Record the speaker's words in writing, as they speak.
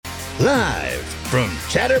Live from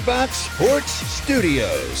Chatterbox Sports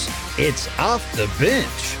Studios, it's Off the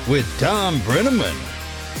Bench with Thom Brenneman.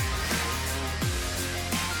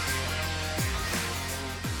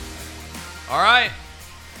 All right,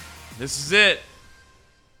 this is it.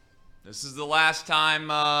 This is the last time,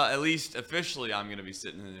 at least officially, I'm going to be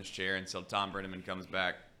sitting in this chair until Thom Brenneman comes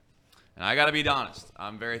back. And I got to be honest,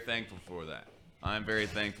 I'm very thankful for that. I'm very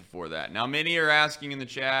thankful for that. Now, many are asking in the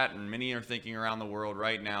chat, and many are thinking around the world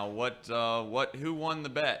right now, who won the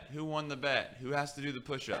bet? Who won the bet? Who has to do the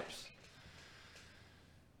push-ups?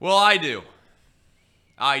 Well, I do.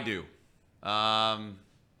 And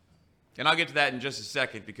I'll get to that in just a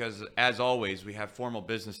second because, as always, we have formal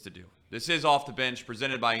business to do. This is Off the Bench,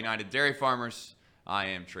 presented by United Dairy Farmers. I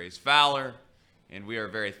am Trace Fowler, and we are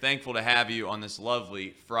very thankful to have you on this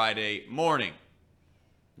lovely Friday morning.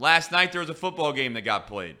 Last night, there was a football game that got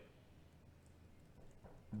played.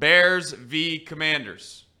 Bears v.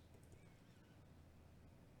 Commanders.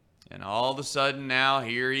 And all of a sudden now,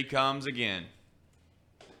 here he comes again.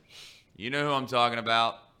 You know who I'm talking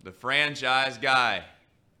about. The franchise guy.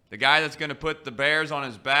 The guy that's going to put the Bears on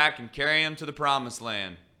his back and carry them to the promised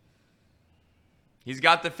land. He's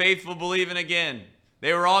got the faithful believing again.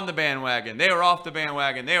 They were on the bandwagon. They were off the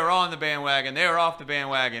bandwagon. They were on the bandwagon. They were off the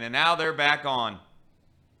bandwagon. And now they're back on.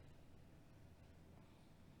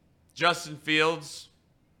 Justin Fields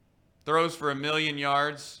throws for 1,000,000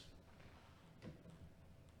 yards.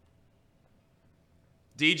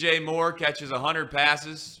 DJ Moore catches 100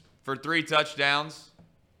 passes for 3 touchdowns.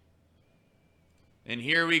 And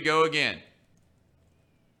here we go again.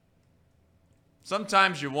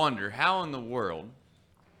 Sometimes you wonder, how in the world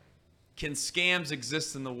can scams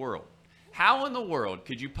exist in the world? How in the world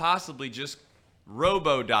could you possibly just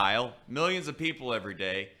robo-dial millions of people every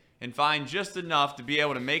day and find just enough to be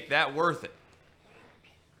able to make that worth it?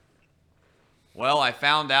 Well, I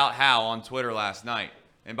found out how on Twitter last night.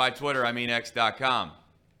 And by Twitter, I mean X.com.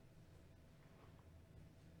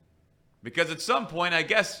 Because at some point, I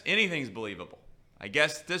guess anything's believable. I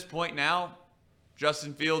guess at this point now,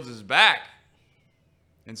 Justin Fields is back.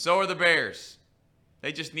 And so are the Bears.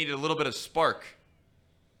 They just needed a little bit of spark.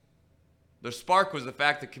 The spark was the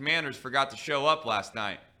fact that Commanders forgot to show up last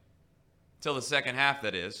night. Till the second half,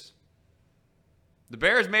 that is. The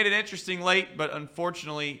Bears made it interesting late, but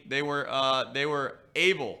unfortunately, they were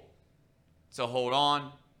able to hold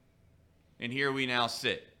on, and here we now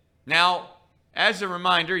sit. Now, as a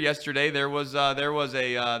reminder, yesterday there was a bet.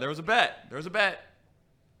 There was a bet.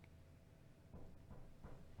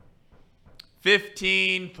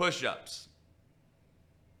 15 push-ups.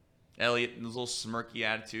 Elliot, his little smirky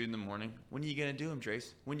attitude in the morning. When are you going to do them,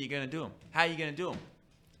 Trace? When are you going to do them? How are you going to do them?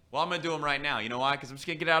 Well, I'm going to do them right now. You know why? Because I'm just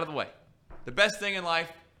going to get out of the way. The best thing in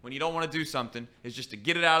life when you don't want to do something is just to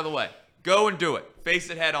get it out of the way. Go and do it. Face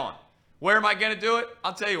it head on. Where am I going to do it?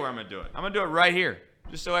 I'll tell you where I'm going to do it. I'm going to do it right here,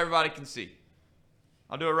 just so everybody can see.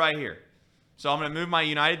 I'll do it right here. So I'm going to move my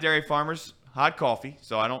United Dairy Farmers hot coffee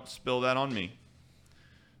so I don't spill that on me.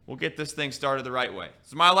 We'll get this thing started the right way.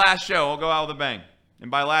 It's my last show. I'll go out with a bang.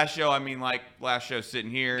 And by last show, I mean like last show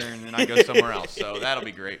sitting here and then I go somewhere else. So that'll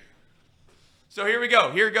be great. So here we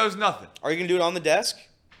go. Here goes nothing. Are you going to do it on the desk?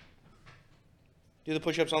 Do the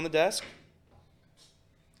push-ups on the desk?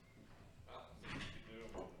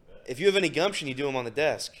 If you have any gumption, you do them on the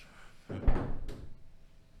desk.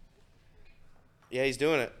 Yeah, he's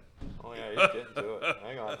doing it. Oh, yeah, he's getting to it.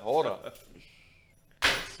 Hang on. Hold up.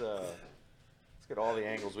 Let's get all the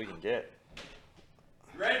angles we can get.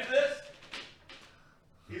 You ready for this?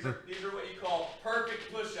 These are what you call perfect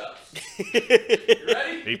push-ups. You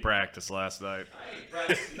ready? He practiced last night. I ain't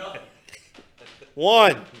practicing nothing.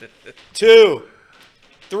 1, 2,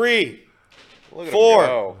 3, Look at 4, him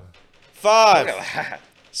go. 5, Look at that.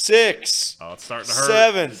 6, Oh, it's starting to hurt.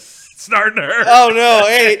 7. It's starting to hurt. Oh, no.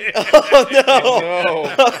 8. Oh, no.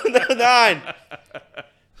 No. Oh, no. 9,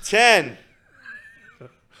 10,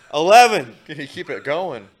 11, Can you keep it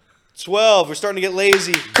going? 12. We're starting to get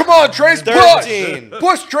lazy. Come on, Trace. 13.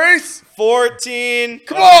 Push, Trace. 14.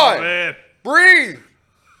 Come Oh, on. man. Breathe.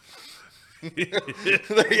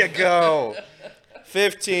 There you go.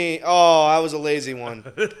 15. Oh, I was a lazy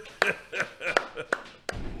one.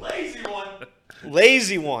 Lazy one.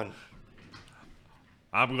 Lazy one.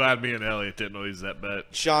 I'm glad me and Elliot didn't lose that bet.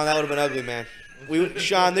 Sean, that would have been ugly, man.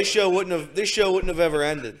 Sean, this show wouldn't have ever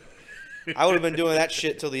ended. I would have been doing that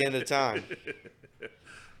shit till the end of time.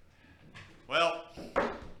 Well,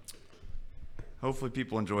 hopefully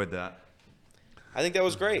people enjoyed that. I think that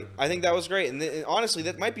was great. And honestly,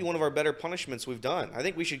 that might be one of our better punishments we've done. I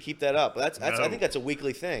think we should keep that up. I think that's a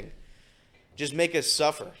weekly thing. Just make us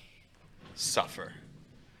suffer. Suffer.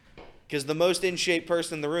 Because the most in shape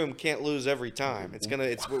person in the room can't lose every time.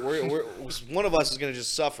 We're one of us is gonna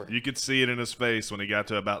just suffer. You could see it in his face when he got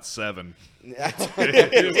to about 7.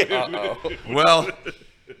 Well,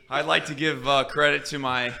 I'd like to give credit to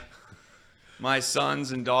my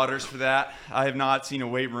sons and daughters for that. I have not seen a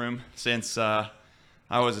weight room since I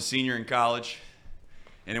was a senior in college.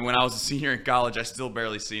 And when I was a senior in college, I still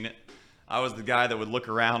barely seen it. I was the guy that would look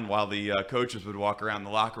around while the coaches would walk around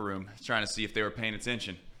the locker room trying to see if they were paying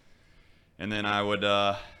attention. And then I would,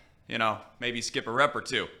 maybe skip a rep or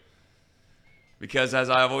two. Because as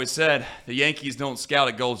I've always said, the Yankees don't scout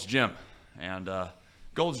at Gold's Gym. And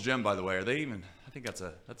Gold's Gym, by the way, are they even? I think that's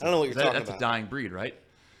a. I don't know what you're talking about. That's a dying breed, right?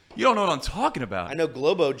 You don't know what I'm talking about. I know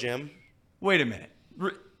Globo Gym. Wait a minute.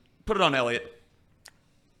 Put it on, Elliot.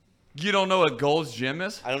 You don't know what Gold's Gym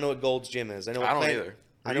is? I don't know what Gold's Gym is. I don't either.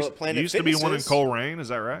 I know what Planet Fitness is. Used to be one in Coleraine, is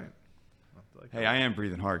that right? Hey, I am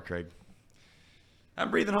breathing hard, Craig. I'm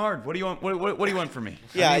breathing hard. What do you want? What do you want from me?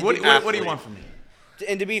 Yeah, what do you want from me?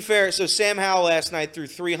 And to be fair, so Sam Howell last night threw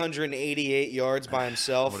 388 yards by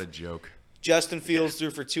himself. What a joke. Justin Fields threw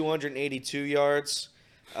for 282 yards.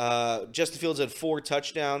 Justin Fields had 4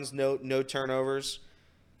 touchdowns, no turnovers.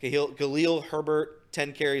 Khalil Herbert,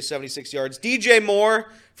 10 carries, 76 yards. DJ Moore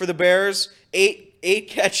for the Bears, 8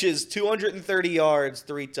 catches, 230 yards,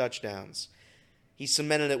 3 touchdowns. He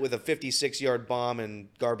cemented it with a 56-yard bomb in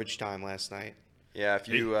garbage time last night. Yeah, if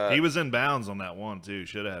you he was in bounds on that one too.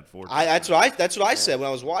 Should have had 4. That's what I said when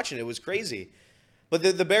I was watching it. It was crazy, but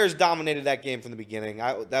the Bears dominated that game from the beginning.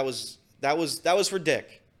 That was for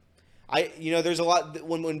Dick. There's a lot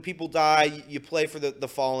when people die, you play for the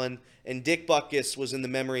fallen, and Dick Butkus was in the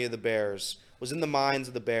memory of the Bears, was in the minds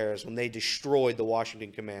of the Bears when they destroyed the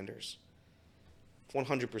Washington Commanders.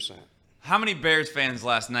 100%. How many Bears fans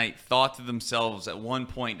last night thought to themselves at one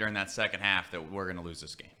point during that second half that we're going to lose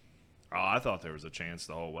this game? Oh, I thought there was a chance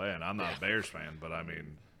the whole way, and I'm not a Bears fan, but I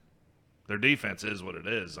mean, their defense is what it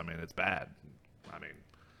is. I mean, it's bad. I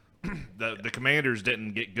mean, the Commanders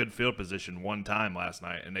didn't get good field position one time last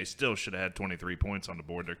night, and they still should have had 23 points on the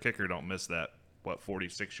board. Their kicker don't miss that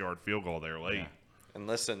 46-yard field goal there late. Yeah. And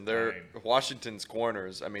listen, Washington's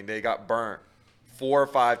corners. I mean, they got burnt 4 or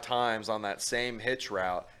 5 times on that same hitch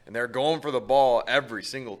route, and they're going for the ball every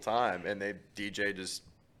single time, and DJ just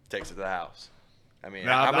takes it to the house. I mean,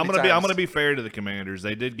 now, I'm gonna be fair to the Commanders.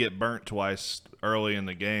 They did get burnt twice early in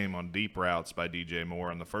the game on deep routes by DJ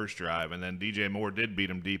Moore on the first drive, and then DJ Moore did beat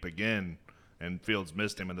him deep again, and Fields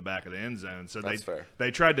missed him in the back of the end zone. So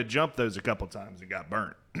they tried to jump those a couple times and got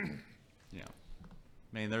burnt. Yeah,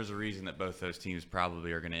 I mean, there's a reason that both those teams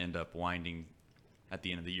probably are going to end up winding at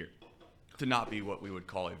the end of the year to not be what we would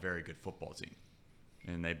call a very good football team.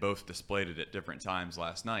 And they both displayed it at different times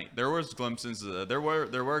last night. There was glimpses. There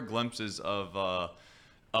were glimpses of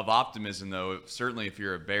optimism, though. Certainly, if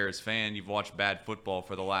you're a Bears fan, you've watched bad football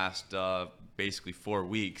for the last basically 4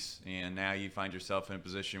 weeks, and now you find yourself in a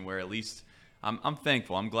position where at least I'm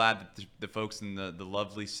thankful. I'm glad that the folks in the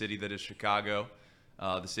lovely city that is Chicago,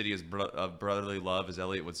 the city of brotherly love, as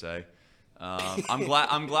Elliot would say. I'm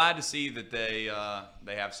glad to see that they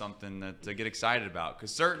have something to get excited about, because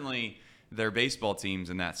certainly their baseball teams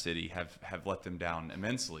in that city have let them down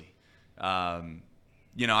immensely.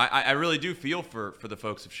 I really do feel for the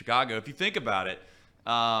folks of Chicago. If you think about it,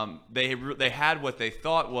 they had what they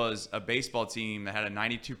thought was a baseball team that had a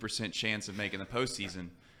 92% chance of making the postseason,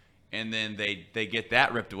 and then they get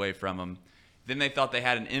that ripped away from them. Then they thought they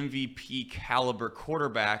had an MVP caliber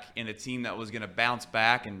quarterback in a team that was going to bounce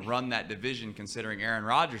back and run that division, considering Aaron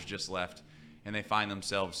Rodgers just left, and they find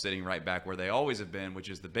themselves sitting right back where they always have been, which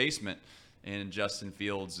is the basement. And Justin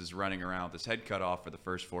Fields is running around with his head cut off for the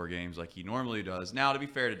first 4 games like he normally does. Now, to be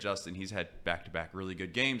fair to Justin, he's had back-to-back really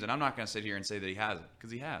good games, and I'm not going to sit here and say that he hasn't,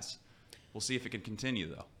 because he has. We'll see if it can continue,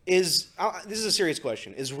 though. This is a serious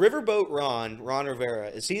question. Is Riverboat Ron Rivera,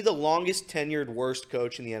 is he the longest tenured worst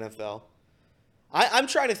coach in the NFL? I'm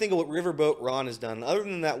trying to think of what Riverboat Ron has done, other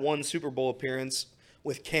than that one Super Bowl appearance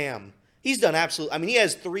with Cam. He's done absolutely – I mean, he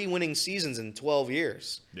has 3 winning seasons in 12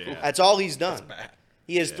 years. Yeah. That's all he's done. That's bad.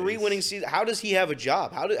 He has 3 winning seasons. How does he have a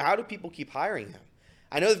job? How do people keep hiring him?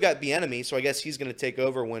 I know they've got Bieniemy, so I guess he's going to take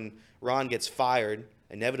over when Ron gets fired,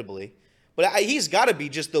 inevitably. But he's got to be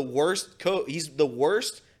just the worst coach. He's the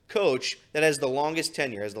worst coach that has the longest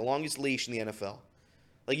tenure, has the longest leash in the NFL.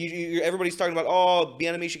 Like everybody's talking about,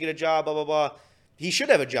 Bieniemy should get a job, blah blah blah. He should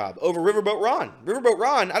have a job over Riverboat Ron. Riverboat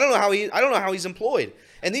Ron, I don't know how he's employed.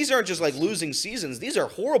 And these aren't just like losing seasons; these are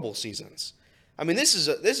horrible seasons. I mean, this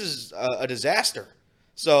is a disaster.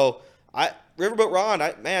 So, Riverboat Ron,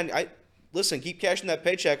 listen, keep cashing that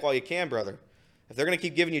paycheck while you can, brother. If they're going to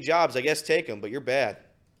keep giving you jobs, I guess take them, but you're bad.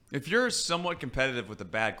 If you're somewhat competitive with a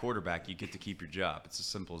bad quarterback, you get to keep your job. It's as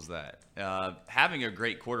simple as that. Having a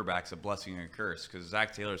great quarterback is a blessing and a curse because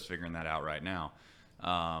Zach Taylor's figuring that out right now.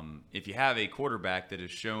 If you have a quarterback that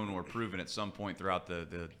has shown or proven at some point throughout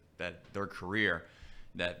their career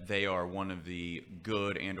that they are one of the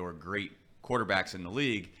good and or great quarterbacks in the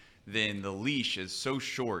league, then the leash is so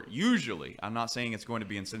short. Usually, I'm not saying it's going to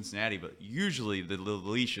be in Cincinnati, but usually the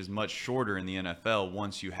leash is much shorter in the NFL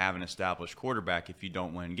once you have an established quarterback if you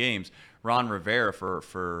don't win games. Ron Rivera,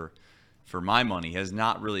 for my money, has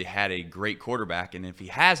not really had a great quarterback, and if he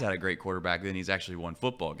has had a great quarterback, then he's actually won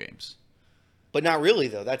football games. But not really,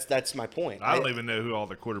 though. That's my point. I don't even know who all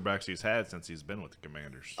the quarterbacks he's had since he's been with the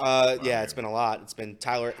Commanders. It's been a lot. It's been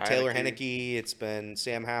Taylor Heineke. It's been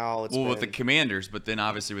Sam Howell. With the Commanders, but then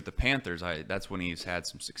obviously with the Panthers, that's when he's had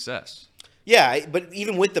some success. Yeah, but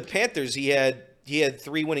even with the Panthers, he had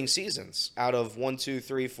 3 winning seasons out of 1, 2,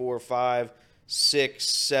 3, 4, 5, 6,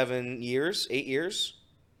 7 years, 8 years.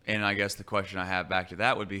 And I guess the question I have back to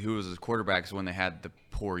that would be who was his quarterbacks when they had the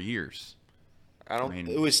poor years?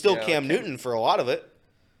 It was still Cam Newton for a lot of it.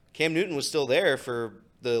 Cam Newton was still there for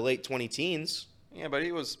the late 20-teens. Yeah, but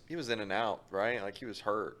he was in and out, right? Like he was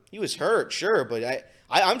hurt. He was hurt, sure, but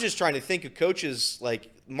I'm just trying to think of coaches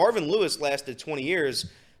like Marvin Lewis lasted 20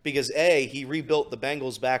 years because A, he rebuilt the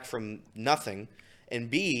Bengals back from nothing, and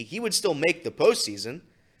B, he would still make the postseason.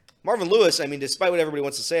 Marvin Lewis, I mean, despite what everybody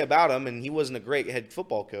wants to say about him, and he wasn't a great head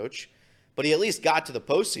football coach, but he at least got to the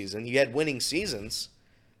postseason. He had winning seasons.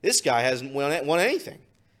 This guy hasn't won anything.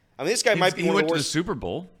 I mean, this guy might be one of the worst. He went to the Super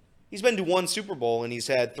Bowl. He's been to 1 Super Bowl, and he's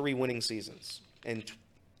had 3 winning seasons in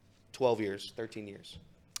 12 years, 13 years.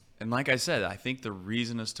 And like I said, I think the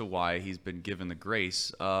reason as to why he's been given the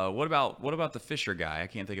grace. What about the Fisher guy? I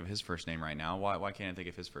can't think of his first name right now. Why can't I think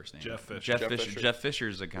of his first name? Jeff Fisher. Jeff Fisher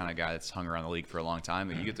is the kind of guy that's hung around the league for a long time.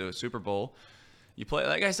 But you get to a Super Bowl, you play.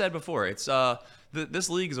 Like I said before, it's this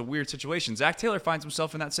league is a weird situation. Zach Taylor finds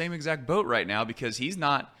himself in that same exact boat right now because he's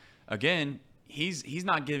not. Again, he's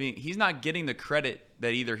not getting the credit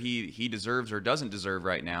that either he deserves or doesn't deserve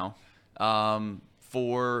right now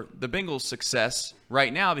for the Bengals' success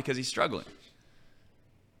right now because he's struggling.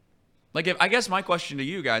 Like, I guess my question to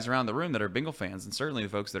you guys around the room that are Bengal fans, and certainly the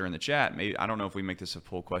folks that are in the chat, maybe I don't know if we make this a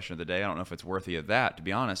poll question of the day. I don't know if it's worthy of that, to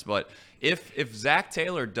be honest. But if Zach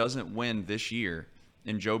Taylor doesn't win this year,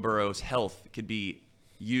 and Joe Burrow's health could be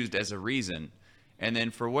used as a reason. And then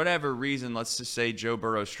for whatever reason, let's just say Joe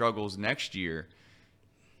Burrow struggles next year,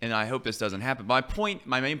 and I hope this doesn't happen.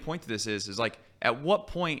 My main point to this is like, at what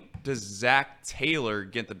point does Zach Taylor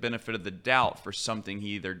get the benefit of the doubt for something he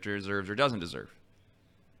either deserves or doesn't deserve?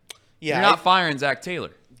 Yeah, you're not firing Zach Taylor.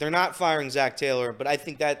 They're not firing Zach Taylor, but I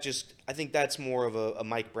think that's more of a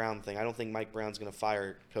Mike Brown thing. I don't think Mike Brown's going to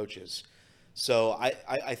fire coaches. So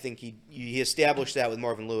I think he established that with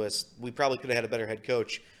Marvin Lewis. We probably could have had a better head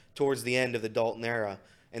coach towards the end of the Dalton era,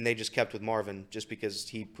 and they just kept with Marvin just because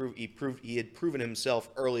he had proven himself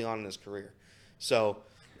early on in his career. So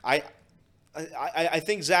I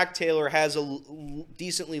think Zach Taylor has a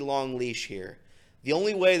decently long leash here. The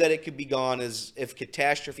only way that it could be gone is if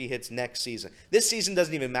catastrophe hits next season. This season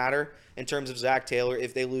doesn't even matter in terms of Zach Taylor.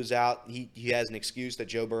 If they lose out, he has an excuse that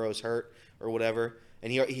Joe Burrow's hurt or whatever,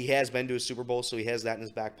 and he has been to a Super Bowl, so he has that in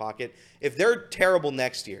his back pocket. If they're terrible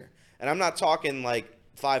next year, and I'm not talking like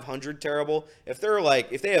 500 terrible. If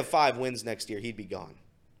they have 5 wins next year, he'd be gone.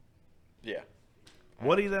 Yeah.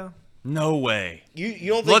 Would he though? No way. You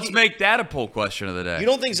don't think Let's make that a poll question of the day. You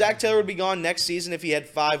don't think Zach Taylor would be gone next season if he had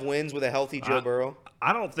 5 wins with a healthy Joe Burrow?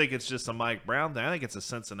 I don't think it's just a Mike Brown thing. I think it's a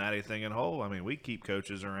Cincinnati thing in whole. I mean, we keep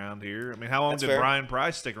coaches around here. I mean, how long did Brian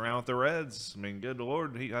Price stick around with the Reds? I mean, good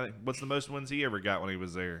Lord. What's the most wins he ever got when he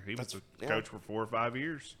was there? He was a coach for 4 or 5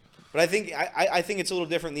 years. But I think it's a little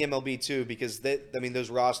different in the MLB too because those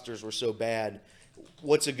rosters were so bad.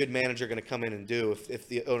 What's a good manager going to come in and do if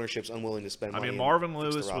the ownership's unwilling to spend money? I mean, Marvin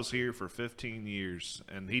Lewis was here for 15 years,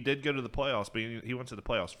 and he did go to the playoffs, but he went to the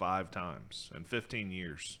playoffs 5 times in 15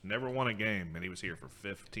 years. Never won a game, and he was here for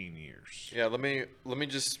 15 years. Yeah, let me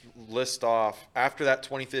just list off. After that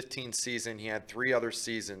 2015 season, he had 3 other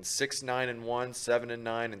seasons: 6-9-1,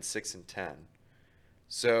 7-9, and 6-10.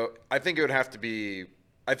 So I think it would have to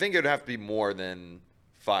be more than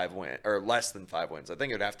 5 wins or less than 5 wins. I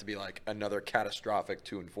think it would have to be like another catastrophic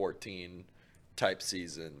 2-14 type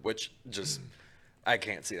season, which just I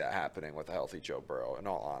can't see that happening with a healthy Joe Burrow, in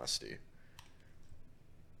all honesty.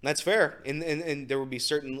 That's fair, and there would be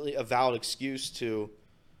certainly a valid excuse to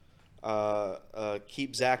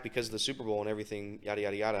keep Zach because of the Super Bowl and everything, yada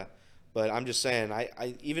yada yada. But I'm just saying,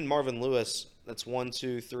 I even Marvin Lewis, that's 1,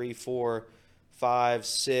 2, 3, 4, 5,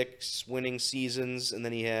 6 winning seasons, and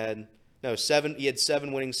then he had No, 7. He had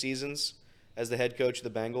 7 winning seasons as the head coach of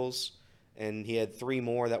the Bengals, and he had 3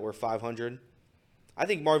 more that were 500. I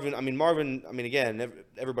think Marvin. Again,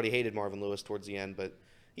 everybody hated Marvin Lewis towards the end, but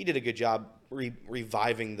he did a good job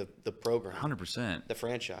reviving the program, 100%. the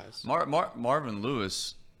franchise. Marvin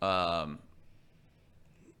Lewis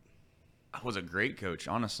was a great coach,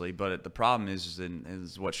 honestly, but the problem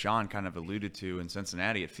is what Sean kind of alluded to in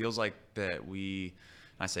Cincinnati. It feels like that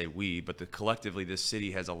I say we, but collectively this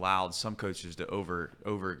city has allowed some coaches to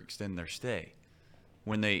overextend their stay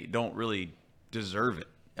when they don't really deserve it.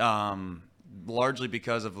 Largely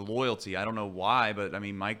because of the loyalty. I don't know why, but I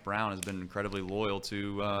mean, Mike Brown has been incredibly loyal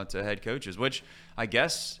to head coaches, which I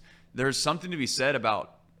guess there's something to be said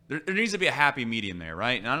about. There needs to be a happy medium there,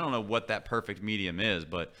 right? And I don't know what that perfect medium is,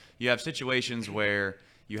 but you have situations where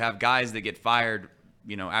you have guys that get fired,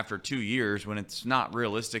 after 2 years when it's not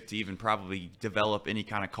realistic to even probably develop any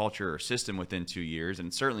kind of culture or system within 2 years. And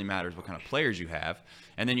it certainly matters what kind of players you have.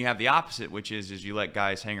 And then you have the opposite, which is you let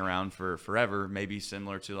guys hang around for forever, maybe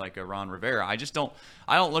similar to like a Ron Rivera. I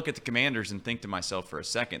don't look at the Commanders and think to myself for a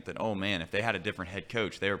second that, oh man, if they had a different head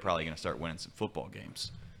coach, they were probably going to start winning some football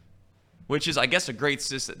games. Which is, I guess,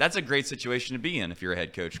 that's a great situation to be in if you're a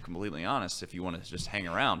head coach, completely honest, if you want to just hang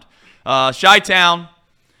around. Chi-Town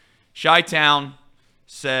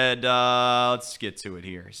said, let's get to it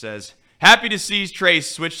here. He says, happy to see Trace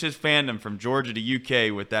switched his fandom from Georgia to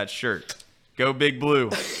UK with that shirt. Go Big Blue.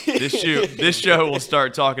 This show will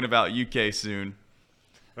start talking about UK soon.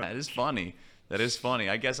 That is funny.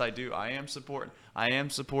 I guess I am supporting,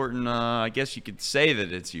 I guess you could say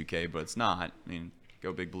that it's UK, but it's not. I mean,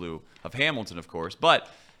 Go Big Blue of Hamilton, of course. But,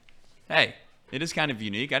 hey, it is kind of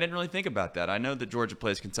unique. I didn't really think about that. I know that Georgia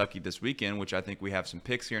plays Kentucky this weekend, which I think we have some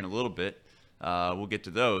picks here in a little bit. We'll get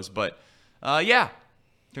to those. But, yeah,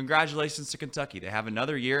 congratulations to Kentucky. They have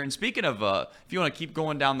another year. And speaking of, if you want to keep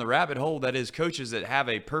going down the rabbit hole, that is coaches that have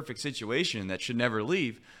a perfect situation that should never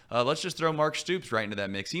leave, let's just throw Mark Stoops right into that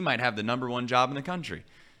mix. He might have the #1 job in the country.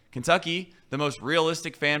 Kentucky, the most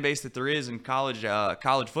realistic fan base that there is in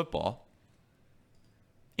college football.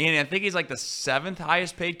 And I think he's like the 7th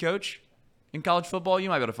highest paid coach in college football. You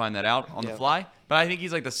might be able to find that out on the fly. But I think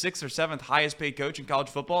he's like the 6th or 7th highest paid coach in college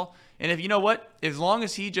football. And if you know what, as long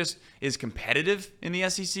as he just is competitive in the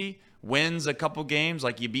SEC, wins a couple games,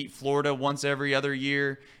 like you beat Florida once every other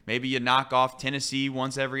year, maybe you knock off Tennessee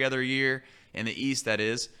once every other year, in the East that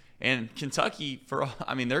is. And Kentucky,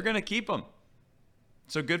 they're going to keep him.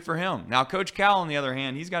 So good for him. Now, Coach Cal, on the other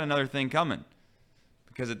hand, he's got another thing coming.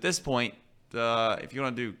 Because at this point, if you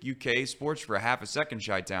want to do UK sports for a half a second,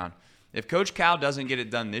 Chi-Town, if Coach Cal doesn't get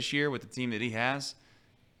it done this year with the team that he has,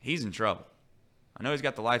 he's in trouble. I know he's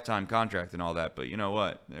got the lifetime contract and all that, but you know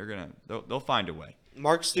what? They'll find a way.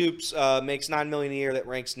 Mark Stoops makes $9 million a year. That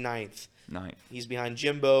ranks 9th. He's behind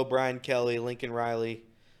Jimbo, Brian Kelly, Lincoln Riley,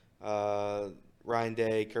 Ryan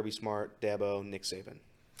Day, Kirby Smart, Dabo, Nick Saban.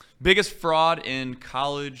 Biggest fraud in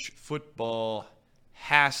college football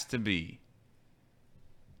has to be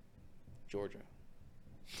Georgia.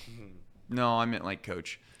 No, I meant like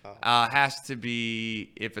coach. Has to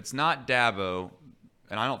be, if it's not Dabo,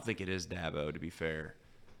 and I don't think it is Dabo, to be fair,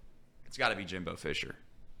 it's got to be Jimbo Fisher.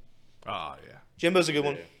 Oh, yeah. Jimbo's a good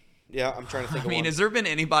one. Yeah, I'm trying to think of one. Has there been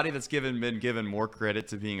anybody that's been given more credit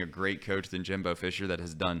to being a great coach than Jimbo Fisher that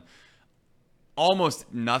has done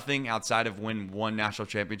almost nothing outside of win one national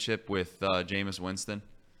championship with Jameis Winston?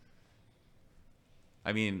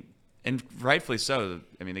 And rightfully so.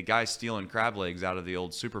 The guy's stealing crab legs out of the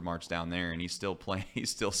old supermarts down there, and he's still playing. He's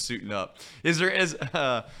still suiting up.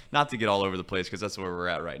 Not to get all over the place because that's where we're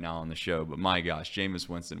at right now on the show. But my gosh, Jameis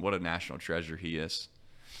Winston, what a national treasure he is.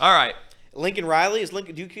 All right, Lincoln Riley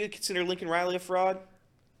do you consider Lincoln Riley a fraud?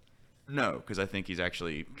 No, because I think he's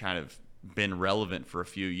actually kind of been relevant for a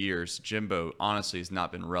few years. Jimbo honestly has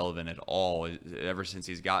not been relevant at all ever since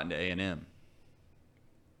he's gotten to A&M.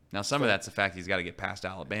 Now, some of that's the fact he's got to get past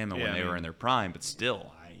Alabama when they were in their prime, but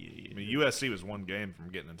still. USC was one game from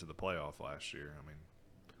getting into the playoff last year.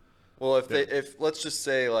 Well, if let's just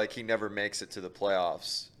say like he never makes it to the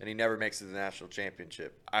playoffs and he never makes it to the national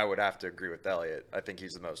championship, I would have to agree with Elliott. I think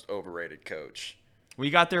he's the most overrated coach. Well, he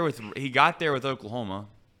got there with Oklahoma.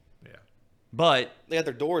 Yeah. But they got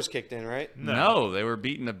their doors kicked in, right? No, they were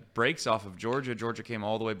beating the brakes off of Georgia. Georgia came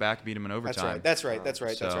all the way back, beat them in overtime. That's right.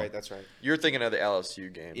 You're thinking of the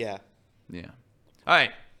LSU game. Yeah. Yeah. All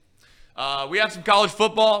right. We have some college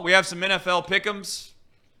football. We have some NFL pick'ems.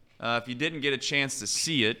 If you didn't get a chance to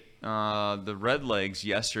see it, the Redlegs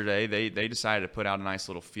yesterday, they decided to put out a nice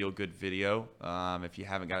little feel-good video. If you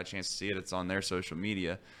haven't got a chance to see it, it's on their social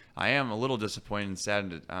media. I am a little disappointed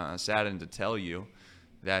and saddened to tell you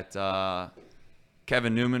that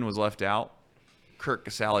Kevin Newman was left out, Kirk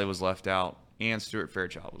Casale was left out, and Stuart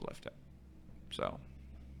Fairchild was left out. So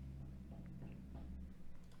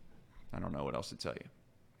I don't know what else to tell you.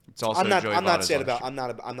 It's also I'm not Joey I'm not Votto's sad last about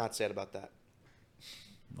year. I'm not sad about that.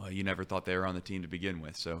 Well, you never thought they were on the team to begin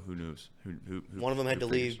with, so who knows? Who One of them had to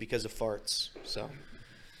figures? leave because of farts. So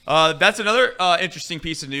That's another interesting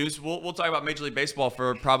piece of news. We'll talk about Major League Baseball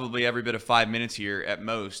for probably every bit of 5 minutes here at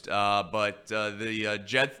most. But the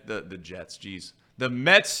Jets, the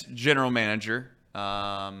Mets general manager,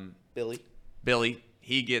 Billy,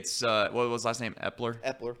 he gets what was his last name?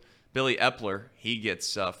 Epler. Billy Epler, he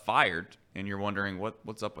gets fired, and you're wondering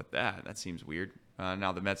what's up with that. That seems weird.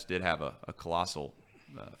 Now the Mets did have a colossal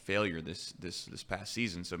failure this past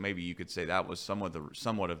season, so maybe you could say that was somewhat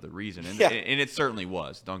of the reason, and it certainly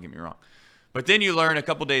was. Don't get me wrong, but then you learn a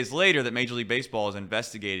couple days later that Major League Baseball is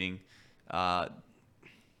investigating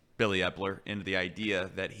Billy Epler into the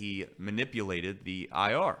idea that he manipulated the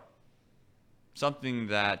IR, something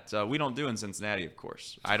that we don't do in Cincinnati, of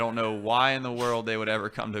course. I don't know why in the world they would ever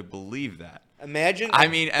come to believe that. Imagine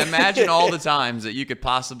all the times that you could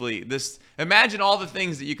possibly imagine all the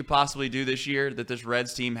things that you could possibly do this year that this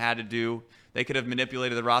Reds team had to do. They could have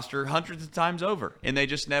manipulated the roster hundreds of times over, and they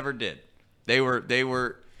just never did. They were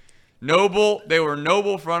noble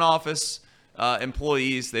front office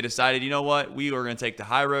employees. They decided, you know what, we are going to take the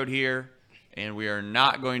high road here, and we are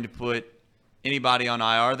not going to put anybody on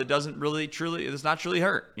IR that does not truly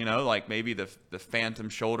hurt. You know, like maybe the phantom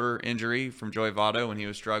shoulder injury from Joey Votto when he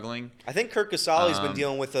was struggling. I think Kirk Casale's been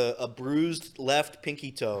dealing with a bruised left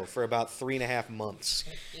pinky toe for about 3.5 months.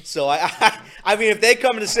 So I mean, if they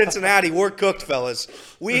come to Cincinnati, we're cooked, fellas.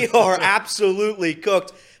 We are absolutely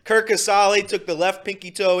cooked. Kirk Casale took the left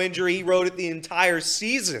pinky toe injury. He rode it the entire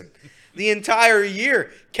season, the entire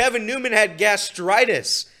year. Kevin Newman had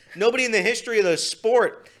gastritis. Nobody in the history of the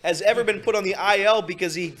sport has ever been put on the IL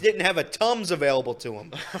because he didn't have a Tums available to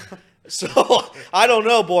him. So I don't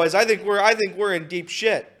know, boys. I think we're in deep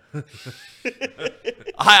shit.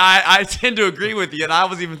 I tend to agree with you, and I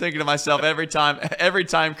was even thinking to myself every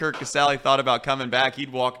time Kirk Casale thought about coming back,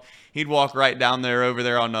 he'd walk right down there over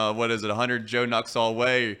there on 100 Joe Nuxall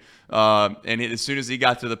Way. As soon as he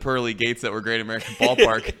got to the pearly gates that were Great American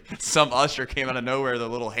Ballpark, some usher came out of nowhere with a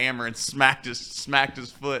little hammer and smacked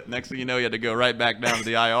his foot. Next thing you know, he had to go right back down to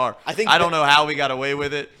the IR. I don't know how we got away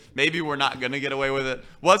with it. Maybe we're not going to get away with it.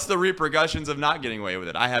 What's the repercussions of not getting away with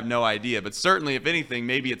it? I have no idea. But certainly, if anything,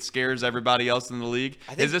 maybe it scares everybody else in the league.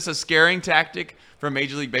 Is this a scaring tactic from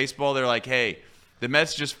Major League Baseball? They're like, hey, the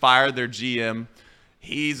Mets just fired their GM.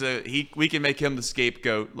 We can make him the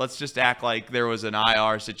scapegoat. Let's just act like there was an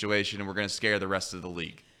IR situation and we're going to scare the rest of the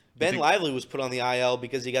league. Ben Lively was put on the IL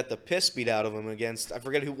because he got the piss beat out of him against I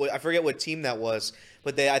forget what team that was,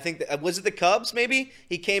 but was it the Cubs maybe?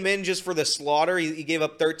 He came in just for the slaughter. He gave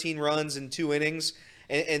up 13 runs in 2 innings,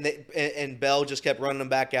 and Bell just kept running him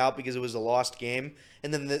back out because it was a lost game.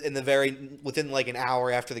 And then within like an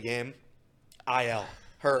hour after the game, IL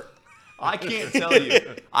hurt. I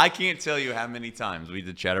can't tell you how many times we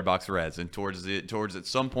did Chatterbox Reds, and towards at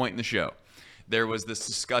some point in the show, there was this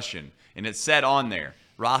discussion, and it said on there,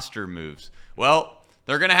 roster moves. Well,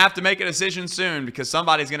 they're going to have to make a decision soon because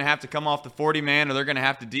somebody's going to have to come off the 40-man, or they're going to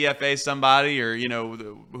have to DFA somebody, or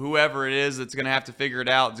whoever it is that's going to have to figure it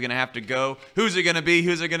out is going to have to go. Who's it going to be?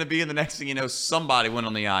 Who's it going to be? And the next thing you know, somebody went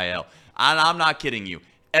on the IL. I'm not kidding you.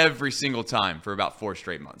 Every single time for about 4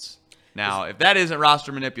 straight months. Now, if that isn't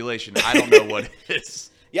roster manipulation, I don't know what it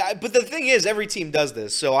is. Yeah, but the thing is, every team does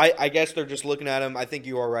this. So I guess they're just looking at him. I think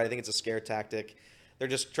you are right. I think it's a scare tactic. They're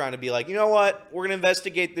just trying to be like, you know what? We're gonna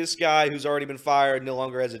investigate this guy who's already been fired, no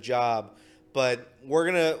longer has a job, but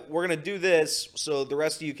we're gonna do this so the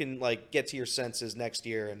rest of you can get to your senses next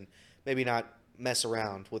year and maybe not mess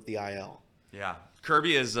around with the IL. Yeah,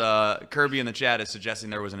 Kirby in the chat is suggesting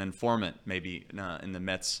there was an informant maybe in the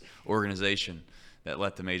Mets organization that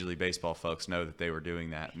let the Major League Baseball folks know that they were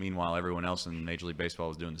doing that. Meanwhile, everyone else in Major League Baseball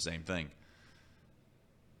was doing the same thing.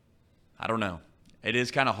 I don't know. It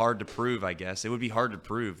is kind of hard to prove, I guess. It would be hard to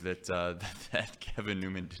prove that that Kevin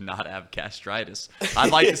Newman did not have gastritis.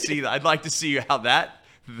 I'd like to see how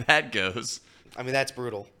that goes. I mean, that's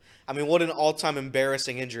brutal. I mean, what an all-time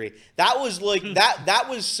embarrassing injury. That was that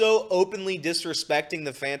was so openly disrespecting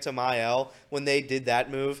the Phantom IL when they did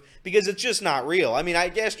that move, because it's just not real. I mean,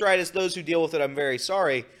 gastritis, those who deal with it, I'm very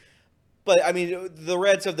sorry. But I mean, the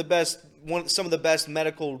Reds have some of the best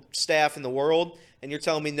medical staff in the world, and you're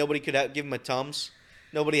telling me nobody could give him a Tums?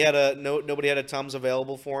 Nobody had a Tums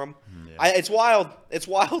available for him? Yeah. It's wild. It's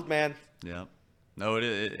wild, man. Yeah. No,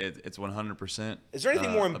 it's 100%. Is there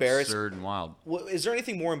anything more embarrassing? Absurd and wild. Is there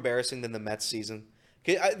anything more embarrassing than the Mets season?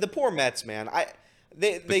 The poor Mets, man.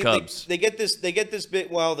 They Cubs. They get this bit.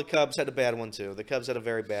 Well, the Cubs had a bad one too. The Cubs had a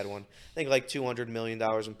very bad one. I think like $200 million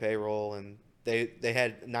in payroll, and they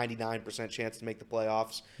had 99% chance to make the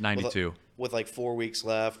playoffs. 92 with like 4 weeks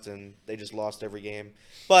left, and they just lost every game.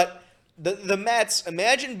 But the Mets.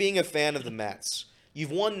 Imagine being a fan of the Mets.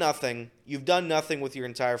 You've won nothing. You've done nothing with your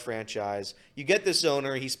entire franchise. You get this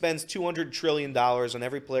owner. He spends $200 trillion on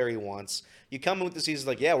every player he wants. You come in with the season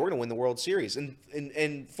like, yeah, we're going to win the World Series. And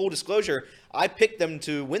in full disclosure, I picked them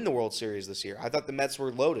to win the World Series this year. I thought the Mets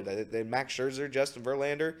were loaded. They had Max Scherzer, Justin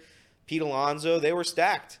Verlander, Pete Alonso. They were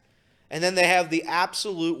stacked. And then they have the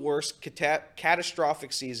absolute worst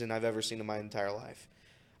catastrophic season I've ever seen in my entire life.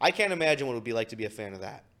 I can't imagine what it would be like to be a fan of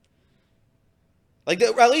that. Like,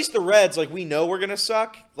 at least the Reds, like, we know we're going to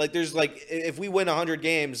suck. Like, there's, like, if we win 100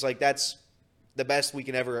 games, like, that's the best we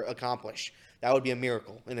can ever accomplish. That would be a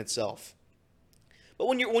miracle in itself. But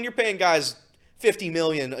when you're paying guys $50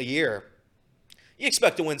 million a year, you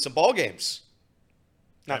expect to win some ball games.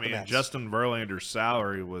 Not the Mets. Justin Verlander's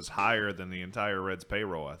salary was higher than the entire Reds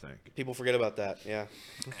payroll, I think. People forget about that, yeah.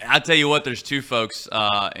 I'll tell you what, there's two folks,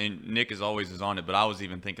 and Nick is on it, but I was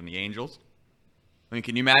even thinking the Angels. I mean,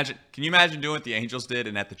 can you imagine doing what the Angels did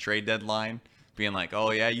and at the trade deadline being like,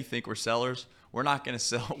 "Oh yeah, you think we're sellers? We're not going to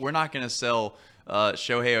sell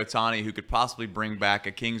Shohei Ohtani, who could possibly bring back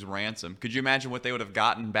a king's ransom." Could you imagine what they would have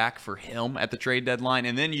gotten back for him at the trade deadline?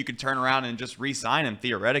 And then you could turn around and just re-sign him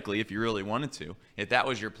theoretically if you really wanted to, if that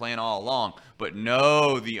was your plan all along. But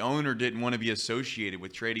no, the owner didn't want to be associated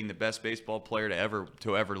with trading the best baseball player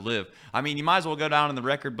to ever live. I mean, you might as well go down in the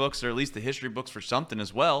record books or at least the history books for something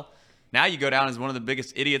as well. Now you go down as one of the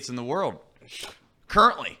biggest idiots in the world,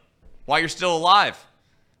 currently, while you're still alive.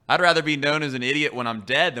 I'd rather be known as an idiot when I'm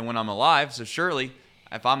dead than when I'm alive. So surely,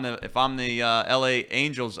 if I'm the LA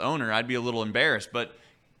Angels owner, I'd be a little embarrassed. But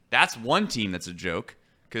that's one team that's a joke,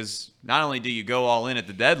 because not only do you go all in at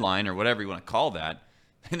the deadline or whatever you want to call that,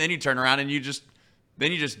 and then you turn around and you just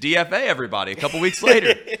DFA everybody a couple weeks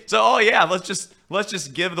later. So let's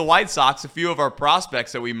just give the White Sox a few of our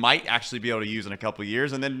prospects that we might actually be able to use in a couple of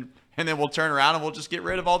years, and then we'll turn around and we'll just get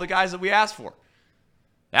rid of all the guys that we asked for.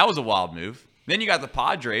 That was a wild move. Then you got the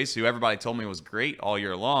Padres, who everybody told me was great all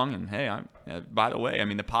year long. And hey, by the way, I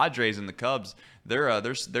mean the Padres and the Cubs,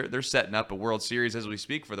 they're setting up a World Series as we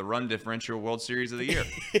speak for the run differential World Series of the year.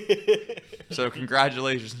 So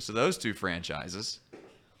congratulations to those two franchises.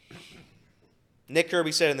 Nick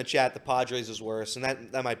Kirby said in the chat the Padres is worse, and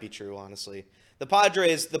that might be true, honestly. The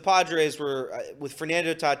Padres were with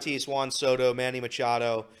Fernando Tatis, Juan Soto, Manny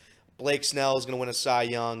Machado. Blake Snell is going to win a Cy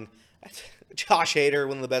Young. Josh Hader,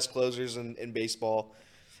 one of the best closers in baseball.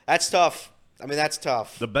 That's tough. I mean, that's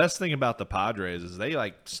tough. The best thing about the Padres is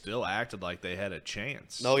they still acted like they had a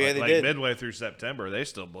chance. Oh yeah, they did. Midway through September, they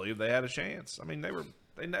still believed they had a chance. I mean,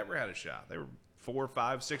 they never had a shot. They were 4,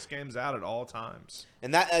 5, 6 games out at all times.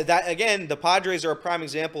 And that again, the Padres are a prime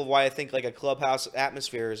example of why I think like a clubhouse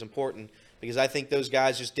atmosphere is important, because I think those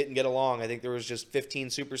guys just didn't get along. I think there was just 15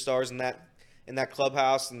 superstars in that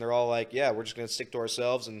clubhouse, and they're all like, yeah, we're just going to stick to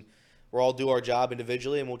ourselves and we'll all do our job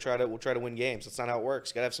individually, and we'll try to win games. That's not how it works.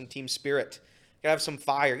 You got to have some team spirit. You got to have some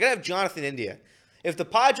fire. You got to have Jonathan India. If the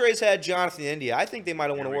Padres had Jonathan India, I think they might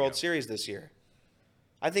have won a World Series this year.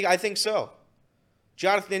 I think so.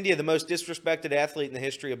 Jonathan India, the most disrespected athlete in the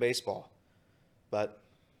history of baseball. But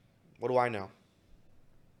what do I know?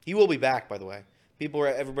 He will be back, by the way.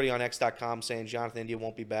 Everybody on X.com saying Jonathan India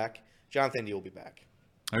won't be back. Jonathan India will be back.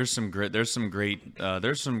 There's some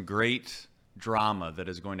great drama that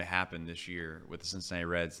is going to happen this year with the Cincinnati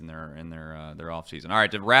Reds in their offseason. All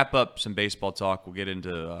right, to wrap up some baseball talk, we'll get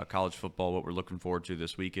into college football, what we're looking forward to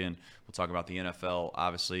this weekend. We'll talk about the NFL.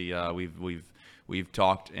 Obviously, we've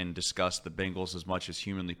talked and discussed the Bengals as much as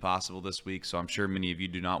humanly possible this week, so I'm sure many of you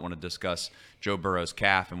do not want to discuss Joe Burrow's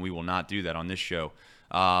calf, and we will not do that on this show.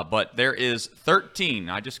 But there is 13.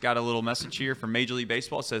 I just got a little message here from Major League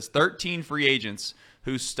Baseball. It says 13 free agents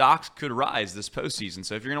whose stocks could rise this postseason.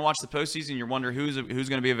 So if you're going to watch the postseason, you're wondering who's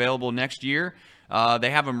going to be available next year, they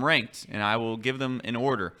have them ranked, and I will give them in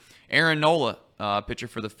order. Aaron Nola, pitcher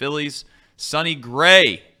for the Phillies. Sonny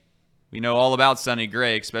Gray. We know all about Sonny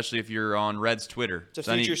Gray, especially if you're on Reds Twitter. It's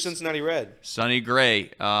a future Cincinnati Red. Sonny Gray.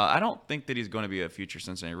 I don't think that he's going to be a future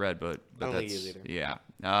Cincinnati Red, but I don't think he is either.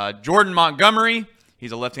 Yeah. Jordan Montgomery.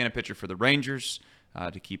 He's a left-handed pitcher for the Rangers.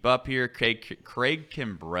 To keep up here, Craig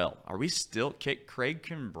Kimbrell. Are we still Craig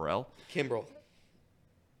Kimbrell? Kimbrell.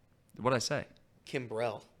 What'd I say?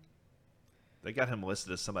 Kimbrell. They got him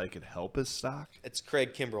listed as somebody who could help his stock. It's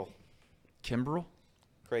Craig Kimbrell. Kimbrell?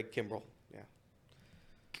 Craig Kimbrell. Yeah.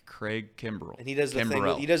 Craig Kimbrell. And he does the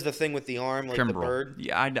thing. He does the thing with the arm, like Kimbrell. the bird.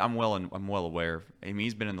 Yeah, I'm well aware. I mean,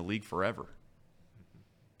 he's been in the league forever.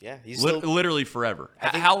 Yeah, he's literally forever.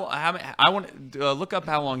 How I want to look up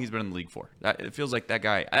how long he's been in the league for. It feels like that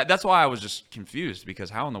guy. That's why I was just confused because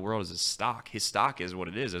how in the world is his stock? His stock is what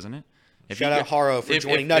it is, isn't it? Shout out Haro for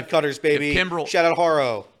joining Nutcutters, baby. Shout out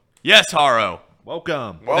Haro. Yes, Haro.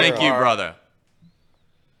 Welcome. Thank you, brother.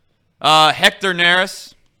 Hector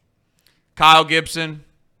Neris, Kyle Gibson.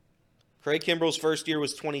 Craig Kimbrell's first year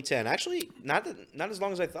was 2010. Actually, not as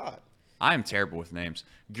long as I thought. I am terrible with names.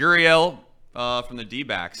 Gurriel from the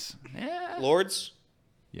D-backs. Yeah. Lords?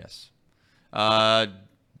 Yes.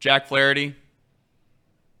 Jack Flaherty.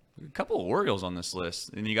 A couple of Orioles on this list.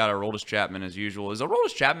 And you got Aroldis Chapman as usual. Is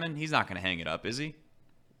Aroldis Chapman? He's not going to hang it up, is he?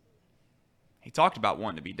 He talked about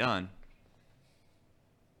wanting to be done.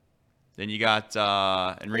 Then you got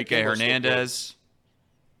Enrique Hernandez.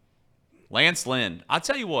 Lance Lynn. I'll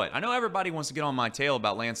tell you what. I know everybody wants to get on my tail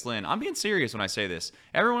about Lance Lynn. I'm being serious when I say this.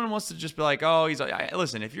 Everyone wants to just be like, "Oh, he's."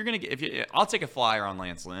 Listen, if you're gonna get, I'll take a flyer on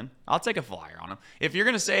Lance Lynn. I'll take a flyer on him. If you're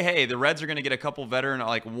gonna say, "Hey, the Reds are gonna get a couple veteran,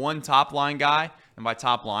 like one top line guy," and by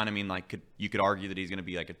top line, I mean like you could argue that he's gonna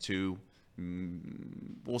be like a 2.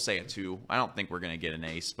 We'll say a 2. I don't think we're gonna get an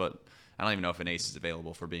ace, but I don't even know if an ace is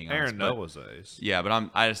available. For being honest, Aaron Noah's ace. Yeah, but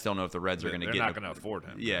I just don't know if the Reds are gonna get. They're not gonna afford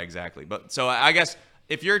him. Yeah, exactly. But so I guess.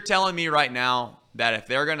 If you're telling me right now that if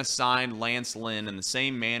they're going to sign Lance Lynn in the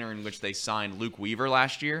same manner in which they signed Luke Weaver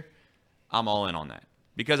last year, I'm all in on that.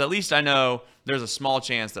 Because at least I know there's a small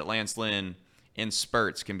chance that Lance Lynn in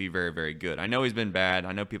spurts can be very, very good. I know he's been bad.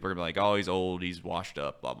 I know people are going to be like, oh, he's old, he's washed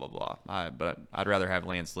up, blah, blah, blah. But I'd rather have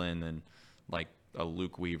Lance Lynn than like a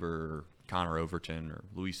Luke Weaver or Connor Overton or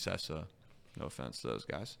Luis Sessa. No offense to those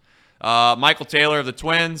guys. Michael Taylor of the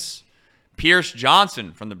Twins. Pierce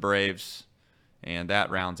Johnson from the Braves. And that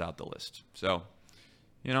rounds out the list. So,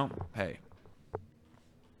 hey,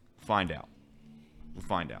 find out. We'll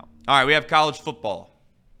find out. All right, we have college football.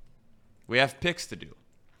 We have picks to do.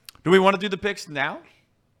 Do we want to do the picks now?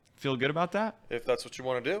 Feel good about that? If that's what you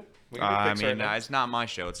want to do. We can do picks right now. It's not my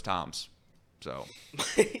show. It's Tom's. So.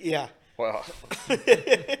 Yeah. Wow.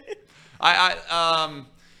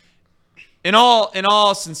 In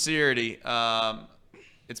all sincerity,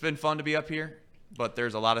 it's been fun to be up here. But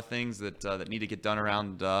there's a lot of things that need to get done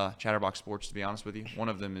around Chatterbox Sports. To be honest with you, one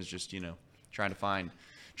of them is just trying to find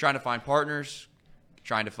partners,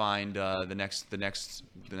 trying to find the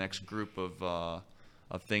next group of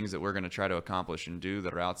things that we're going to try to accomplish and do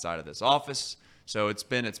that are outside of this office. So it's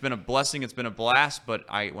been a blessing, it's been a blast. But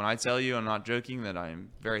when I tell you, I'm not joking, that I am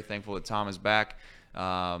very thankful that Thom is back.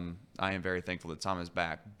 I am very thankful that Thom is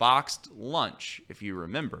back. Boxed Lunch, if you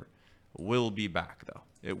remember, will be back though.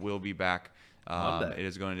 It will be back. It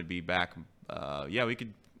is going to be back.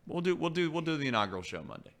 We'll do the inaugural show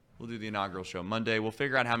Monday. We'll do the inaugural show Monday. We'll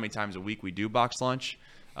figure out how many times a week we do Box Lunch.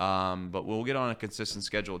 But we'll get on a consistent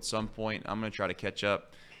schedule at some point. I'm going to try to catch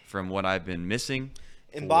up from what I've been missing.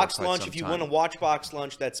 In Box Lunch, if you want to watch Box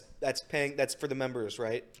Lunch, that's paying. That's for the members,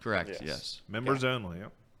 right? Correct. Yes. Members only.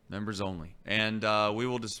 Yep. Members only. And we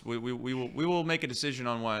will make a decision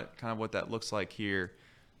on what that looks like here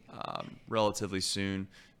relatively soon.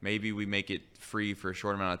 Maybe we make it free for a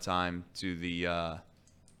short amount of time to the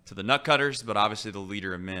Nutcutters, but obviously the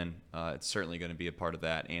Leader of Men, it's certainly going to be a part of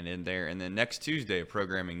that. And in there, and then next Tuesday, a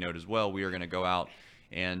programming note as well. We are going to go out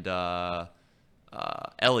and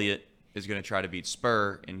Elliott is going to try to beat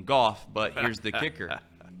Spur in golf. But here's the kicker.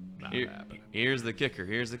 Here's the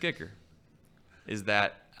kicker. Is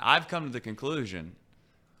that I've come to the conclusion,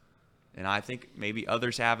 and I think maybe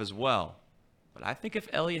others have as well. But I think if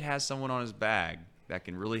Elliott has someone on his bag that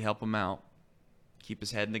can really help him out, keep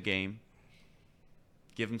his head in the game,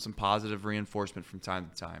 give him some positive reinforcement from time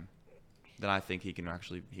to time, then I think he can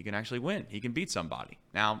actually win. He can beat somebody.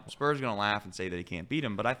 Now, Spurs are going to laugh and say that he can't beat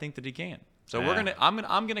him, but I think that he can. So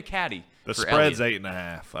I'm gonna caddy. The for spread's Elliott.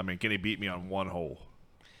 8.5. I mean, can he beat me on one hole?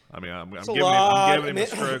 I mean, I'm giving him a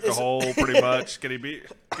stroke a hole pretty much. Can he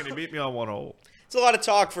beat me on one hole? It's a lot of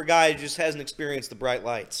talk for a guy who just hasn't experienced the bright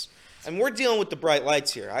lights. And we're dealing with the bright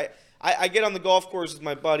lights here. I get on the golf course with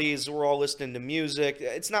my buddies. We're all listening to music.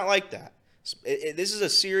 It's not like that. This is a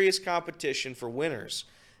serious competition for winners.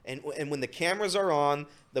 And when the cameras are on,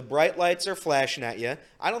 the bright lights are flashing at you,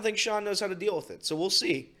 I don't think Sean knows how to deal with it. So we'll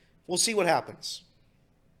see. We'll see what happens.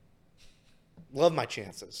 Love my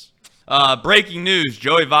chances. Breaking news.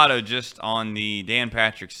 Joey Votto just on the Dan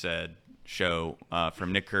Patrick Said show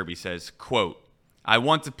from Nick Kirby says, quote, "I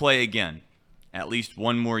want to play again. At least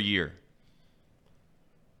one more year."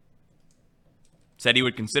 Said he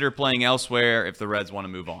would consider playing elsewhere if the Reds want to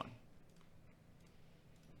move on.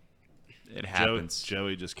 It happens.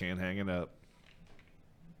 Joey just can't hang it up.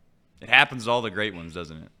 It happens to all the great ones,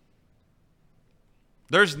 doesn't it?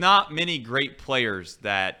 There's not many great players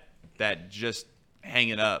that just hang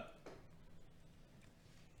it up.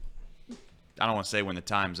 I don't want to say when the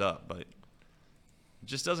time's up, but it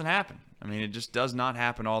just doesn't happen. I mean, it just does not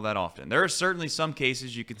happen all that often. There are certainly some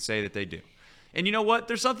cases you can say that they do. And you know what?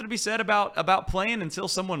 There's something to be said about playing until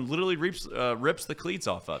someone literally rips the cleats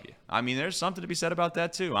off of you. I mean, there's something to be said about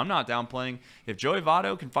that too. I'm not downplaying. If Joey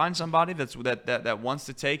Votto can find somebody that wants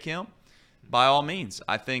to take him, by all means.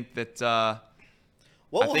 I think that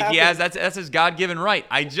he has that's his God-given right.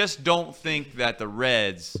 I just don't think that the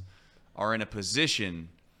Reds are in a position,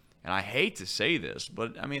 and I hate to say this,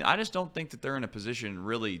 but I mean, I just don't think that they're in a position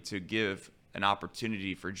really to give an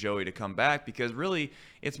opportunity for Joey to come back, because really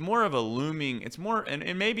it's more of a looming,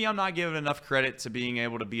 and maybe I'm not giving enough credit to being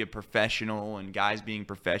able to be a professional and guys being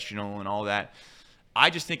professional and all that. I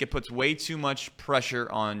just think it puts way too much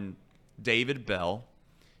pressure on David Bell,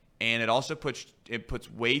 and it also puts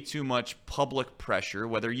way too much public pressure.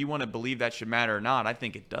 Whether you want to believe that should matter or not, I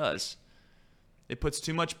think it does. It puts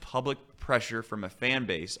too much public pressure from a fan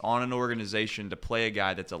base on an organization to play a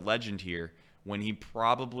guy that's a legend here when he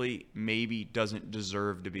probably maybe doesn't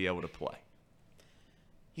deserve to be able to play.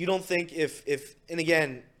 You don't think if and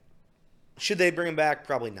again, should they bring him back?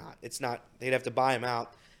 Probably not. It's not. They'd have to buy him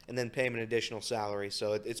out and then pay him an additional salary,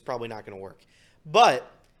 so it's probably not going to work.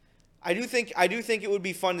 But I do think it would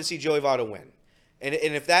be fun to see Joey Votto win, and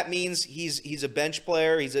if that means he's a bench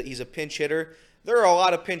player, he's a pinch hitter. There are a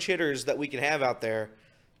lot of pinch hitters that we can have out there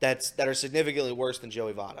that are significantly worse than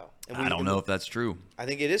Joey Votto. And I don't know if that's true. I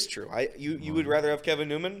think it is true. You would rather have Kevin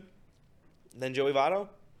Newman than Joey Votto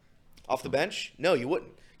off the bench? No, you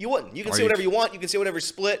wouldn't. You wouldn't. You can say whatever you want. You can say whatever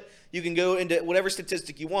split. You can go into whatever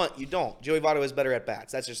statistic you want. You don't. Joey Votto is better at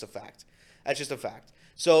bats. That's just a fact.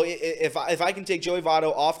 So if I can take Joey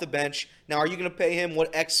Votto off the bench, now are you going to pay him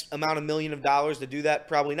what X amount of million of dollars to do that?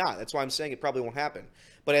 Probably not. That's why I'm saying it probably won't happen.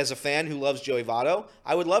 But as a fan who loves Joey Votto,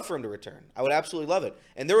 I would love for him to return. I would absolutely love it.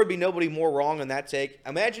 And there would be nobody more wrong on that take.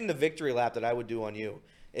 Imagine the victory lap that I would do on you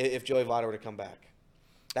if Joey Votto were to come back.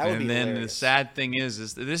 That would be hilarious. And then the sad thing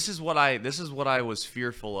is this is what I was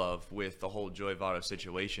fearful of with the whole Joey Votto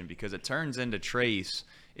situation, because it turns into Trace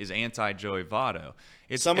is anti-Joey Votto.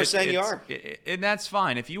 Some are saying you are. And that's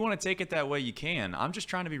fine. If you want to take it that way, you can. I'm just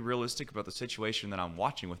trying to be realistic about the situation that I'm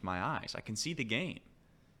watching with my eyes. I can see the game.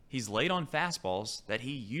 He's late on fastballs that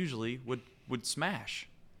he usually would smash.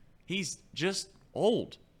 He's just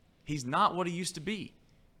old. He's not what he used to be.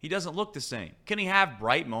 He doesn't look the same. Can he have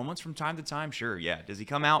bright moments from time to time? Sure, yeah. Does he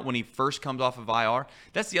come out when he first comes off of IR?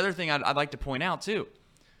 That's the other thing I'd like to point out, too.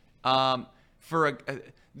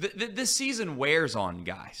 This season wears on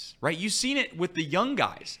guys, right? You've seen it with the young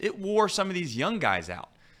guys. It wore some of these young guys out.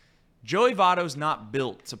 Joey Votto's not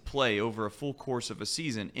built to play over a full course of a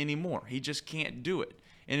season anymore. He just can't do it.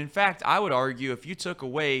 And in fact, I would argue if you took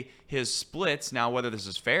away his splits, now whether this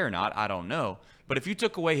is fair or not, I don't know, but if you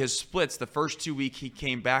took away his splits the first 2 weeks he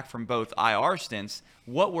came back from both IR stints,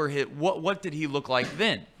 what did he look like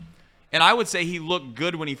then? And I would say he looked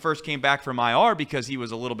good when he first came back from IR because he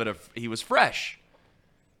was fresh.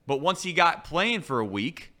 But once he got playing for a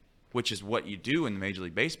week, which is what you do in Major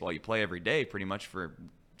League Baseball, you play every day pretty much for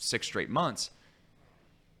 6 straight months,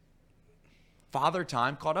 Father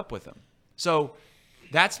Time caught up with him. So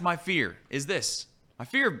that's my fear, is this. My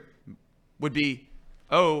fear would be,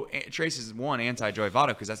 Trace is one anti-Joey Votto,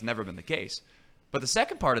 because that's never been the case. But the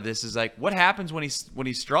second part of this is like, what happens when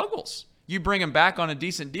he struggles? You bring him back on a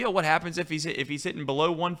decent deal. What happens if he's hitting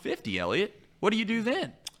below 150, Elliot? What do you do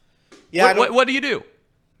then? Yeah, what do you do?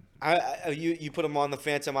 You put him on the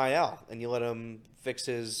Phantom IL and you let him fix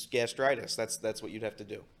his gastritis. That's what you'd have to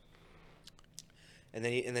do. And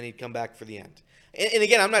then he'd come back for the end. And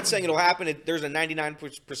again, I'm not saying it'll happen. There's a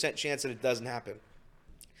 99% chance that it doesn't happen.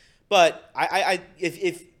 But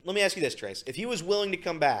if let me ask you this, Trace. If he was willing to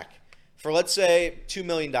come back for, let's say, $2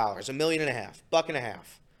 million, $1.5 million, $1.50,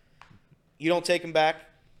 you don't take him back?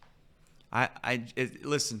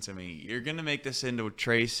 Listen to me. You're gonna make this into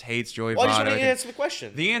Trace hates Joey Votto. Well, I just want to answer the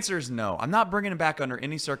question. The answer is no. I'm not bringing him back under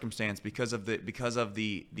any circumstance because of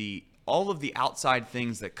the all of the outside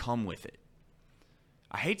things that come with it.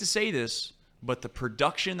 I hate to say this, but the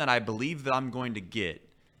production that I believe that I'm going to get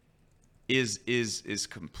is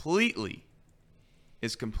completely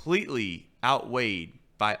outweighed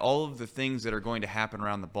by all of the things that are going to happen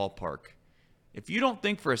around the ballpark. If you don't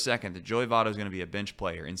think for a second that Joey Votto is going to be a bench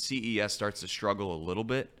player and CES starts to struggle a little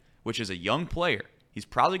bit, which is a young player, he's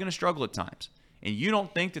probably going to struggle at times. And you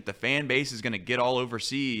don't think that the fan base is going to get all over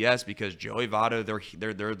CES because Joey Votto,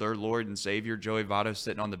 their Lord and Savior, Joey Votto,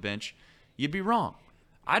 sitting on the bench, you'd be wrong.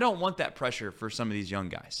 I don't want that pressure for some of these young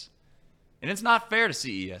guys. And it's not fair to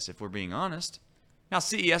CES, if we're being honest. Now,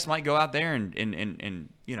 CES might go out there and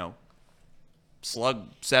slug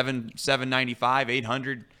 795,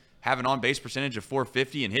 800, have an on-base percentage of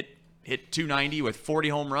 450, and hit 290 with 40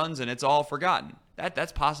 home runs, and it's all forgotten.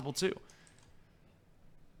 That's possible too.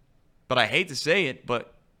 But I hate to say it,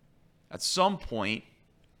 but at some point,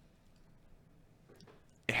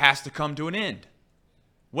 it has to come to an end.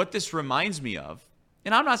 What this reminds me of,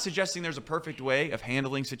 and I'm not suggesting there's a perfect way of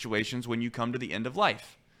handling situations when you come to the end of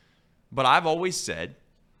life, but I've always said,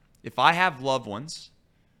 if I have loved ones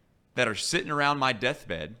that are sitting around my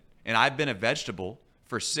deathbed and I've been a vegetable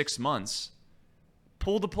for 6 months,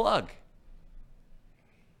 pull the plug.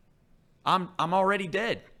 I'm already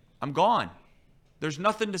dead. I'm gone. There's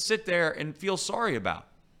nothing to sit there and feel sorry about.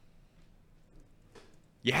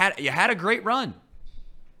 You had a great run.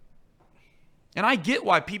 And I get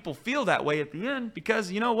why people feel that way at the end,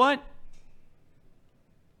 because you know what?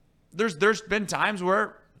 There's been times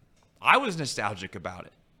where I was nostalgic about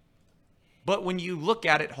it. But when you look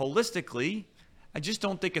at it holistically, I just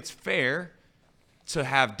don't think it's fair to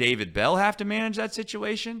have David Bell have to manage that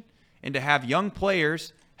situation and to have young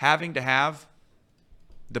players having to have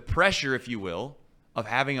the pressure, if you will, of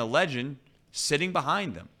having a legend sitting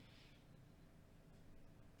behind them.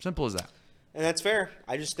 Simple as that. And that's fair.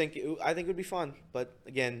 I think it would be fun, but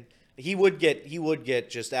again, he would get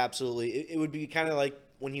just absolutely. It would be kind of like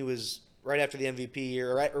when he was right after the MVP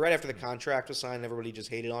year, or right after the contract was signed. Everybody just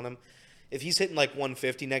hated on him. If he's hitting like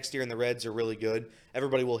 150 next year and the Reds are really good,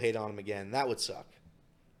 everybody will hate on him again. That would suck.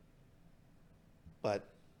 But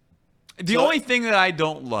the only thing that I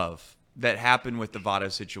don't love that happened with the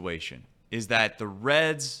Votto situation is that the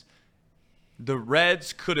Reds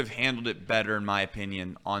could have handled it better, in my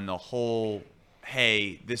opinion, on the whole,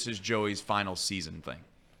 hey, this is Joey's final season thing.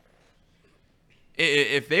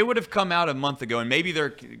 If they would have come out a month ago, and maybe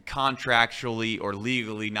they're contractually or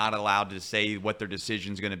legally not allowed to say what their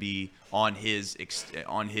decision is going to be on his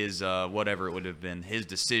whatever it would have been, his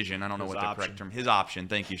decision. I don't know what the correct term. His option.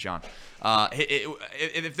 Thank you, Sean.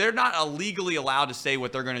 If they're not legally allowed to say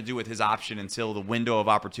what they're going to do with his option until the window of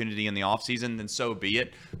opportunity in the offseason, then so be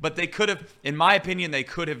it. But they could have, in my opinion, they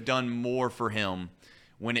could have done more for him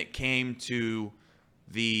when it came to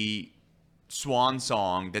the swan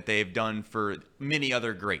song that they've done for many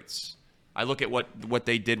other greats. I look at what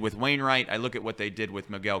they did with Wainwright. I look at what they did with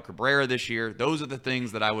Miguel Cabrera this year. Those are the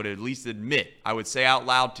things that I would at least admit. I would say out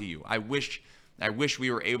loud to you. I wish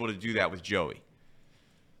we were able to do that with Joey.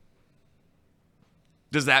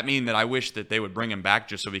 Does that mean that I wish that they would bring him back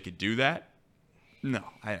just so we could do that? No,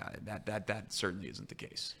 that certainly isn't the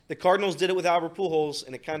case. The Cardinals did it with Albert Pujols,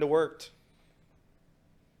 and it kind of worked.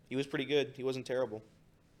 He was pretty good. He wasn't terrible.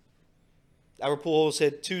 Albert Pujols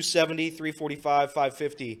hit 270, 345,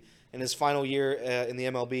 550 in his final year in the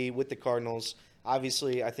MLB with the Cardinals.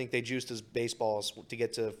 Obviously, I think they juiced his baseballs to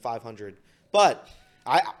get to 500. But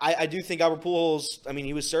I do think Albert Pujols,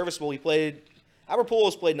 he was serviceable. Albert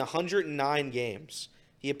Pujols played in 109 games.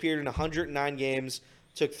 He appeared in 109 games,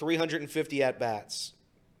 took 350 at-bats,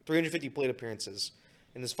 350 plate appearances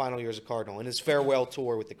in his final year as a Cardinal, in his farewell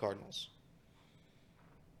tour with the Cardinals.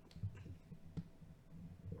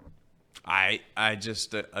 I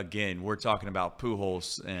just again, we're talking about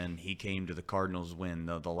Pujols, and he came to the Cardinals when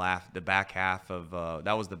the back half of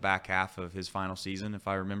that was the back half of his final season, if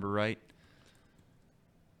I remember right.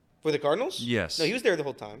 For the Cardinals? Yes. No, he was there the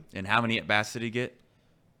whole time. And how many at bats did he get?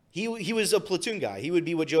 He was a platoon guy. He would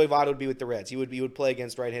be what Joey Votto would be with the Reds. He would play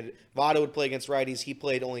against right-handed. Votto would play against righties. He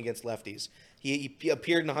played only against lefties. He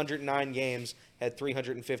appeared in 109 games, had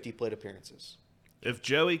 350 plate appearances. If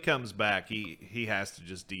Joey comes back, he has to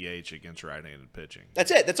just DH against right-handed pitching.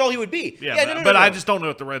 That's it. That's all he would be. Yeah, but I just don't know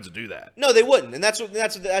if the Reds would do that. No, they wouldn't, and that's the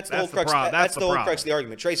whole crux. That's the whole problem. Crux of the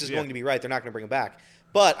argument. Trace is going to be right. They're not going to bring him back.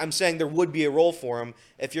 But I'm saying there would be a role for him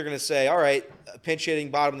if you're going to say, all right, pinch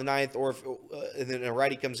hitting bottom of the ninth, or if and then a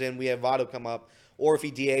righty comes in, we have Votto come up, or if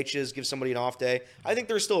he DHs, give somebody an off day. I think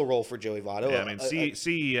there's still a role for Joey Votto. Yeah,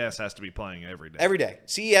 CES has to be playing every day. Every day.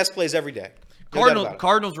 CES plays every day.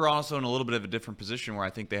 Cardinals were also in a little bit of a different position where I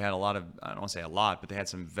think they had a lot of, I don't want to say a lot, but they had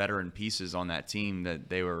some veteran pieces on that team that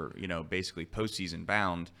they were, basically postseason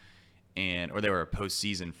bound, or they were a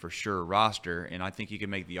postseason for sure roster. And I think you can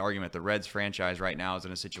make the argument the Reds franchise right now is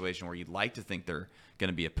in a situation where you'd like to think they're going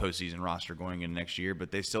to be a postseason roster going into next year, but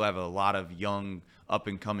they still have a lot of young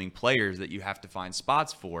up-and-coming players that you have to find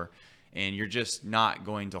spots for, and you're just not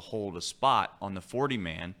going to hold a spot on the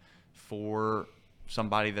 40-man for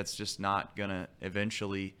somebody that's just not going to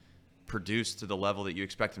eventually produce to the level that you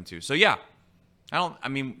expect them to. So, yeah,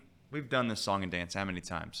 we've done this song and dance how many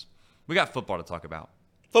times? We got football to talk about.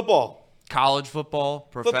 Football. College football,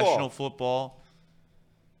 professional football.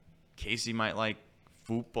 Casey might like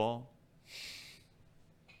football.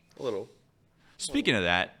 A little. Speaking of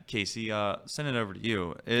that, Casey, send it over to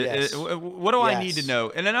you. Yes. What do I need to know?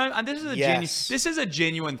 And then this is a Yes. this is a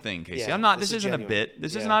genuine thing, Casey. Yeah, I'm not. this This is isn't a genuine. bit.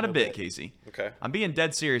 This is Yeah, not a no bit, bit. Casey. Okay. I'm being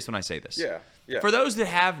dead serious when I say this. Yeah. Yeah. For those that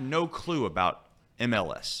have no clue about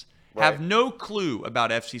MLS, Right. have no clue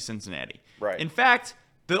about FC Cincinnati. Right. In fact,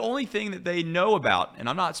 the only thing that they know about, and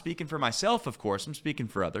I'm not speaking for myself, of course, I'm speaking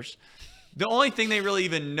for others. The only thing they really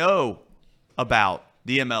even know about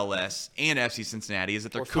the MLS and FC Cincinnati is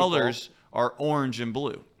that their Or football. colors are orange and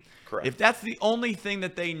blue. Correct. If that's the only thing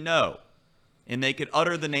that they know, and they could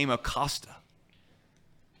utter the name Acosta,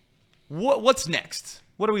 what's next?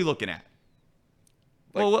 What are we looking at?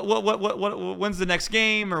 What? When's the next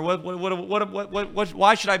game, or what?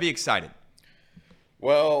 Why should I be excited?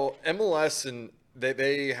 Well, MLS and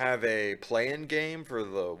they have a play-in game for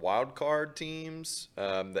the wild card teams,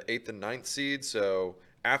 the 8th and 9th seed. So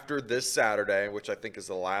after this Saturday, which I think is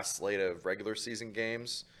the last slate of regular season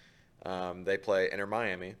games, they play Inter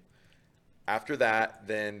Miami. After that,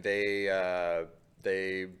 then they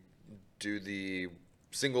do the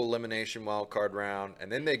single elimination wild card round,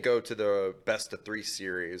 and then they go to the best of 3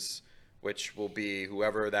 series, which will be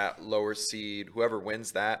whoever that lower seed, whoever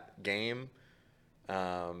wins that game,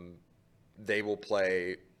 they will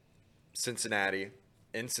play Cincinnati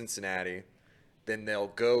in Cincinnati. Then they'll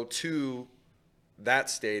go to that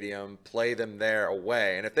stadium, play them there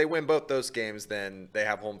away, and if they win both those games, then they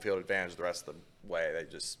have home field advantage the rest of the way. They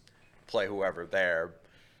just play whoever there.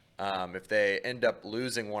 If they end up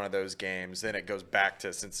losing one of those games, then it goes back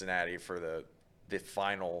to Cincinnati for the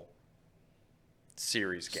final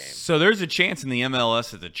series game. So there's a chance in the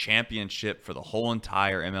MLS that the championship for the whole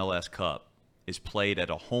entire MLS Cup is played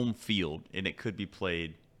at a home field, and it could be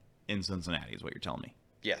played in Cincinnati, is what you're telling me.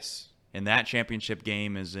 Yes. And that championship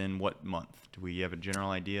game is in what month? Do we have a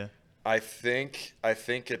general idea? I think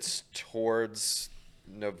it's towards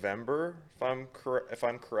November, if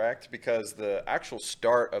I'm correct, because the actual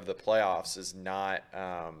start of the playoffs is not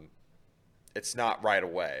it's not right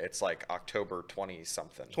away. It's like October 20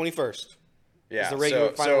 something. 21st. Yeah, Is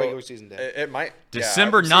the final regular season day. It might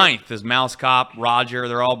December yeah, 9th is Mouse Cop, Roger.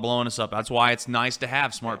 They're all blowing us up. That's why it's nice to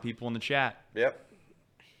have smart people in the chat. Yep.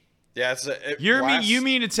 Yeah, You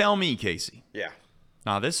mean to tell me, Casey? Yeah.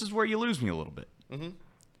 Now, this is where you lose me a little bit. Mm-hmm.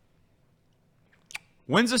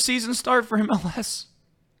 When's the season start for MLS?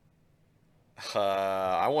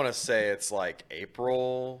 I want to say it's like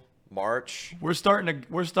April, March. We're starting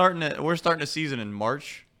a season in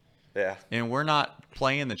March, Yeah. and we're not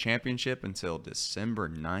playing the championship until December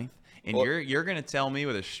 9th. And Well- you're going to tell me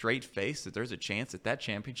with a straight face that there's a chance that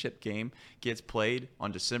championship game gets played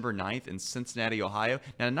on December 9th in Cincinnati, Ohio?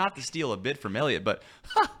 Now, not to steal a bit from Elliot, but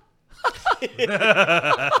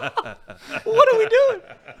what are we doing?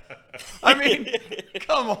 I mean,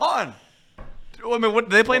 come on. I mean, what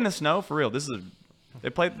do they play in the snow for real? Do they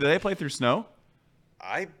play through snow?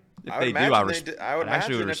 I If would they do, imagine I would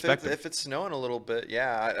actually imagine respect them. if it's snowing a little bit,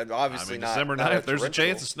 yeah. Obviously not. December not 9th, there's a torrential.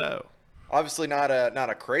 chance of snow. Obviously not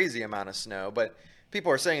a crazy amount of snow, but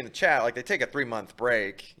people are saying in the chat like they take a 3-month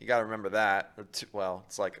break. You got to remember that. Well,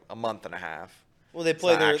 it's like a month and a half. Well, they It's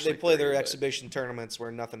play not their actually 3, but- exhibition tournaments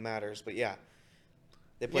where nothing matters. But yeah,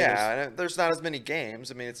 they play. Yeah, and there's not as many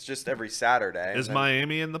games. I mean, it's just every Saturday. Is and then-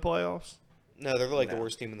 Miami in the playoffs? No, they're like the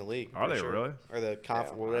worst team in the league. Are for they sure. really? Or the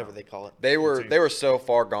conference, whatever they call it. They were so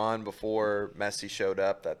far gone before Messi showed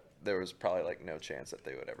up that there was probably like no chance that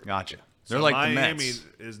they would ever. Gotcha. So They're like Miami the Mets.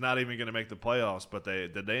 is not even going to make the playoffs, but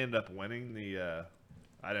did they end up winning the?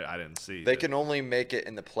 I didn't see. They can only make it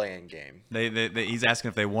in the play-in game. He's asking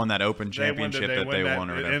if they won that Open Championship that they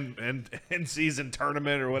won or whatever. in season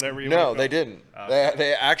tournament or whatever. No, they didn't.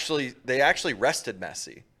 They actually rested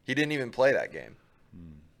Messi. He didn't even play that game.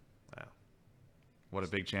 Wow. What a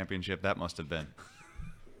big championship that must have been.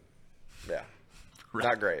 Yeah,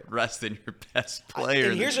 not great. Resting your best player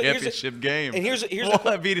and in the here's a- championship game. and here's Well,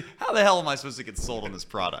 I mean, how the hell am I supposed to get sold on this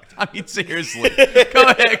product? I mean, seriously. Go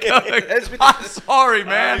ahead. I'm sorry,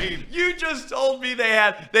 man. You just told me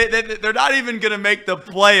they're not even going to make the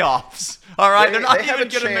playoffs. All right, they're not even going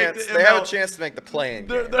to make the They have a chance to make the play-in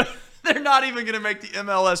game. They're not even going to make the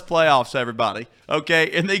MLS playoffs, everybody. Okay?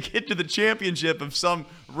 And they get to the championship of some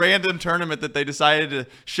random tournament that they decided to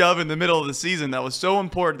shove in the middle of the season that was so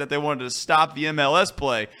important that they wanted to stop the MLS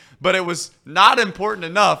play. But it was not important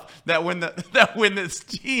enough that when this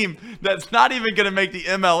team that's not even going to make the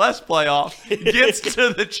MLS playoff gets to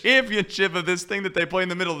the championship of this thing that they play in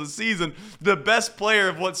the middle of the season, the best player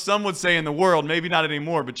of what some would say in the world, maybe not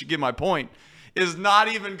anymore, but you get my point, is not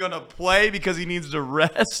even going to play because he needs to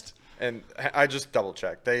rest. And I just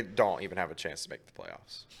double-checked. They don't even have a chance to make the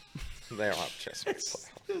playoffs. They don't have a chance to make the playoffs.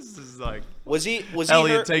 This is like Was he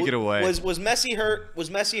Elliot, hurt? take it away. Was Messi hurt? Was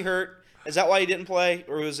Messi hurt? Is that why he didn't play,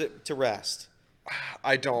 or was it to rest?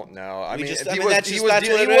 I don't know. I mean, just- if I he mean, was, that's he just- was that's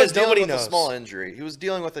dealing, what it he was is. dealing Nobody with knows. a small injury. He was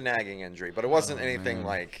dealing with a nagging injury, but it wasn't anything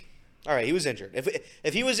like. All right, he was injured.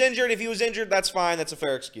 If he was injured, that's fine. That's a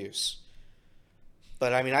fair excuse.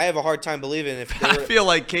 But I mean, I have a hard time believing if they I were, feel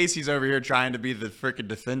like Casey's over here trying to be the freaking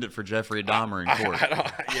defendant for Jeffrey Dahmer in court.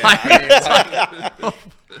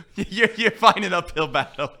 You're finding an uphill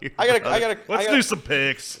battle here. I gotta. Let's do some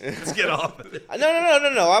picks. Let's get off of it.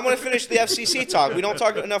 No. I want to finish the FCC talk. We don't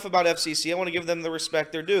talk enough about FCC. I want to give them the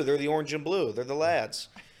respect they're due. They're the orange and blue. They're the lads.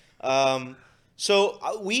 So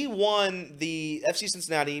we won the FC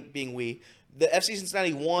Cincinnati, being we. The FC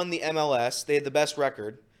Cincinnati won the MLS. They had the best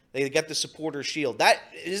record. They get the supporter shield.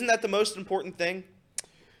 Isn't that the most important thing?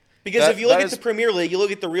 Because if you look at the Premier League, you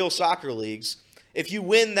look at the real soccer leagues. If you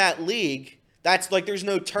win that league, that's like there's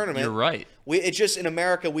no tournament. You're right. It's just in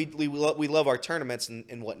America we love our tournaments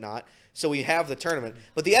and whatnot. So we have the tournament.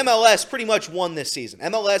 But the MLS pretty much won this season.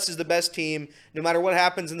 MLS is the best team no matter what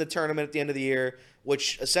happens in the tournament at the end of the year,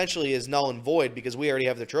 which essentially is null and void because we already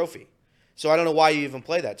have the trophy. So I don't know why you even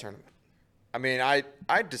play that tournament. I mean,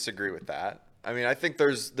 I disagree with that. I mean, I think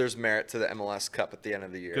there's merit to the MLS Cup at the end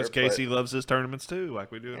of the year. Because Casey loves his tournaments too,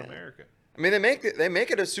 like we do in America. I mean, they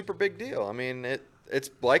make it a super big deal. I mean,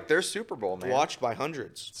 it's like their Super Bowl, man. Watched by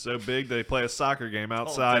hundreds. So big they play a soccer game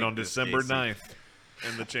outside on December 9th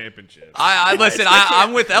in the championship. Listen.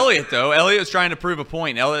 I'm with Elliot though. Elliot was trying to prove a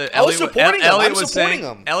point. Elliot was supporting him. I'm supporting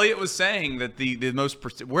him. Elliot was saying that the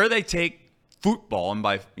most where they take football, and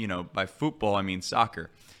by football I mean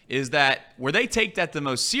soccer, is that where they take that the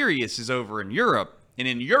most serious is over in Europe. And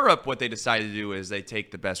in Europe, what they decided to do is they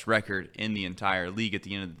take the best record in the entire league at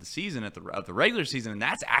the end of the season, of the regular season, and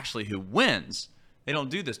that's actually who wins. They don't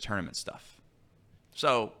do this tournament stuff.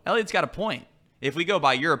 So Elliot's got a point. If we go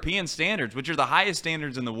by European standards, which are the highest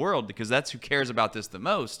standards in the world, because that's who cares about this the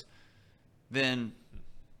most, then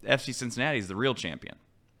FC Cincinnati is the real champion.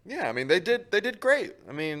 Yeah, I mean, they did great.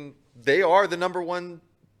 I mean, they are the number one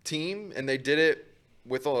team, and they did it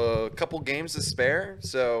with a couple games to spare.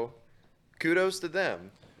 So kudos to them.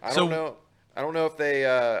 I don't know if they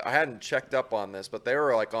I hadn't checked up on this, but they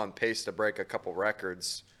were like on pace to break a couple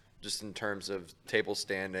records just in terms of table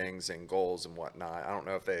standings and goals and whatnot. I don't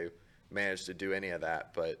know if they managed to do any of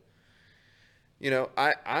that, but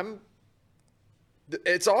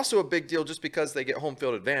it's also a big deal just because they get home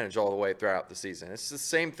field advantage all the way throughout the season. It's the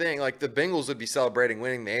same thing. Like the Bengals would be celebrating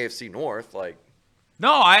winning the AFC North. Like,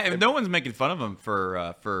 no one's making fun of them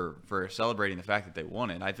for celebrating the fact that they won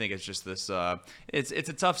it. I think it's just this. It's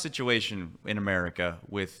a tough situation in America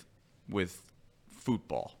with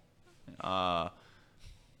football,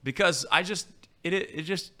 because it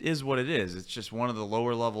just is what it is. It's just one of the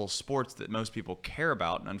lower level sports that most people care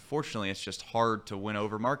about, and unfortunately, it's just hard to win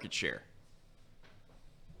over market share.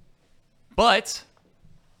 But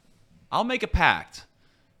I'll make a pact.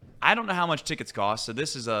 I don't know how much tickets cost, so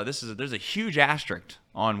there's a huge asterisk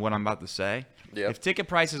on what I'm about to say. Yep. If ticket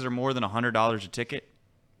prices are more than $100 a ticket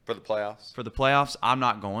for the playoffs, I'm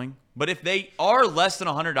not going. But if they are less than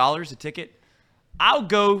 $100 a ticket, I'll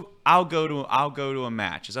go to a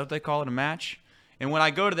match. Is that what they call it, a match? And when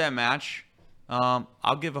I go to that match,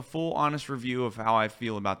 I'll give a full, honest review of how I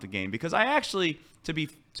feel about the game, because I actually, to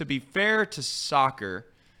be fair to soccer,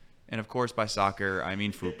 and of course by soccer I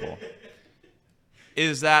mean football,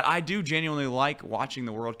 is that I do genuinely like watching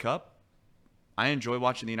the World Cup. I enjoy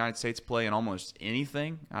watching the United States play in almost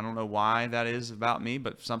anything. I don't know why that is about me,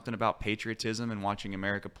 but something about patriotism and watching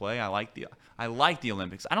America play. I like the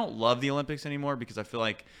Olympics. I don't love the Olympics anymore because I feel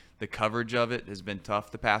like the coverage of it has been tough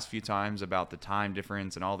the past few times about the time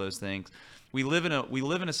difference and all those things. We live in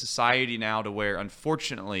a society now to where,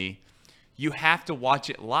 unfortunately, you have to watch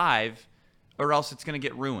it live or else it's going to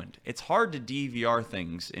get ruined. It's hard to DVR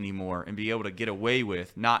things anymore and be able to get away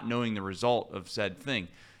with not knowing the result of said thing.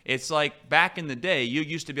 It's like back in the day, you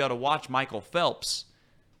used to be able to watch Michael Phelps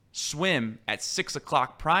swim at 6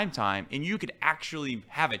 o'clock prime time, and you could actually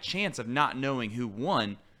have a chance of not knowing who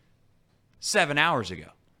won 7 hours ago.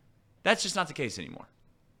 That's just not the case anymore.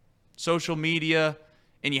 Social media,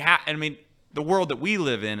 and the world that we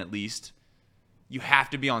live in, at least, you have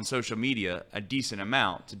to be on social media a decent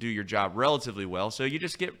amount to do your job relatively well. So you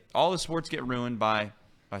just all the sports get ruined by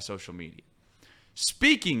social media.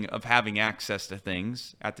 Speaking of having access to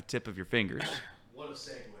things at the tip of your fingers, What a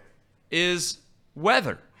segue. Is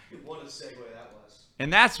weather. What a segue that was.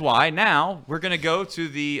 And that's why now we're going to go to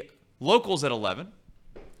the locals at 11,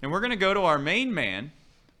 and we're going to go to our main man,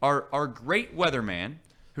 our great weatherman,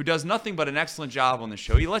 who does nothing but an excellent job on the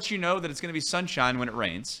show. He lets you know that it's going to be sunshine when it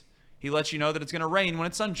rains. he lets you know that it's going to rain when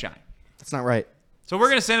it's sunshine. That's not right. So we're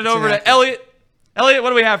going to send it over to Elliot. Elliot, what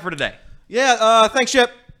do we have for today? Yeah, thanks,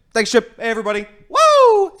 Chip. Thanks, Chip. Hey, everybody.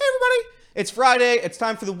 Woo! Hey, everybody. It's Friday. It's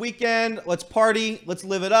time for the weekend. Let's party. Let's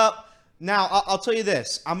live it up. Now, I'll tell you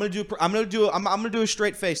this. I'm gonna do a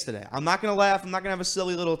straight face today. I'm not gonna laugh. I'm not gonna have a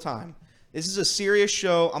silly little time. This is a serious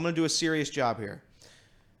show. I'm gonna do a serious job here.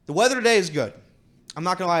 The weather today is good. I'm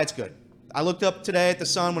not gonna lie, it's good. I looked up today at the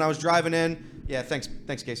sun when I was driving in. Yeah, thanks,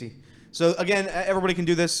 Casey. So again, everybody can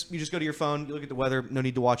do this. You just go to your phone, you look at the weather. No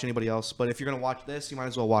need to watch anybody else. But if you're gonna watch this, you might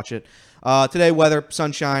as well watch it. Today, weather,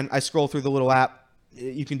 sunshine. I scroll through the little app.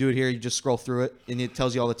 You can do it here. You just scroll through it, and it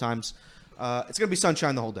tells you all the times. It's gonna be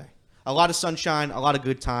sunshine the whole day. A lot of sunshine, a lot of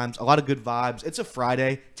good times, a lot of good vibes. It's a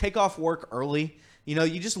Friday. Take off work early. You know,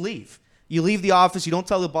 you just leave. You leave the office. You don't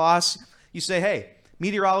tell the boss. You say, hey,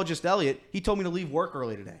 meteorologist Elliot, he told me to leave work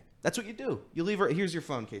early today. That's what you do. You leave. Here's your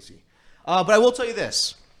phone, Casey. But I will tell you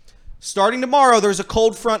this. Starting tomorrow, there's a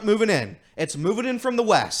cold front moving in. It's moving in from the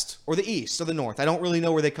west or the east or the north. I don't really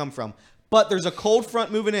know where they come from. But there's a cold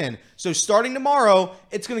front moving in. So starting tomorrow,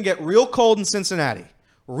 it's going to get real cold in Cincinnati.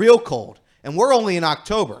 Real cold. And we're only in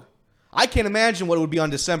October. I can't imagine what it would be on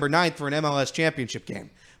December 9th for an MLS championship game.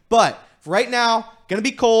 But for right now, going to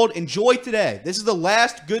be cold. Enjoy today. This is the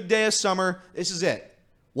last good day of summer. This is it.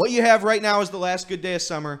 What you have right now is the last good day of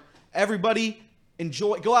summer. Everybody,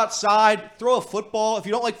 enjoy. Go outside. Throw a football. If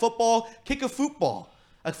you don't like football, kick a football.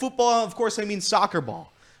 A football, of course, I mean soccer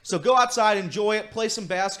ball. So go outside, enjoy it, play some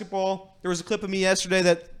basketball. There was a clip of me yesterday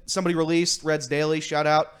that somebody released, Reds Daily, shout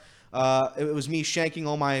out. It was me shanking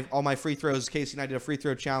all my free throws. Casey and I did a free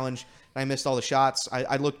throw challenge. I missed all the shots.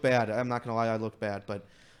 I looked bad. I'm not going to lie, I looked bad. But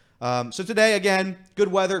so today, again,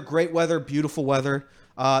 good weather, great weather, beautiful weather.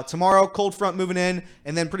 Tomorrow, cold front moving in,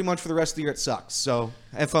 and then pretty much for the rest of the year, it sucks. So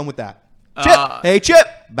have fun with that. Chip, hey, Chip,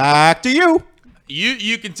 back to you.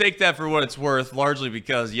 You can take that for what it's worth, largely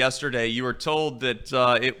because yesterday you were told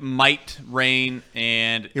that it might rain,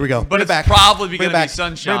 and here we go. But it's probably going to be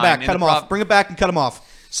sunshine. Bring it back, cut them off. Bring it back and cut them off.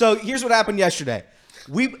 So here's what happened yesterday.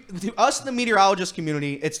 Us in the meteorologist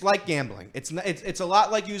community, it's like gambling. It's a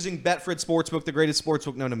lot like using Betfred Sportsbook, the greatest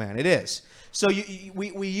sportsbook known to man. It is. So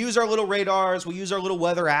we use our little radars, we use our little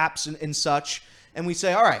weather apps and such, and we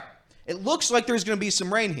say, all right, it looks like there's going to be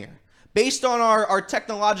some rain here. Based on our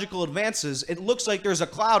technological advances, it looks like there's a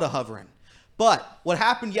cloud hovering. But what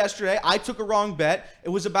happened yesterday, I took a wrong bet. It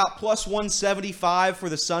was about plus 175 for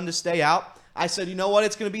the sun to stay out. I said, you know what,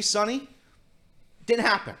 it's going to be sunny. Didn't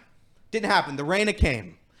happen. Didn't happen. The rain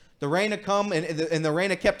came. The rain had come, and the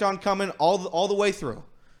rain kept on coming all the way through.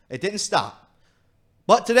 It didn't stop.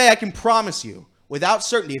 But today, I can promise you, without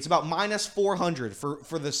certainty, it's about minus 400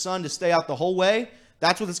 for the sun to stay out the whole way.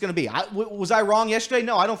 That's what it's going to be. Was I wrong yesterday?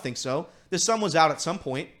 No, I don't think so. The sun was out at some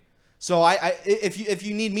point. So if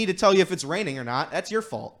you need me to tell you if it's raining or not, that's your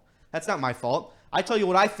fault. That's not my fault. I tell you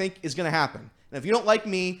what I think is going to happen. And if you don't like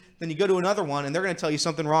me, then you go to another one, and they're going to tell you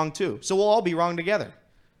something wrong too. So we'll all be wrong together.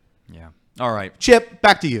 Yeah. All right. Chip,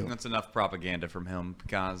 back to you. That's enough propaganda from him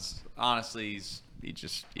because honestly, he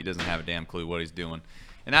doesn't have a damn clue what he's doing.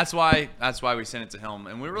 And that's why we sent it to him.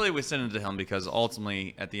 And we sent it to him because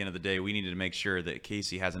ultimately, at the end of the day, we needed to make sure that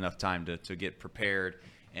Casey has enough time to get prepared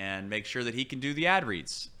and make sure that he can do the ad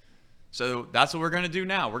reads. So that's what we're going to do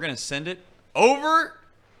now. We're going to send it over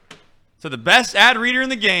to the best ad reader in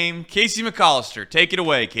the game, Casey McAllister. Take it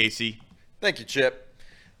away, Casey. Thank you, Chip.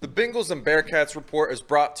 The Bengals and Bearcats report is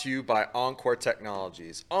brought to you by Encore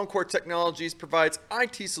Technologies. Encore Technologies provides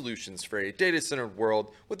IT solutions for a data-centered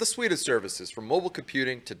world with a suite of services from mobile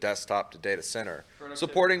computing to desktop to data center,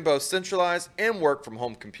 supporting both centralized and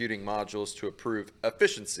work-from-home computing modules to improve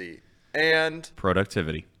efficiency and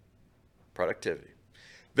productivity.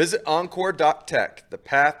 Visit encore.tech. The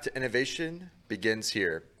path to innovation begins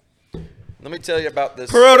here. Let me tell you about this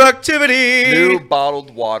productivity new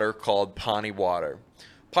bottled water called Pawnee Water.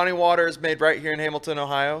 Pawnee Water is made right here in Hamilton,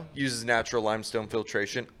 Ohio, uses natural limestone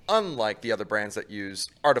filtration, unlike the other brands that use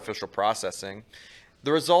artificial processing.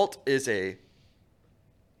 The result is a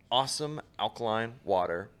awesome alkaline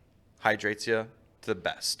water, hydrates you to the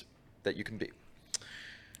best that you can be.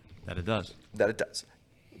 That it does.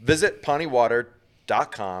 Visit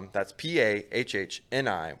pawneewater.com, that's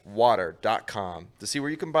P-A-H-H-N-I, water.com, to see where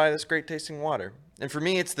you can buy this great tasting water. And for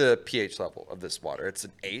me, it's the pH level of this water. It's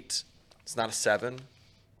an 8. It's not a 7.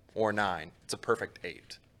 Or 9. It's a perfect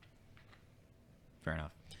 8. Fair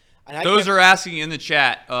enough. Those are asking in the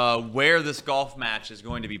chat where this golf match is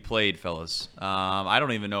going to be played, fellas. I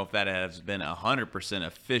don't even know if that has been 100%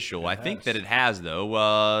 official. I think that it has,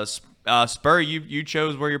 though. Spur, you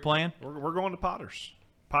chose where you're playing? We're going to Potters.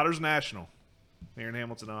 Potters National here in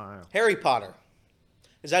Hamilton, Ohio. Harry Potter.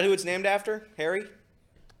 Is that who it's named after? Harry?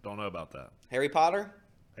 Don't know about that. Harry Potter?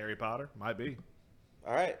 Harry Potter? Might be.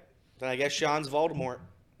 All right. Then I guess Sean's Voldemort,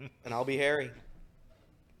 and I'll be Harry.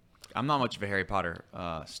 I'm not much of a Harry Potter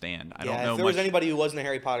stan. I don't know if there much. was anybody who wasn't a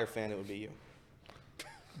Harry Potter fan, it would be you.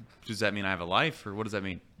 Does that mean I have a life, or what does that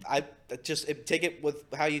mean? I just take it with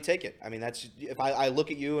how you take it. I mean, that's if I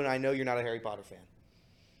look at you and I know you're not a Harry Potter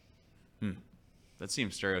fan. That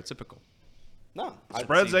seems stereotypical. No.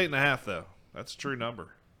 Spread's 8.5 though. That's a true number.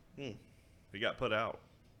 He got put out.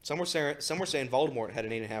 Some were saying Voldemort had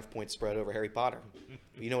an 8.5 point spread over Harry Potter.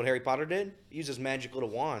 You know what Harry Potter did? He used his magic little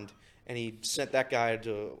wand, and he sent that guy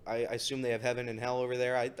to. I assume they have heaven and hell over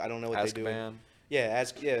there. I don't know what they do. Azkaban.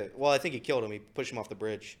 Yeah, Well, I think he killed him. He pushed him off the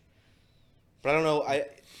bridge. But I don't know.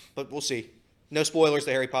 But we'll see. No spoilers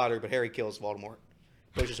to Harry Potter, but Harry kills Voldemort,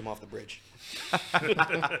 pushes him off the bridge.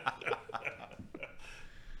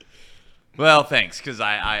 Well, thanks, because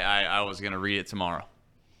I was gonna read it tomorrow.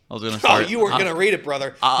 I was gonna start. Oh, you were gonna read it,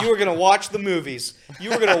 brother. You were gonna watch the movies. You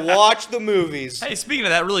were gonna watch the movies. Hey, speaking of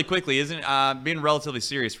that, really quickly, isn't being relatively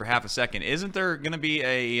serious for half a second? Isn't there gonna be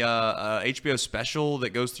a HBO special that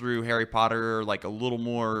goes through Harry Potter like a little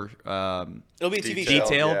more? It'll be a TV show.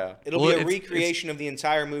 Detailed. Yeah. It'll be a recreation of the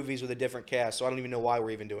entire movies with a different cast. So I don't even know why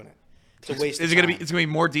we're even doing it. It's a waste. Is it gonna be? It's gonna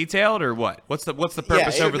be more detailed, or what? What's the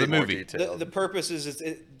purpose it'll over be the more movie? detailed. The purpose is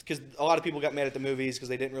because a lot of people got mad at the movies because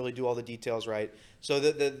they didn't really do all the details right. So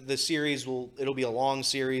the series it'll be a long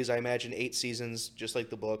series. I imagine 8 seasons, just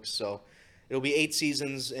like the books. So it'll be 8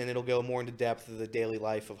 seasons, and it'll go more into depth of the daily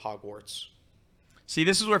life of Hogwarts. See,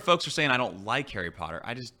 this is where folks are saying I don't like Harry Potter.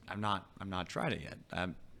 I'm not tried it yet.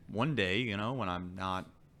 One day, when I'm not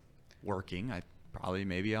working,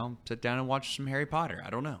 maybe I'll sit down and watch some Harry Potter.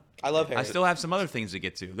 I don't know. I love Harry. I still have some other things to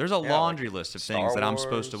get to. There's a laundry list of Star things that I'm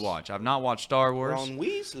supposed to Wars. watch. I've not watched Star Wars. Ron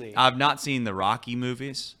Weasley. I've not seen the Rocky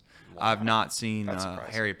movies. I've not seen That's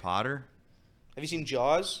surprising. Harry Potter. Have you seen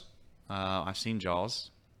Jaws? I've seen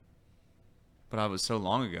Jaws, but I was so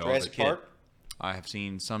long ago. Jurassic as a kid. Park? I have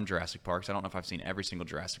seen some Jurassic Parks. I don't know if I've seen every single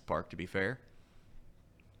Jurassic Park, to be fair.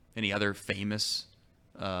 Any other famous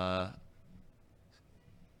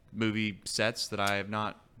movie sets that I have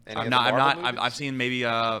not? Any of the Marvel movies? I've seen maybe.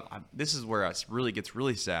 This is where it really gets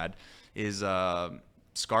really sad. Is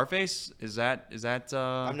Scarface? Is that?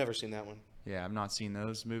 I've never seen that one. Yeah, I've not seen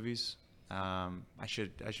those movies. I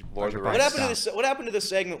should. Lord of the probably Rings. What happened to the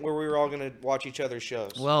segment where we were all going to watch each other's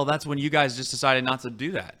shows? Well, that's when you guys just decided not to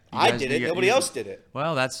do that. I did it. Nobody else did it.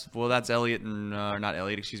 Well, that's Elliot and not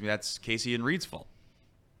Elliot. Excuse me. That's Casey and Reed's fault.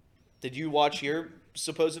 Did you watch your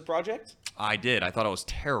supposed project? I did. I thought it was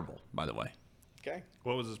terrible. By the way. Okay.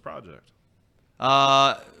 What was his project?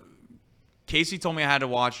 Casey told me I had to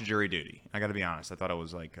watch Jury Duty. I got to be honest. I thought it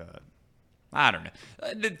was like, I don't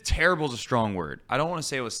know. Terrible is a strong word. I don't want to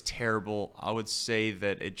say it was terrible. I would say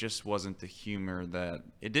that it just wasn't the humor that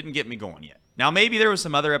it didn't get me going yet. Now, maybe there was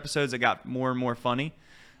some other episodes that got more and more funny,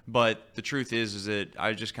 but the truth is that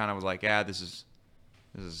I just kind of was like, this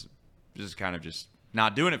is kind of just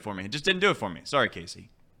not doing it for me. It just didn't do it for me. Sorry, Casey.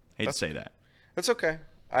 Hate to say that. That's okay.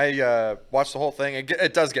 I watched the whole thing.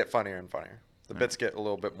 It does get funnier and funnier. The bits get a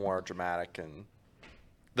little bit more dramatic, and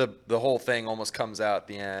the whole thing almost comes out at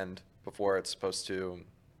the end before it's supposed to.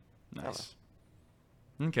 Nice.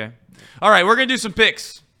 Okay. All right, we're going to do some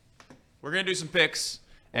picks.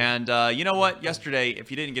 And you know what? Yesterday, if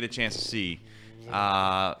you didn't get a chance to see,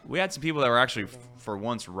 we had some people that were actually, for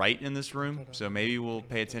once, right in this room. So maybe we'll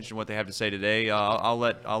pay attention to what they have to say today. I'll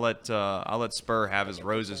let Spur have his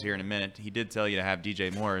roses here in a minute. He did tell you to have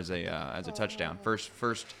DJ Moore as a touchdown.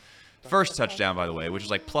 First touchdown, by the way, which is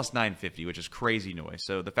like plus 950, which is crazy noise.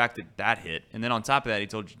 So the fact that hit, and then on top of that, he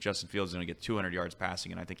told you Justin Fields is going to get 200 yards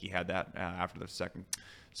passing, and I think he had that after the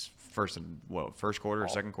first quarter or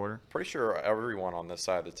second quarter. Pretty sure everyone on this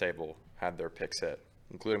side of the table had their picks hit,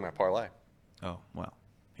 including my parlay. Oh, well,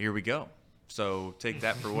 here we go. So take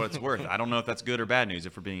that for what it's worth. I don't know if that's good or bad news,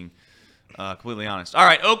 if we're being completely honest. All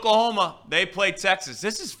right, Oklahoma, they play Texas.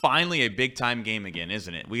 This is finally a big-time game again,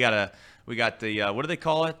 isn't it? We got the what do they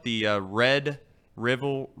call it? The Red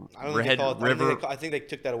River. I think they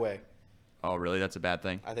took that away. Oh, really? That's a bad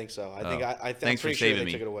thing. I think so. Thanks I'm for pretty sure saving they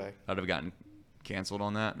me. took it away. I'd have gotten canceled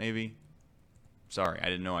on that, maybe. Sorry, I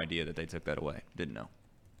had no idea that they took that away. Didn't know.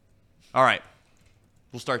 All right,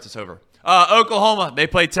 we'll start this over. Oklahoma, they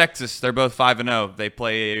play Texas. They're both 5-0. They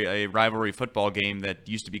play a rivalry football game that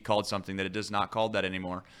used to be called something that it is not called that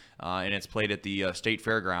anymore, and it's played at the state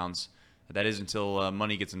fairgrounds. That is until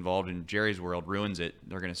money gets involved and Jerry's World ruins it.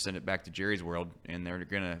 They're going to send it back to Jerry's World, and they're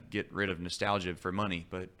going to get rid of nostalgia for money.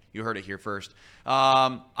 But you heard it here first.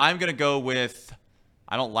 I'm going to go with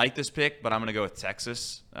I don't like this pick, but I'm going to go with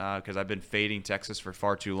Texas because I've been fading Texas for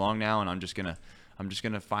far too long now, and I'm just gonna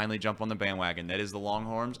finally jump on the bandwagon. That is the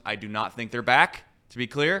Longhorns. I do not think they're back, to be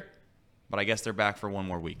clear, but I guess they're back for one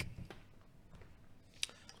more week.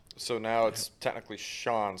 So now it's technically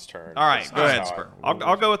Sean's turn. All right, go ahead, Spur.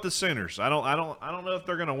 I'll go with the Sooners. I don't know if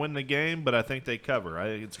they're going to win the game, but I think they cover.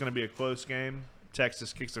 It's going to be a close game.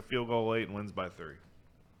 Texas kicks a field goal late and wins by 3.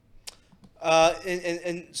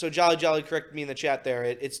 And so Jolly corrected me in the chat there.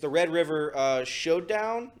 It's the Red River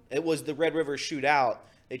Showdown. It was the Red River Shootout.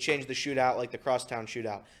 They changed the shootout like the Crosstown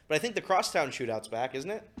Shootout. But I think the Crosstown Shootout's back,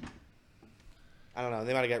 isn't it? I don't know.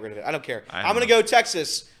 They might have got rid of it. I don't care. I'm going to go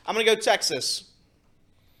Texas.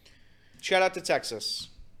 Shout out to Texas.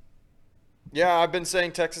 Yeah, I've been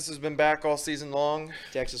saying Texas has been back all season long.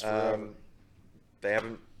 Texas forever. They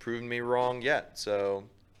haven't proven me wrong yet. So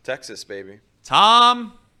Texas, baby.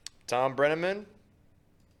 Thom Brenneman.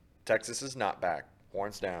 Texas is not back.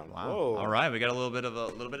 Horns down. Wow. Whoa. All right, we got a little bit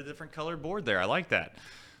of different colored board there. I like that.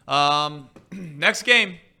 Next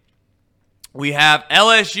game, we have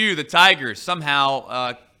LSU, the Tigers.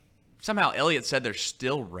 Somehow Elliott said they're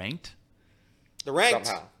still ranked. The ranked.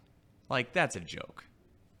 Somehow. Like, that's a joke.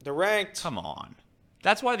 The ranked. Come on.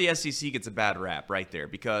 That's why the SEC gets a bad rap right there,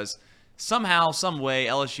 because somehow, some way,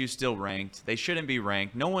 LSU's still ranked. They shouldn't be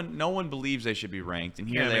ranked. No one believes they should be ranked, and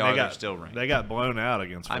here they're still ranked. They got blown out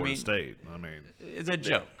against Florida State. I mean, it's a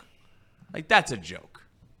joke. Like, that's a joke.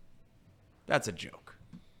 That's a joke.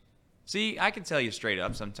 See, I can tell you straight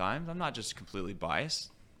up sometimes. I'm not just completely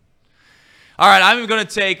biased. All right, I'm going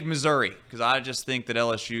to take Missouri because I just think that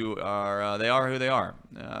LSU are who they are.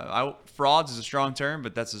 Frauds is a strong term,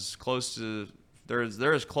 but that's as close to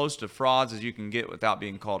they're as close to frauds as you can get without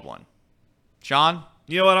being called one. Sean?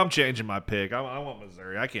 You know what? I'm changing my pick. I want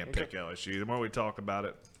Missouri. I can't pick LSU. The more we talk about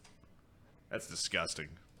it, that's disgusting.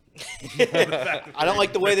 I don't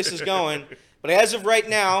like the way this is going, but as of right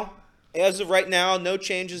now, no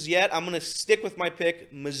changes yet. I'm going to stick with my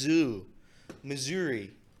pick,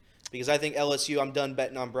 Missouri, because I think LSU. I'm done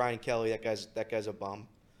betting on Brian Kelly. That guy's a bum.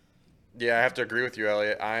 Yeah, I have to agree with you,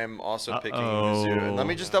 Elliot. I am also picking Mizzou. And let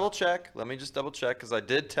me just double check because I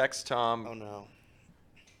did text Thom. Oh no.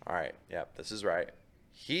 All right. Yep, this is right.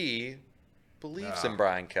 He believes in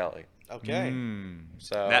Brian Kelly. Okay.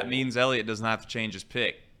 So That means Elliott doesn't have to change his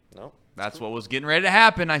pick. No. That's what was getting ready to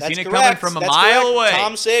happen. I seen it correct. coming from a That's mile correct. away.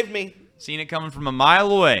 Thom saved me. Seen it coming from a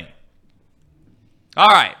mile away. All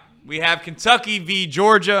right. We have Kentucky v.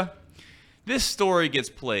 Georgia. This story gets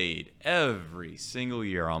played every single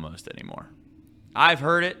year almost anymore. I've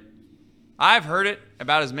heard it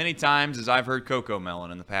about as many times as I've heard Coco Melon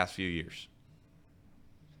in the past few years.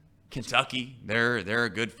 Kentucky, they're a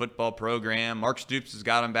good football program. Mark Stoops has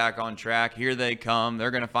got them back on track. Here they come.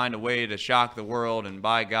 They're going to find a way to shock the world, and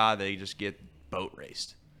by God, they just get boat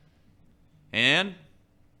raced. And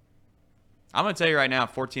I'm going to tell you right now,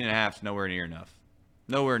 14.5 is nowhere near enough.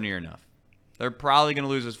 Nowhere near enough. They're probably going to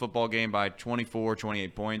lose this football game by 24,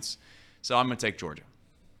 28 points. So I'm going to take Georgia.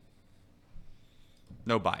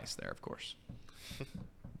 No bias there, of course.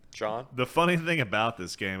 Sean? The funny thing about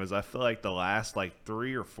this game is I feel like the last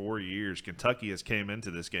 3 or 4 years, Kentucky has came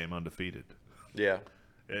into this game undefeated. Yeah.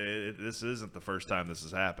 This isn't the first time this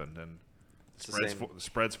has happened. And the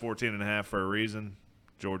spread's 14.5 for a reason.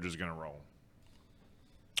 Georgia's going to roll.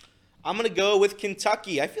 I'm going to go with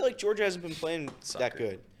Kentucky. I feel like Georgia hasn't been playing that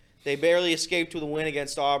good. They barely escaped with a win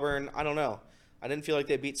against Auburn. I don't know. I didn't feel like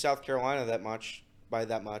they beat South Carolina by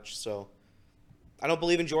that much. So I don't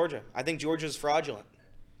believe in Georgia. I think Georgia's fraudulent.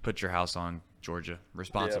 Put your house on Georgia.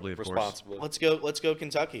 Responsibly, of course. Let's go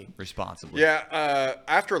Kentucky. Responsibly. Yeah,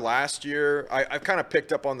 after last year, I've kind of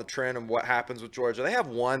picked up on the trend of what happens with Georgia. They have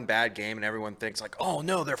one bad game, and everyone thinks oh,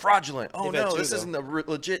 no, they're fraudulent. Oh, no, this isn't a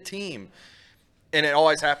legit team. And it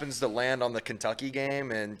always happens to land on the Kentucky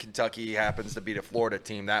game, and Kentucky happens to beat a Florida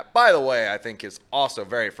team that, by the way, I think is also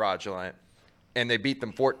very fraudulent. And they beat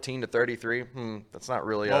them 14-33. That's not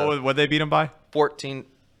really What'd they beat them by?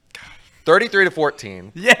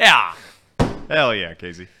 33-14. Yeah. Hell yeah,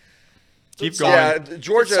 Casey. Keep going. Yeah,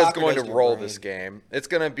 Georgia is Soccer going to does roll get this game. It's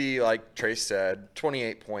going to be, like Trace said,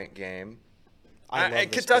 28-point game.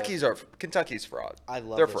 Kentucky's fraud. I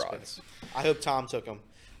love They're this frauds. pick. I hope Thom took them.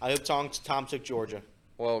 I hope Thom took Georgia.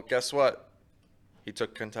 Well, guess what? He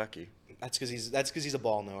took Kentucky. That's because he's a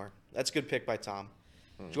ball knower. That's a good pick by Thom.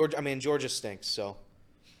 Georgia stinks. So,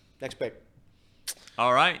 next pick.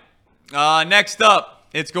 All right. Next up,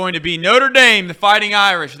 it's going to be Notre Dame, the Fighting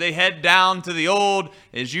Irish. They head down to the old,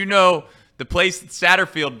 as you know, the place that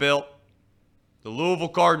Satterfield built, the Louisville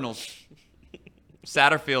Cardinals.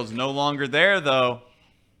 Satterfield's no longer there, though.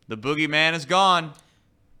 The boogeyman is gone.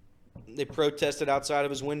 They protested outside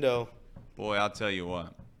of his window. Boy, I'll tell you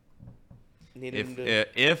what. Needed him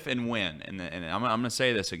to. If and when, and I'm going to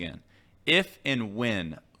say this again, if and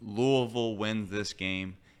when Louisville wins this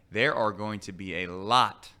game, there are going to be a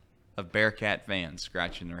lot of Bearcat fans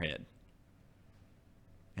scratching their head.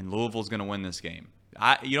 And Louisville's going to win this game.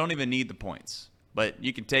 You don't even need the points, but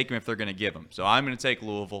you can take them if they're going to give them. So I'm going to take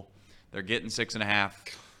Louisville. They're getting 6.5,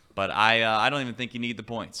 but I don't even think you need the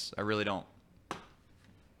points. I really don't.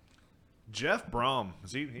 Jeff Brom,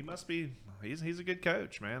 he must be. He's a good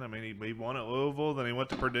coach, man. I mean, he won at Louisville, then he went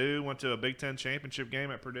to Purdue, went to a Big Ten championship game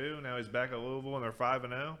at Purdue. Now he's back at Louisville, and they're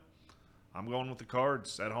 5-0. I'm going with the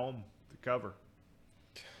Cards at home to cover.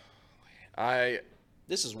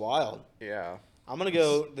 This is wild. Yeah. I'm going to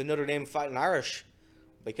go the Notre Dame Fighting Irish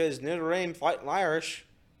because Notre Dame Fighting Irish,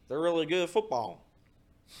 they're really good at football.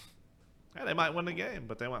 Yeah, they might win the game,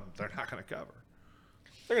 but they're not going to cover.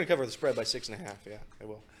 They're going to cover the spread by 6.5. Yeah, they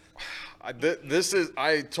will.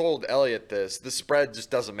 I told Elliot this. The spread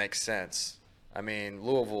just doesn't make sense. I mean,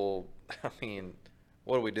 Louisville,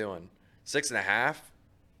 what are we doing? 6.5?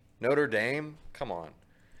 Notre Dame? Come on.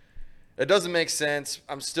 It doesn't make sense.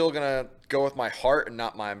 I'm still going to go with my heart and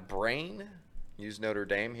not my brain. Use Notre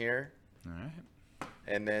Dame here. All right.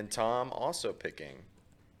 And then Thom also picking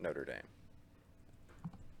Notre Dame.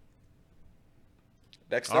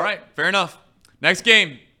 Next up. All right, fair enough. Next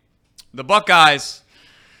game, the Buckeyes.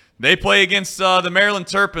 They play against the Maryland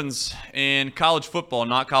Terrapins in college football,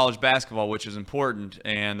 not college basketball, which is important.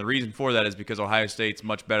 And the reason for that is because Ohio State's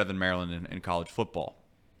much better than Maryland in college football.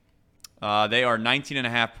 They are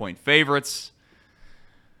 19.5-point favorites.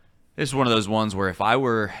 This is one of those ones where if I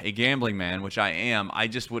were a gambling man, which I am, I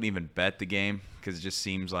just wouldn't even bet the game because it just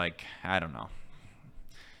seems like, I don't know.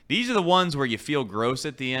 These are the ones where you feel gross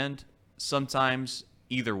at the end, sometimes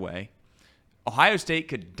either way. Ohio State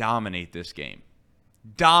could dominate this game.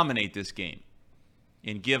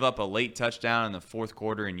 And give up a late touchdown in the fourth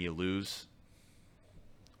quarter and you lose.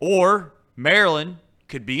 Or Maryland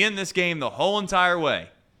could be in this game the whole entire way.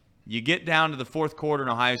 You get down to the fourth quarter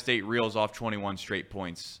and Ohio State reels off 21 straight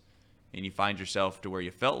points and you find yourself to where you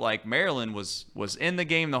felt like Maryland was in the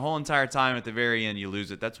game the whole entire time. At the very end, you lose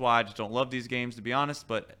it. That's why I just don't love these games, to be honest.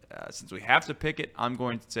 But since we have to pick it, I'm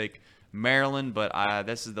going to take Maryland. But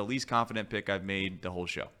this is the least confident pick I've made the whole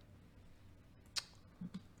show.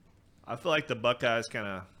 I feel like the Buckeyes kind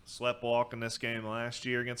of sleptwalk in this game last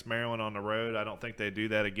year against Maryland on the road. I don't think they do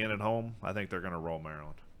that again at home. I think they're going to roll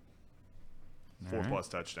Maryland. 4+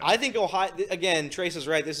 touchdowns. I think Ohio, again, Trace is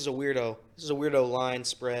right. This is a weirdo. This is a weirdo line,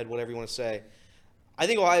 spread, whatever you want to say. I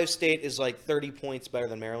think Ohio State is like 30 points better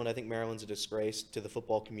than Maryland. I think Maryland's a disgrace to the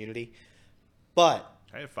football community. But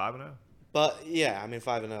hey, 5-0. But yeah,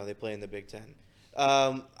 5-0. They play in the Big Ten.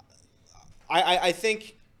 I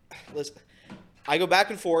think. Listen, I go back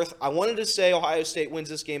and forth. I wanted to say Ohio State wins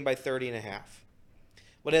this game by 30.5.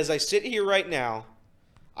 But as I sit here right now,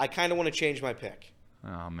 I kind of want to change my pick.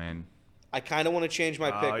 Oh, man. I kind of want to change my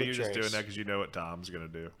pick with you're Trace. just doing that because you know what Tom's going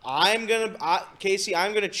to do. Casey,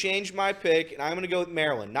 I'm going to change my pick, and I'm going to go with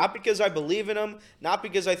Maryland. Not because I believe in them, not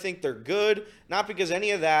because I think they're good, not because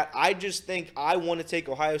any of that. I just think I want to take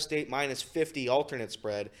Ohio State minus 50 alternate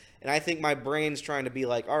spread, and I think my brain's trying to be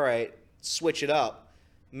like, all right, switch it up.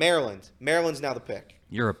 Maryland's now the pick.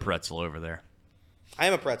 You're a pretzel over there. I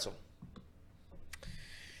am a pretzel.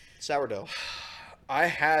 Sourdough. I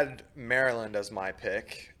had Maryland as my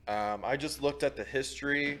pick. I just looked at the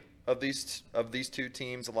history of these two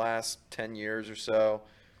teams the last 10 years or so,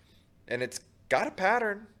 and it's got a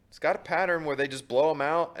pattern. It's got a pattern where they just blow them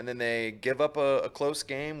out, and then they give up a close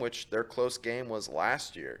game, which their close game was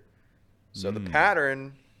last year. So the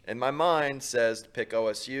pattern, in my mind, says to pick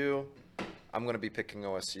OSU. I'm going to be picking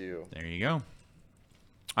OSU. There you go.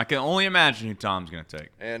 I can only imagine who Tom's going to take.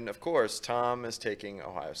 And, of course, Thom is taking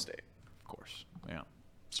Ohio State. Of course. Yeah.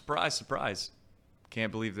 Surprise, surprise.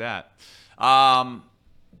 Can't believe that.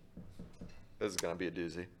 This is going to be a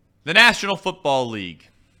doozy. The National Football League.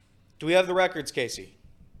 Do we have the records, Casey?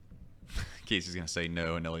 Casey's going to say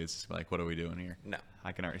no, and Elliot's just like, what are we doing here? No.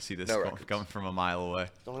 I can already see this No coming from a mile away.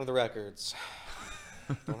 Don't have the records.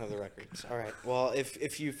 Don't have the records. All right. Well,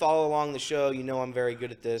 if you follow along the show, you know I'm very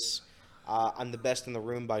good at this. I'm the best in the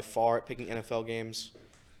room by far at picking NFL games.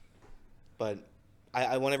 But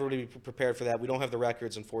I want everybody to be prepared for that. We don't have the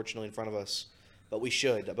records, unfortunately, in front of us. But we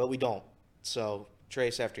should. But we don't. So,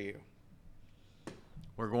 Trace, after you.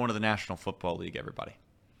 We're going to the National Football League, everybody.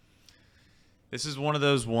 This is one of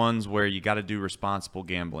those ones where you got to do responsible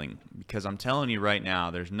gambling. Because I'm telling you right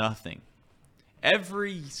now, there's nothing.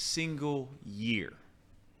 Every single year,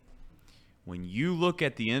 when you look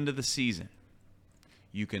at the end of the season,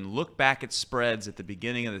 you can look back at spreads at the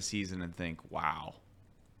beginning of the season and think, wow,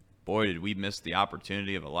 boy, did we miss the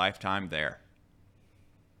opportunity of a lifetime there.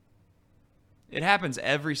 It happens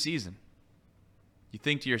every season. You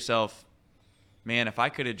think to yourself, man, if I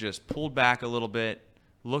could have just pulled back a little bit,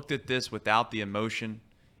 looked at this without the emotion,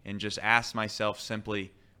 and just asked myself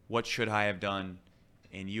simply, what should I have done?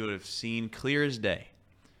 And you would have seen clear as day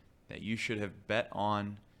that you should have bet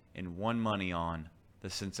on and won money on the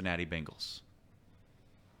Cincinnati Bengals.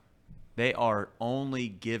 They are only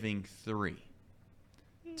giving 3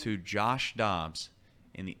 to Josh Dobbs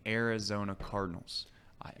and the Arizona Cardinals.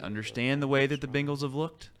 I understand the way that the Bengals have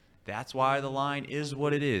looked. That's why the line is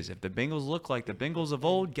what it is. If the Bengals look like the Bengals of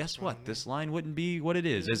old, guess what? This line wouldn't be what it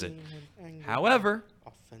is it? However,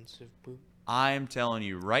 Offensive boot. I am telling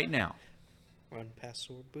you right now Run, pass,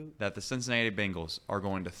 or boot. that the Cincinnati Bengals are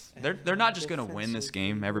going to they're not just going to win this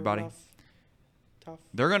game, everybody. Tough.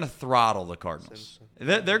 They're going to throttle the Cardinals.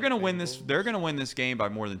 They're going to win this. They're going to win this game by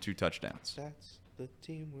more than 2 touchdowns. That's the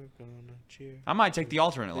team we're gonna cheer. I might take the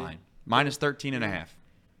alternate line, minus 13.5.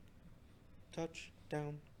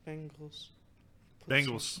 Touchdown, Bengals. Put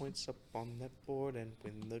Bengals. some points up on that board and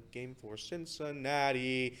win the game for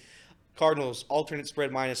Cincinnati. Cardinals, alternate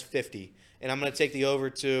spread minus 50. And I'm going to take the over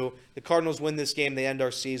to the Cardinals win this game. They end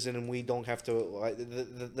our season, and we don't have to.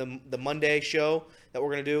 The Monday show that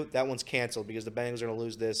we're going to do, that one's canceled because the Bengals are going to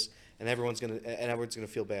lose this, and everyone's going to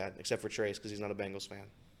feel bad except for Trace because he's not a Bengals fan.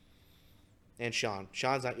 And Sean.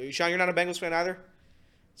 Sean, you're not a Bengals fan either?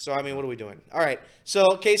 So, I mean, what are we doing? All right.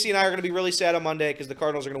 So, Casey and I are going to be really sad on Monday because the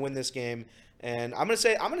Cardinals are going to win this game. And I'm going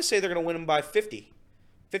to say they're going to win them by 50.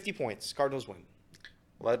 50 points. Cardinals win.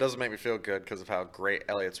 Well, that doesn't make me feel good because of how great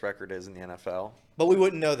Elliott's record is in the NFL. But we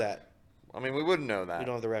wouldn't know that. I mean, we wouldn't know that. We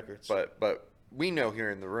don't have the records. But we know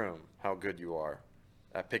here in the room how good you are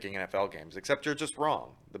at picking NFL games, except you're just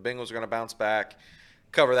wrong. The Bengals are going to bounce back,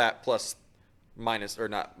 cover that plus minus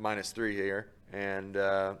 3 here, and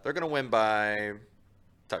they're going to win by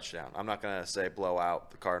touchdown. I'm not going to say blow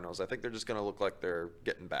out the Cardinals. I think they're just going to look like they're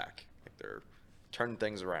getting back, like they're turning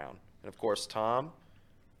things around. And, of course, Thom,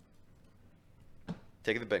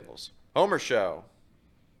 taking the Bengals. Homer show,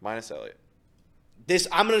 minus Elliott.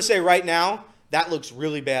 I'm going to say right now, that looks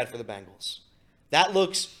really bad for the Bengals. That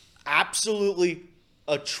looks absolutely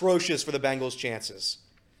atrocious for the Bengals' chances.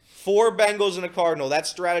 4 Bengals and a Cardinal. That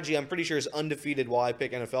strategy, I'm pretty sure, is undefeated while I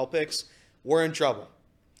pick NFL picks. We're in trouble.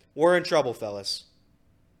 We're in trouble, fellas.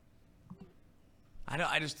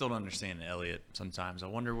 I just don't understand Elliott sometimes. I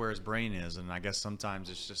wonder where his brain is, and I guess sometimes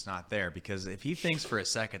it's just not there. Because if he thinks for a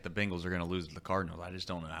second the Bengals are going to lose to the Cardinals, I just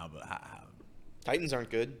don't know how. Titans aren't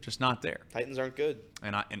good. Just not there. Titans aren't good.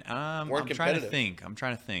 I'm trying to think. I'm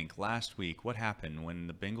trying to think. Last week, what happened when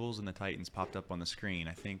the Bengals and the Titans popped up on the screen?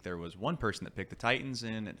 I think there was one person that picked the Titans,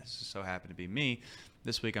 and it just so happened to be me.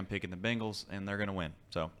 This week, I'm picking the Bengals, and they're going to win.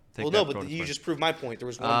 So, but you just proved my point. There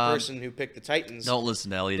was one person who picked the Titans. Don't listen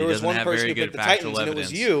to Elliott. There He was doesn't one have person very who good picked the factual Titans, and it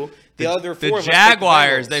evidence. was you. The other 4 the of us picked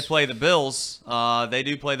Jaguars, the they Bengals. play the Bills. They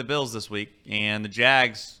do play the Bills this week, and the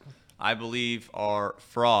Jags, I believe, are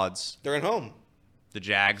frauds. They're at home. The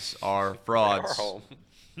Jags are frauds. They are home.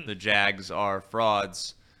 The Jags are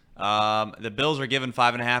frauds. The Bills are given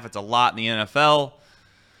 5.5. It's a lot in the NFL.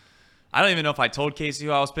 I don't even know if I told Casey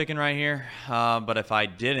who I was picking right here. But if I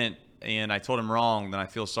didn't and I told him wrong, then I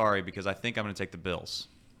feel sorry because I think I'm going to take the Bills.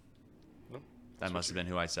 Nope. That must have been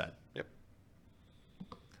who I said. Yep.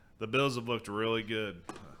 The Bills have looked really good.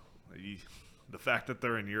 The fact that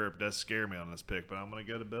they're in Europe does scare me on this pick, but I'm going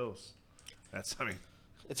to go to Bills.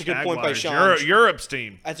 It's a good point by Jaguars, Sean. Europe's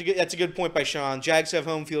team. That's a good point by Sean. Jags have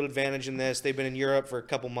home field advantage in this. They've been in Europe for a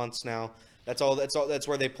couple months now. That's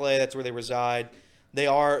where they play. That's where they reside. They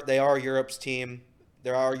are Europe's team. They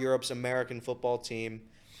are Europe's American football team.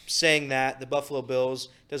 Saying that, the Buffalo Bills,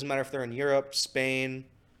 doesn't matter if they're in Europe, Spain,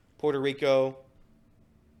 Puerto Rico,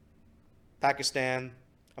 Pakistan.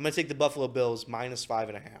 I'm going to take the Buffalo Bills minus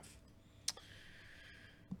 5.5.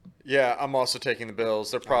 Yeah, I'm also taking the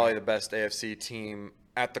Bills. They're probably the best AFC team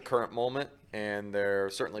at the current moment, and they're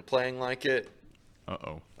certainly playing like it.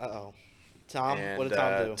 Uh-oh. Thom, And what did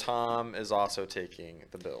Thom do? Thom is also taking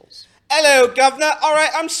the Bills. Hello, Governor. All right,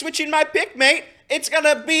 I'm switching my pick, mate. It's going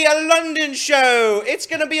to be a London show. It's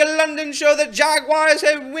going to be a London show. The Jaguars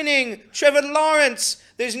are winning. Trevor Lawrence.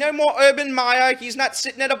 There's no more Urban Meyer. He's not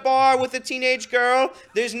sitting at a bar with a teenage girl.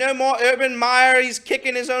 There's no more Urban Meyer. He's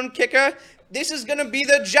kicking his own kicker. This is going to be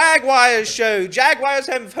the Jaguars show. Jaguars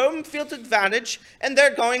have home field advantage, and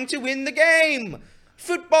they're going to win the game.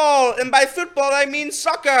 Football, and by football, I mean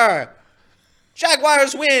soccer.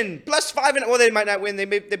 Jaguars win. Plus 5. Well, they might not win.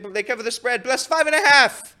 They cover the spread. Plus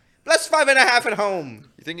 5.5. Plus 5.5 at home.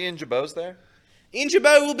 You think Ian Jabot's there? Ian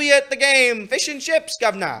Chabot will be at the game. Fish and chips,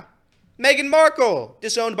 governor. Meghan Markle,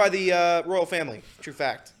 disowned by the royal family. True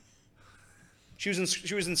fact. She was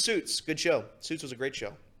in Suits. Good show. Suits was a great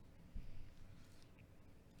show.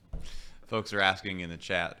 Folks are asking in the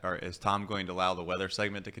chat, is Thom going to allow the weather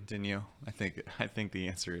segment to continue? I think the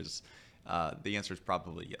answer is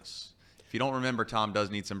probably yes. If you don't remember, Thom does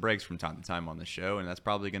need some breaks from time to time on the show, and that's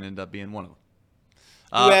probably going to end up being one of them.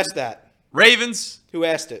 Who asked that? Ravens. Who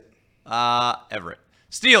asked it? Everett.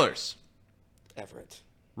 Steelers. Everett.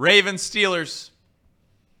 Ravens. Steelers.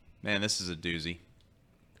 Man, this is a doozy.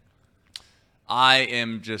 I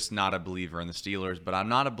am just not a believer in the Steelers, but I'm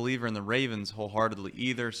not a believer in the Ravens wholeheartedly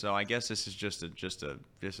either. So I guess this is just a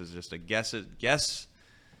guess.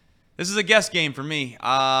 This is a guess game for me.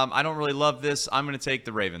 I don't really love this. I'm going to take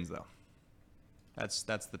the Ravens though. That's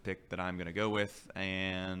the pick that I'm going to go with,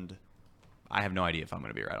 and I have no idea if I'm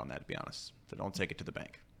going to be right on that, to be honest. So don't take it to the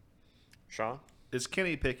bank. Sean? Is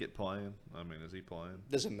Kenny Pickett playing? I mean, is he playing?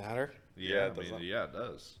 Doesn't matter. Yeah, it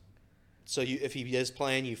does. So if he is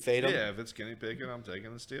playing, you fade him? Yeah, if it's Kenny Pickett, I'm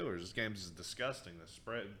taking the Steelers. This game is disgusting. The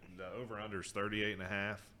spread, the over-under is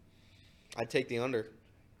 38.5. I'd take the under.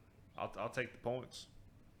 I'll take the points.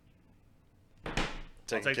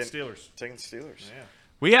 Taking I'll take the Steelers. Taking the Steelers. Yeah.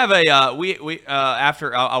 We have a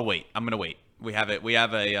after I'll wait. I'm going to wait. We have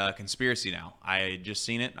a conspiracy now. I just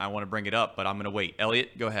seen it. I want to bring it up, but I'm going to wait.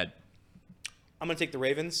 Elliot, go ahead. I'm going to take the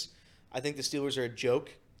Ravens. I think the Steelers are a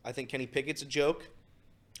joke. I think Kenny Pickett's a joke.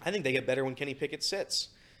 I think they get better when Kenny Pickett sits.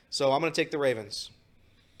 So I'm going to take the Ravens.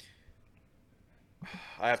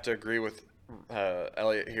 I have to agree with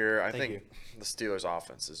Elliot here. I Thank think you. the Steelers'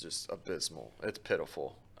 offense is just abysmal. It's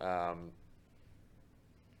pitiful.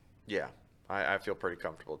 Yeah, I feel pretty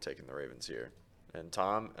comfortable taking the Ravens here. And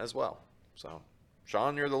Thom as well. So,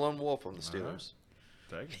 Sean, you're the lone wolf on the Steelers.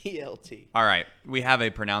 ELT. All right. We have a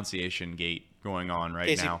pronunciation gate going on right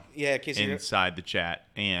Casey, now. yeah, Casey. Inside the chat,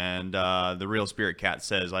 and the real Spirit Cat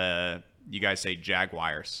says, "You guys say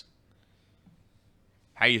Jaguars.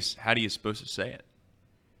 How do you supposed to say it?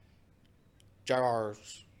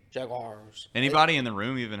 Jaguars. Anybody in the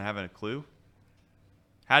room even having a clue?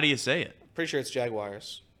 How do you say it? Pretty sure it's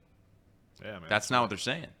Jaguars. Yeah, man. That's not what they're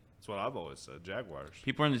saying. That's what I've always said. Jaguars.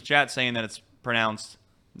 People are in the chat saying that it's pronounced.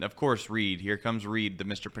 Of course, Reed. Here comes Reed, the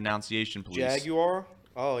Mr. Pronunciation Police. Jaguar?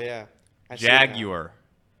 Oh, yeah. I see it now. Jaguar.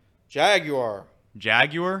 Jaguar.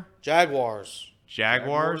 Jaguar. Jaguars.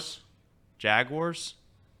 Jaguars. Jaguars.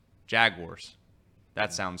 Jaguars.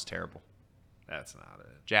 That sounds terrible. That's not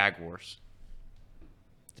it. Jaguars.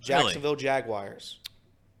 The Jacksonville Jaguars.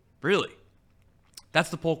 Really? That's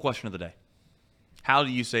the poll question of the day. How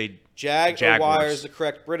do you say Jaguars? Jaguars? The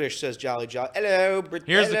correct British, says Jolly Jolly. Hello,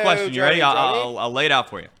 Here's the question. You ready? I'll lay it out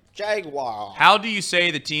for you. Jaguar. How do you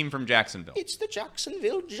say the team from Jacksonville? It's the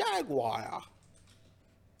Jacksonville Jaguar.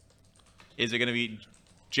 Is it going to be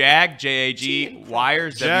Jag, J-A-G,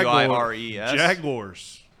 Wires, W-I-R-E-S?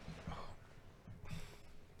 Jaguars.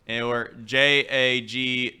 Or J-A-G-W-A-R-S?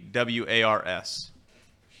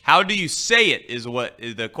 How do you say it is what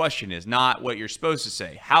the question is, not what you're supposed to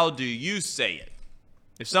say. How do you say it?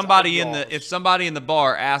 If somebody in the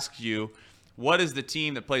bar asks you, what is the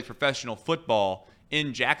team that plays professional football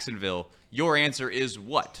in Jacksonville, your answer is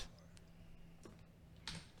what?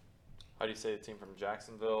 How do you say the team from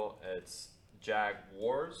Jacksonville? It's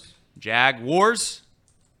Jaguars. Jaguars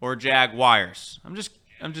or Jaguars? I'm just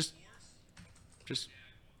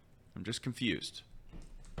confused.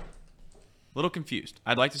 A little confused.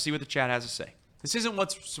 I'd like to see what the chat has to say. This isn't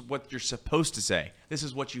what you're supposed to say. This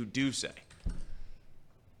is what you do say.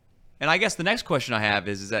 And I guess the next question I have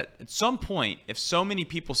is that at some point, if so many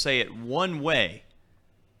people say it one way,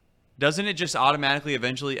 doesn't it just automatically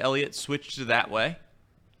eventually, Elliot, switch to that way?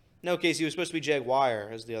 No, Casey, it was supposed to be Jaguar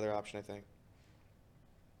as the other option, I think.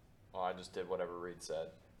 Oh, I just did whatever Reed said.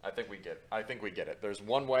 I think we get it. There's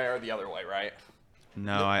one way or the other way, right?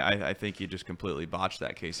 No, I think you just completely botched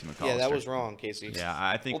that, Casey McCullister. Yeah, that was wrong, Casey. Yeah,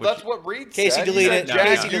 I think. Well, that's what Reed Casey said. deleted it.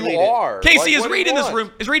 Casey deleted it. Casey, is Reed in this room?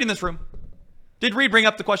 Is Reed in this room? Did Reed bring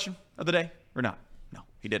up the question of the day or not? No,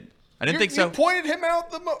 he didn't. I didn't think so. You pointed him out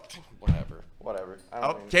the most. Whatever.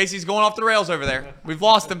 Casey's going off the rails over there. We've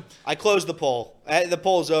lost him. I closed the poll. The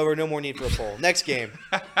poll's over. No more need for a poll. Next game.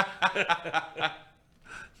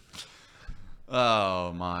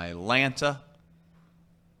 Oh, my Lanta.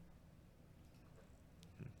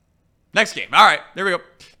 Next game. All right, there we go.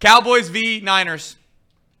 Cowboys v. Niners.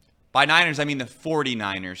 By Niners, I mean the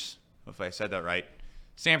 49ers, if I said that right.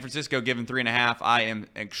 San Francisco given 3.5. I am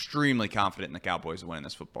extremely confident in the Cowboys winning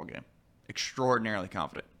this football game. Extraordinarily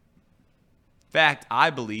confident. In fact, I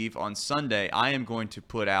believe on Sunday I am going to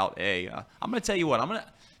put out I'm going to tell you what.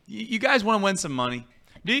 You guys want to win some money?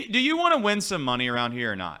 Do you want to win some money around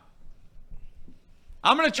here or not?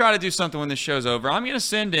 I'm going to try to do something when this show's over. I'm going to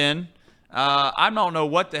send in, I don't know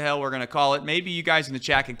what the hell we're going to call it. Maybe you guys in the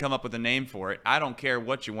chat can come up with a name for it. I don't care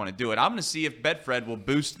what you want to do it. I'm going to see if Betfred will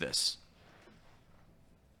boost this.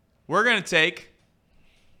 We're going to take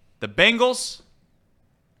the Bengals,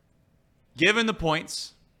 given the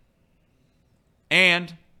points,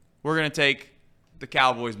 and we're going to take the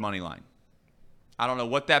Cowboys money line. I don't know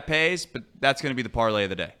what that pays, but that's going to be the parlay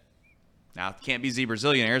of the day. Now, it can't be Z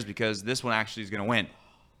Brazilianaires because this one actually is going to win.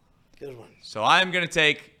 Good one. So I'm going to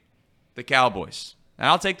take the Cowboys. And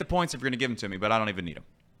I'll take the points if you're going to give them to me, but I don't even need them.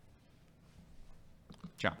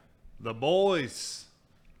 John. The boys.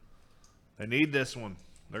 They need this one.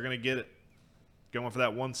 They're going to get it. Going for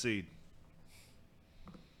that 1 seed.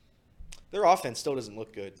 Their offense still doesn't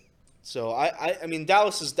look good. So, I mean,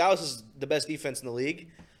 Dallas is the best defense in the league,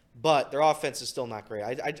 but their offense is still not great.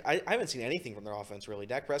 I haven't seen anything from their offense, really.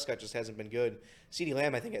 Dak Prescott just hasn't been good. CeeDee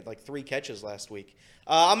Lamb, I think, had like 3 catches last week.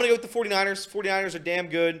 I'm going to go with the 49ers. 49ers are damn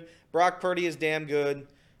good. Brock Purdy is damn good.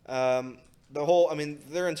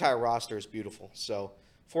 Their entire roster is beautiful. So,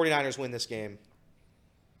 49ers win this game.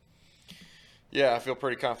 Yeah, I feel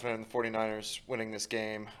pretty confident in the 49ers winning this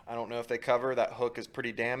game. I don't know if they cover. That hook is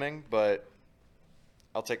pretty damning, but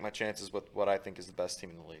I'll take my chances with what I think is the best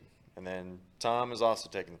team in the league. And then Thom is also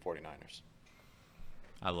taking the 49ers.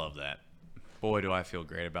 I love that. Boy, do I feel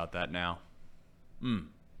great about that now. Now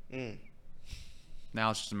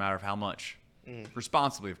it's just a matter of how much.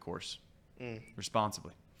 Responsibly, of course.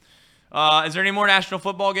 Responsibly. Is there any more National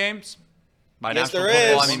Football games? By Yes, National there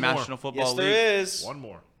Football, is. I mean One more. National Football Yes, League. there is. One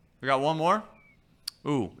more. We got one more?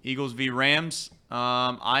 Ooh, Eagles v. Rams.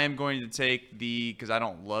 I am going to take because I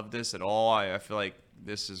don't love this at all. I feel like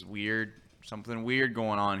this is weird. Something weird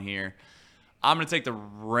going on here. I'm going to take the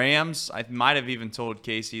Rams. I might have even told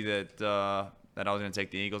Casey that I was going to take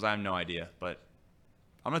the Eagles. I have no idea, but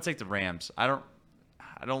I'm going to take the Rams. I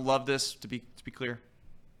don't love this, to be clear.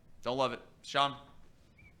 Don't love it. Sean?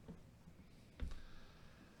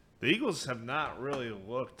 The Eagles have not really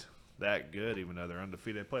looked that good, even though they're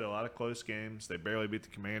undefeated. They played a lot of close games. They barely beat the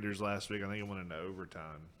Commanders last week. I think it went into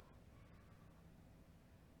overtime.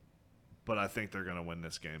 But I think they're going to win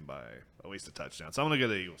this game by at least a touchdown. So I'm going to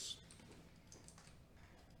go the Eagles.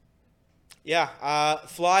 Yeah,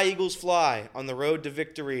 fly, Eagles, fly on the road to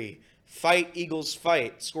victory. Fight, Eagles,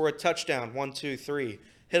 fight. Score a touchdown, 1, 2, 3.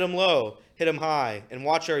 Hit them low, hit them high, and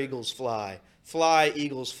watch our Eagles fly. Fly,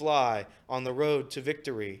 Eagles, fly on the road to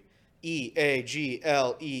victory.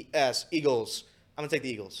 E-A-G-L-E-S, Eagles. I'm going to take the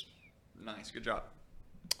Eagles. Nice. Good job.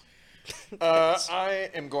 I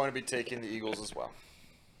am going to be taking the Eagles as well.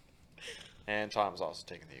 And Tom's also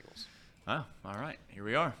taking the Eagles. Oh, all right. Here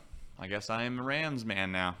we are. I guess I am a Rams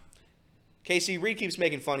man now. Casey, Reed keeps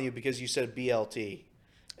making fun of you because you said BLT.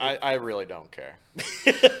 I really don't care.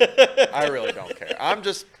 I really don't care. I'm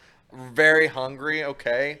just very hungry,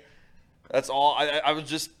 okay? That's all. I was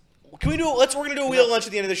just... Can we do? We're gonna do a wheel of lunch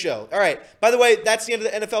at the end of the show. All right. By the way, that's the end of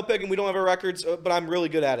the NFL pick, and we don't have our records, but I'm really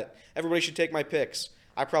good at it. Everybody should take my picks.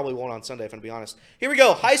 I probably won't on Sunday, if I'm gonna be honest. Here we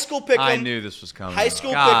go. High school pick 'em. I knew this was coming. High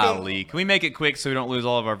school Golly. Can we make it quick so we don't lose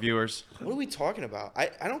all of our viewers? What are we talking about?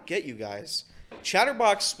 I don't get you guys.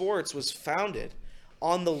 Chatterbox Sports was founded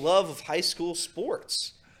on the love of high school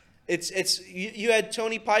sports. You had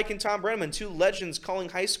Tony Pike and Thom Brenneman, 2 legends calling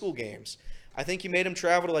high school games. I think you made him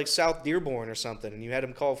travel to like South Dearborn or something, and you had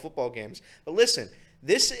him call football games. But listen,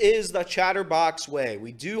 this is the Chatterbox way.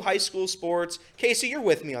 We do high school sports. Casey, you're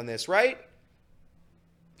with me on this, right?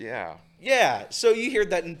 Yeah. Yeah, so you hear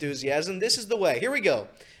that enthusiasm. This is the way. Here we go.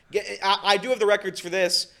 I do have the records for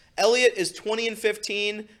this. Elliott is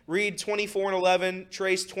 20-15, Reed 24-11,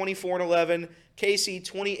 Trace 24-11, Casey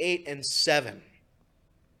 28-7.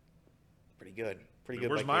 Pretty good. Pretty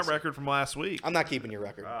good. Where's by my Casey. record from last week? I'm not keeping your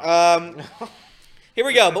record. Oh. Here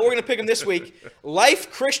we go, but we're going to pick them this week.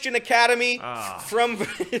 Life Christian Academy from...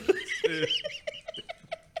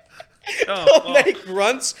 Don't make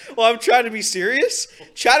grunts while I'm trying to be serious.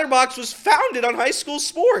 Chatterbox was founded on high school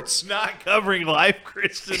sports. Not covering Life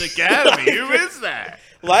Christian Academy. Who is that?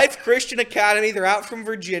 Life Christian Academy. They're out from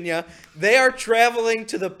Virginia. They are traveling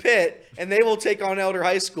to the pit, and they will take on Elder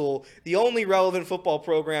High School, the only relevant football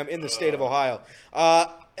program in the state of Ohio.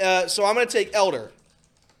 So I'm going to take Elder.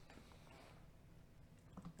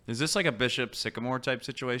 Is this like a Bishop Sycamore type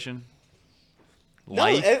situation?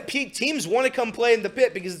 No, teams want to come play in the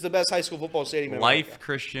pit because it's the best high school football stadium in Life America.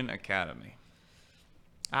 Christian Academy.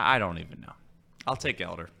 I don't even know. I'll take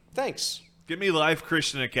Elder. Thanks. Give me Life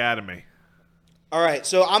Christian Academy. All right,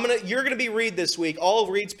 so you're gonna be Reed this week. All of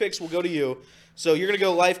Reed's picks will go to you. So you're gonna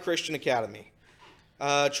go Life Christian Academy.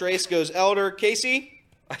 Trace goes Elder. Casey?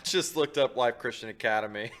 I just looked up Life Christian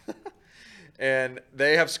Academy, and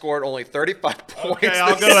they have scored only 35 points. Okay,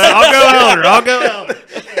 I'll go Elder.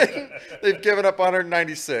 They've given up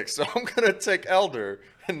 196, so I'm going to take Elder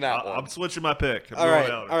in that one. I'm switching my pick. I'm All going right.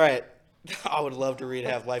 Elder. All right. I would love to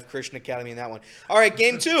have Life Christian Academy in that one. All right,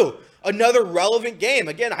 game 2. Another relevant game.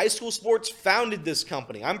 Again, high school sports founded this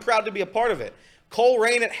company. I'm proud to be a part of it.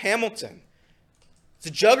 Coleraine at Hamilton. It's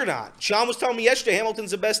a juggernaut. Sean was telling me yesterday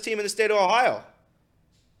Hamilton's the best team in the state of Ohio.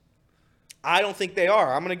 I don't think they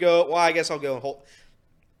are. I'm going to go. Well, I guess I'll go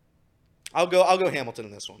Hamilton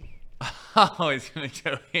in this one. Oh, he's going to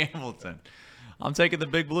go Hamilton. I'm taking the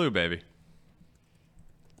Big Blue, baby.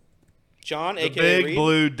 Sean, The a.k.a. Big Reed.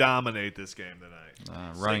 Blue dominate this game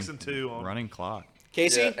tonight. Running 6-2 on running clock.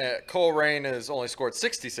 Casey? Yeah, Coleraine has only scored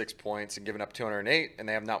 66 points and given up 208, and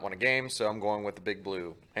they have not won a game, so I'm going with the Big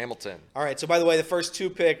Blue. Hamilton. All right, so by the way, the first 2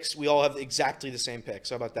 picks, we all have exactly the same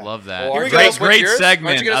picks. How about that? Love that. Well, Great yours? segment.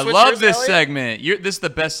 Aren't you gonna I switch love yours, this Elliot? segment. This is the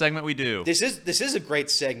best segment we do. This is a great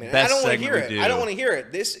segment. Best I don't want to segment hear we it. do. I don't want to hear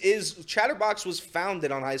it. This is Chatterbox was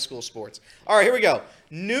founded on high school sports. All right, here we go.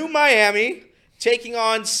 New Miami taking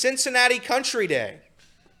on Cincinnati Country Day.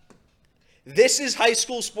 This is high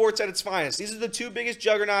school sports at its finest. These are the 2 biggest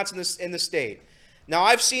juggernauts in the state. Now,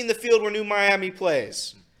 I've seen the field where New Miami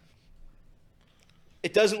plays.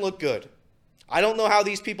 It doesn't look good. I don't know how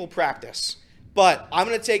these people practice. But I'm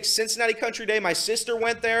going to take Cincinnati Country Day. My sister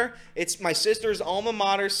went there. It's my sister's alma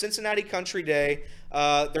mater, Cincinnati Country Day.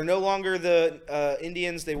 They're no longer the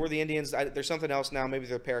Indians. They were the Indians. They're something else now. Maybe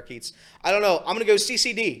they're Parakeets. I don't know. I'm going to go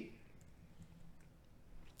CCD.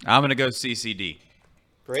 I'm going to go CCD.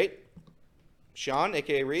 Great. Sean,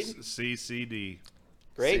 a.k.a. Reed. CCD.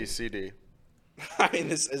 Great. CCD. I mean,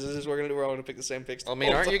 is this we're all going to pick the same picks? I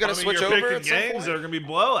mean, aren't you going to switch you're over picking at some games point? that are going to be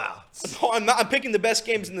blowouts. No, I'm not. I'm picking the best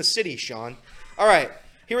games in the city, Sean. All right,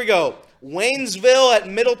 here we go. Waynesville at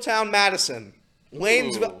Middletown Madison.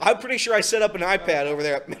 Waynesville. Ooh. I'm pretty sure I set up an iPad over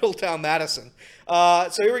there at Middletown Madison. So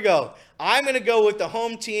here we go. I'm going to go with the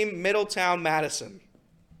home team, Middletown Madison.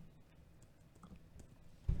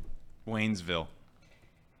 Waynesville.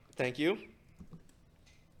 Thank you.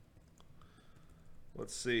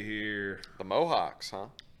 Let's see here. The Mohawks, huh?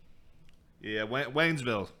 Yeah,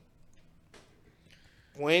 Waynesville.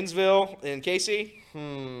 Waynesville and Casey.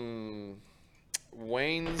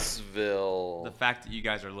 Waynesville. The fact that you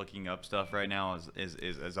guys are looking up stuff right now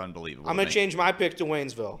is unbelievable. I'm going to change my pick to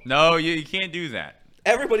Waynesville. No, you can't do that.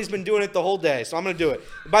 Everybody's been doing it the whole day, so I'm going to do it.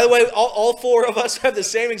 By the way, all 4 of us have the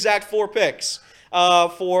same exact 4 picks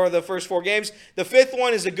for the first 4 games. The 5th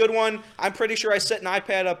one is a good one. I'm pretty sure I set an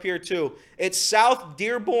iPad up here too. It's South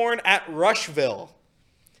Dearborn at Rushville.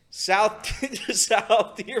 South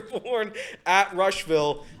Dearborn at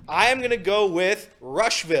Rushville. I am going to go with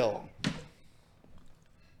Rushville.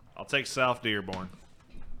 I'll take South Dearborn.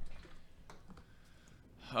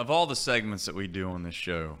 Of all the segments that we do on this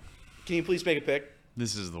show, Can you please make a pick?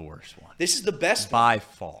 this is the worst one. This is the best one. By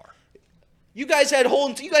far. You guys had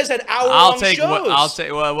hour-long I'll take shows.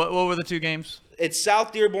 what were the 2 games? It's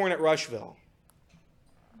South Dearborn at Rushville.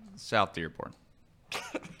 South Dearborn.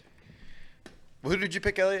 Who did you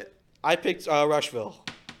pick, Elliot? I picked Rushville.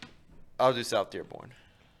 I'll do South Dearborn.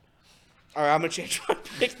 All right, I'm going to change my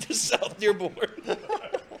pick to South Dearborn.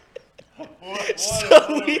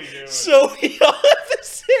 So we all have the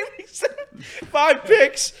same exact 5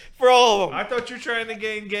 picks for all of them. I thought you were trying to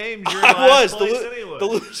gain games. You're I was. anyway. The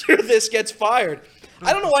loser of this gets fired.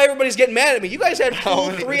 I don't know why everybody's getting mad at me. You guys had full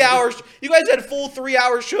 3 hours. You guys had full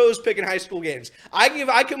 3-hour shows picking high school games.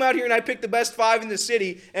 I come out here and I pick the best 5 in the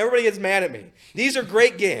city, and everybody gets mad at me. These are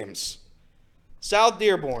great games. South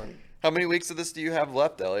Dearborn. How many weeks of this do you have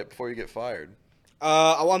left, Elliot, before you get fired?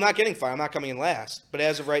 Well, I'm not getting fired. I'm not coming in last. But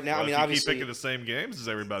as of right now, Well, I mean, if you obviously, keep picking the same games as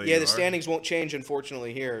everybody. yeah, you the are. standings won't change,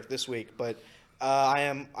 unfortunately, here this week. But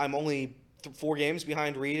I'm only 4 games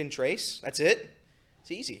behind Reed and Trace. That's it. It's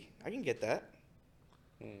easy. I can get that.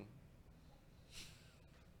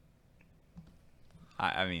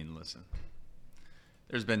 I mean, listen.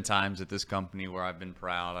 There's been times at this company where I've been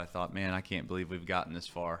proud. I thought, man, I can't believe we've gotten this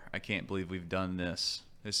far. I can't believe we've done this.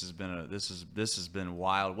 This has been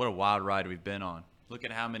wild. What a wild ride we've been on. Look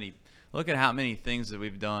at how many things that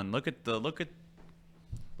we've done. Look at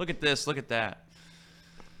this. Look at that.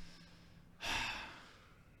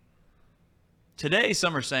 Today,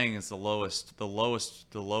 some are saying it's the lowest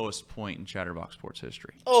point in Chatterbox Sports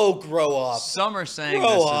history. Oh, grow up. Some are saying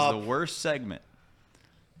Grow this up. is the worst segment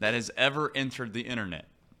that has ever entered the internet.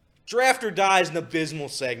 Draft or Die is an abysmal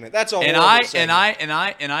segment. That's a And horrible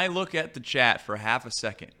segment. I look at the chat for half a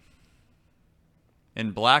second,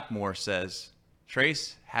 and Blackmore says,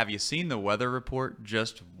 Trace, have you seen the weather report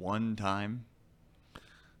just one time?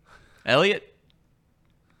 Elliot,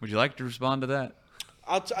 would you like to respond to that?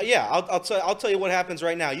 I'll tell you what happens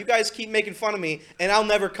right now. You guys keep making fun of me, and I'll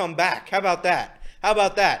never come back. How about that?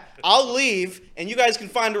 I'll leave, and you guys can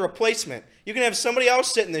find a replacement. You can have somebody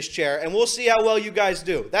else sit in this chair, and we'll see how well you guys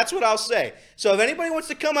do. That's what I'll say. So if anybody wants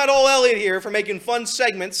to come at old Elliot here for making fun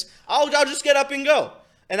segments, I'll just get up and go.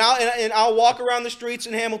 And I'll walk around the streets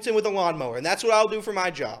in Hamilton with a lawnmower, and that's what I'll do for my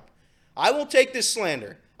job. I won't take this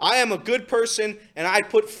slander. I am a good person, and I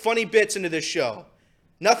put funny bits into this show.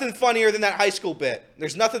 Nothing funnier than that high school bit.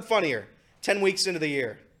 There's nothing funnier. 10 weeks into the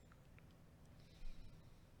year.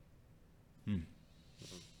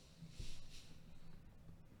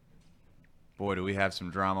 Boy, do we have some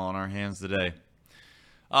drama on our hands today.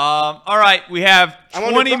 All right, we have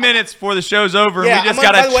 20 minutes before the show's over. Yeah, we just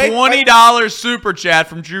got a $20 super chat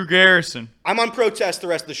from Drew Garrison. I'm on protest the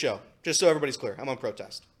rest of the show, just so everybody's clear. I'm on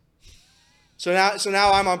protest. So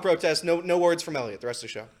now I'm on protest. No words from Elliot the rest of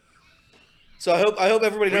the show. So I hope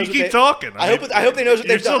everybody knows. You keep talking. I hope they know what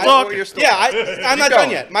they've done. Talking. I'm not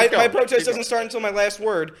done yet. My protest doesn't start until my last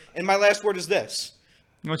word, and my last word is this.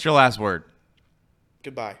 What's your last word?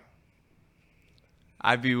 Goodbye.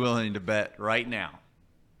 I'd be willing to bet right now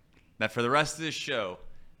that for the rest of this show,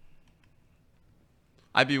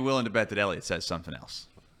 I'd be willing to bet that Elliot says something else.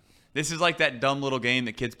 This is like that dumb little game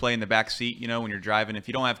that kids play in the back seat, when you're driving. If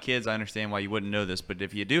you don't have kids, I understand why you wouldn't know this. But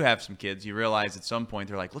if you do have some kids, you realize at some point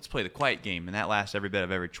they're like, let's play the quiet game. And that lasts every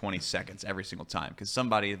 20 seconds every single time because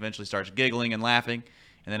somebody eventually starts giggling and laughing.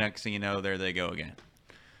 And the next thing you know, there they go again.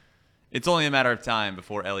 It's only a matter of time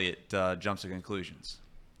before Elliot jumps to conclusions.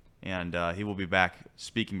 And he will be back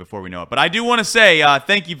speaking before we know it. But I do want to say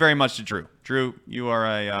thank you very much to Drew. Drew, you are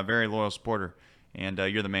a very loyal supporter, and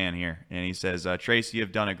you're the man here. And he says, Trace, you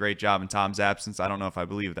have done a great job in Tom's absence. I don't know if I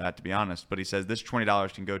believe that, to be honest. But he says this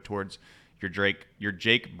 $20 can go towards your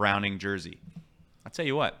Jake Browning jersey. I'll tell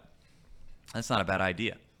you what, that's not a bad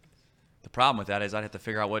idea. The problem with that is I'd have to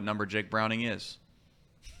figure out what number Jake Browning is.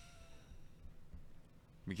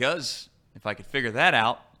 Because if I could figure that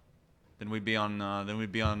out, then we'd be on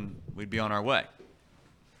our way.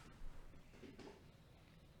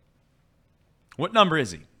 What number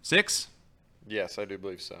is he? 6? Yes, I do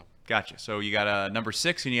believe so. Gotcha. So you got a number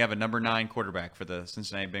 6 and you have a number 9 quarterback for the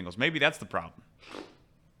Cincinnati Bengals. Maybe that's the problem.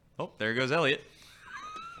 Oh, there goes Elliot.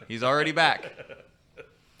 He's already back.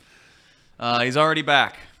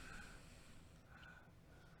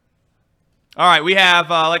 All right, we have,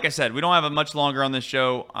 like I said, we don't have much longer on this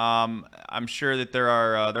show. I'm sure that there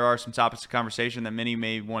are some topics of conversation that many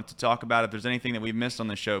may want to talk about. If there's anything that we've missed on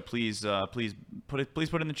this show, please put it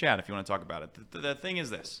in the chat if you want to talk about it. The thing is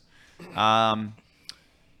this: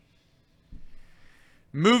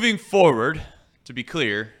 moving forward, to be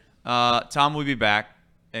clear, Thom will be back.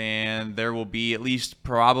 And there will be at least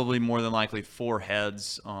probably more than likely 4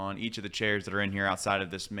 heads on each of the chairs that are in here outside of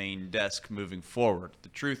this main desk moving forward. The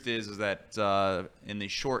truth is that in the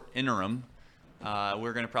short interim,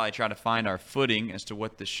 we're going to probably try to find our footing as to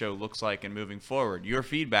what this show looks like and moving forward. Your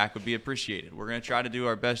feedback would be appreciated. We're going to try to do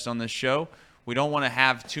our best on this show. We don't want to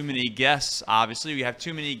have too many guests, obviously. We have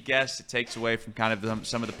too many guests. It takes away from kind of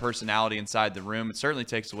some of the personality inside the room. It certainly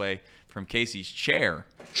takes away from Casey's chair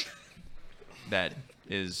that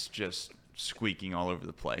is just squeaking all over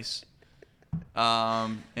the place.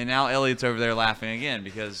 And now Elliot's over there laughing again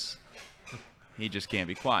because he just can't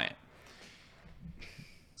be quiet.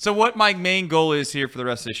 So what my main goal is here for the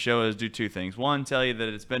rest of this show is do 2 things. One, tell you that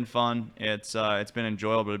it's been fun. It's been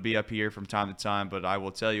enjoyable to be up here from time to time, but I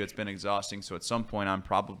will tell you it's been exhausting. So at some point, I'm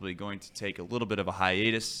probably going to take a little bit of a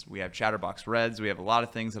hiatus. We have Chatterbox Reds. We have a lot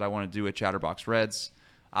of things that I want to do at Chatterbox Reds.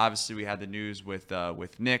 Obviously, we had the news with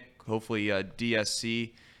Nick. Hopefully,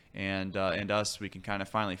 DSC and us, we can kind of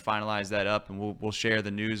finally finalize that up, and we'll share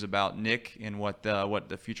the news about Nick and what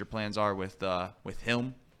the future plans are with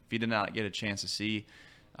him. If you did not get a chance to see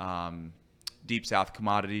Deep South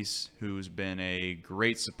Commodities, who's been a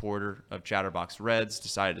great supporter of Chatterbox Reds,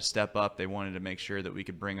 decided to step up. They wanted to make sure that we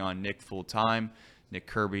could bring on Nick full time. Nick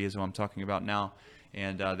Kirby is who I'm talking about now,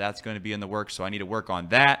 and that's going to be in the works. So I need to work on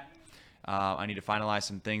that. I need to finalize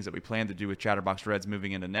some things that we plan to do with Chatterbox Reds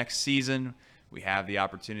moving into next season. We have the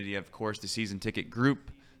opportunity, of course, the season ticket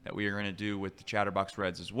group that we are going to do with the Chatterbox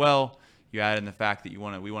Reds as well. You add in the fact that we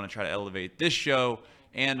want to try to elevate this show,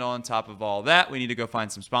 and on top of all that, we need to go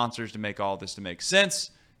find some sponsors to make all this to make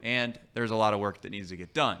sense. And there's a lot of work that needs to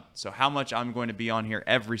get done. So how much I'm going to be on here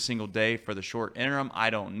every single day for the short interim,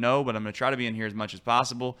 I don't know, but I'm going to try to be in here as much as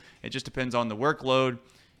possible. It just depends on the workload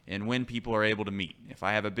and when people are able to meet. If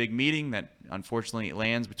I have a big meeting that unfortunately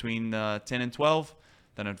lands between 10 and 12,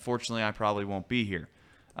 then unfortunately I probably won't be here.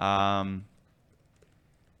 Now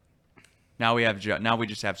we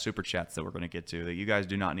just have super chats that we're going to get to. That you guys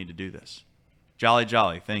do not need to do this. Jolly,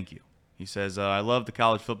 thank you. He says, I love the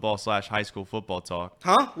college football / high school football talk.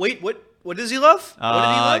 Huh? Wait, what does he love? What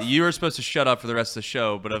did he love? You were supposed to shut up for the rest of the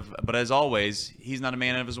show, but as always, he's not a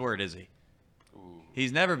man of his word, is he? Ooh.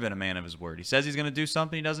 He's never been a man of his word. He says he's going to do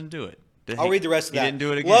something, he doesn't do it. I'll read the rest of that. He didn't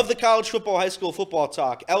do it again. Love the college football, high school football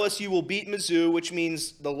talk. LSU will beat Mizzou, which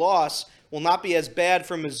means the loss will not be as bad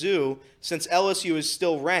for Mizzou since LSU is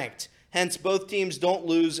still ranked. Hence, both teams don't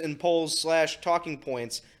lose in polls / talking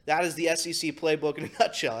points. That is the SEC playbook in a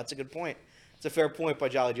nutshell. That's a good point. It's a fair point by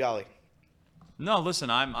Jolly. No, listen,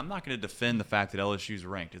 I'm not going to defend the fact that LSU's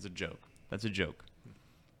ranked. It's a joke. That's a joke.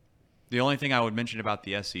 The only thing I would mention about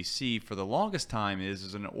the SEC for the longest time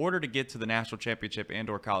is in order to get to the national championship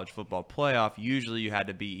and/or college football playoff, usually you had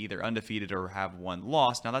to be either undefeated or have one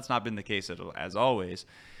loss. Now, that's not been the case as always.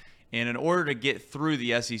 And in order to get through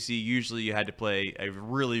the SEC, usually you had to play a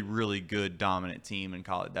really, really good dominant team in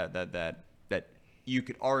college that you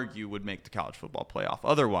could argue would make the college football playoff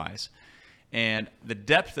otherwise. And the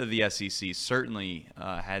depth of the SEC certainly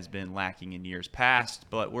has been lacking in years past,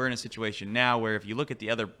 but we're in a situation now where if you look at the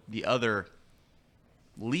other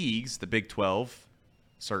leagues, the Big 12,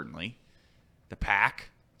 certainly, the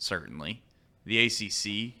Pac, certainly, the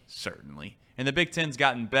ACC, certainly, and the Big Ten's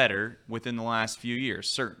gotten better within the last few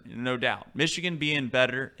years, no doubt. Michigan being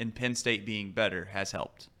better and Penn State being better has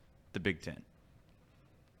helped the Big Ten.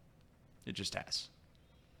 It just has.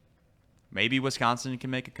 Maybe Wisconsin can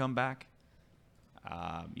make a comeback.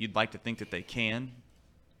 You'd like to think that they can,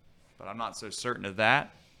 but I'm not so certain of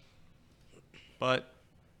that. But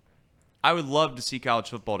I would love to see college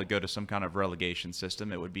football to go to some kind of relegation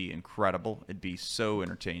system. It would be incredible. It'd be so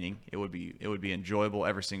entertaining. It would be enjoyable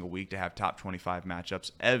every single week to have top 25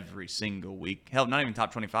 matchups every single week. Hell, not even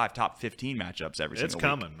top 25, top 15 matchups every single week. It's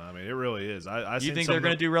coming. I mean, it really is. You think they're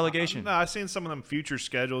going to do relegation? No, I've seen some of them future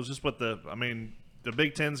schedules. Just what the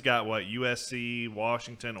Big Ten's got USC,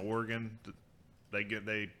 Washington, Oregon. They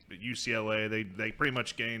UCLA. They pretty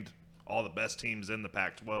much gained all the best teams in the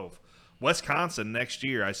Pac-12. Wisconsin next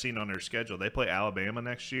year, I seen on their schedule, they play Alabama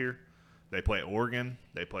next year. They play Oregon.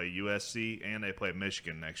 They play USC, and they play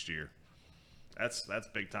Michigan next year. That's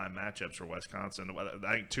big time matchups for Wisconsin.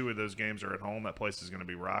 I think 2 of those games are at home. That place is going to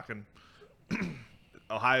be rocking.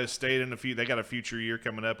 Ohio State they got a future year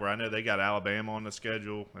coming up where I know they got Alabama on the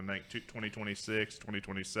schedule in 2026,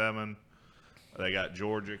 2027. They got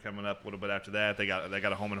Georgia coming up a little bit after that. They got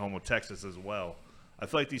a home and home with Texas as well. I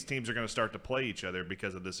feel like these teams are going to start to play each other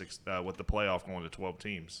because of this with the playoff going to 12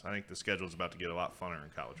 teams. I think the schedule is about to get a lot funner in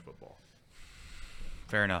college football.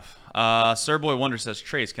 Fair enough. Sir Boy Wonder says,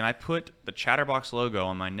 Trace, can I put the Chatterbox logo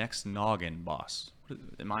on my next noggin, boss?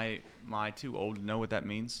 Am I too old to know what that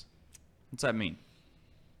means? What's that mean?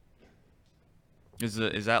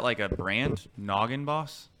 Is that like a brand, Noggin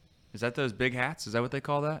Boss? Is that those big hats? Is that what they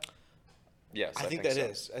call that? Yes, I think that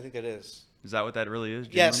is. I think that is. Is that what that really is?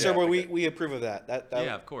 Yeah, Sir Boy, we approve of that.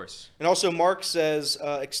 Yeah, of course. And also, Mark says,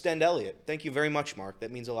 extend Elliott. Thank you very much, Mark.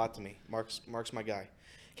 That means a lot to me. Mark's my guy.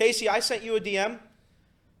 Casey, I sent you a DM.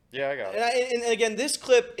 Yeah, I got it. And again, this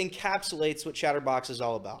clip encapsulates what Chatterbox is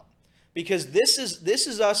all about, because this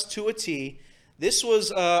is us to a T. This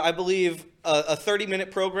was, I believe, a 30-minute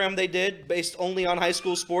program they did based only on high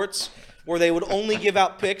school sports, where they would only give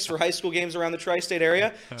out picks for high school games around the tri-state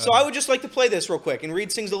area. So I would just like to play this real quick, and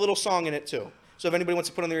Reed sings a little song in it too. So if anybody wants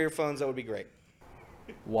to put on their earphones, that would be great.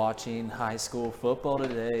 Watching high school football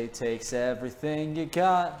today takes everything you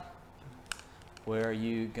got. Where are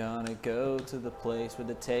you gonna go to the place where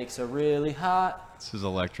the takes are really hot? This is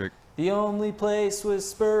electric. The only place was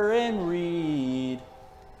Spur and Reed.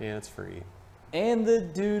 Yeah, it's free. And the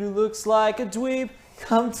dude who looks like a dweeb.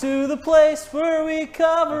 Come to the place where we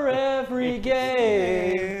cover every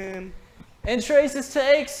game. And Trace's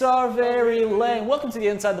takes are very lame. Welcome to the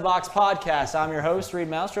Inside the Box podcast. I'm your host, Reed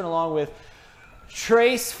Malmstrom, along with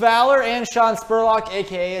Trace Fowler and Sean Spurlock,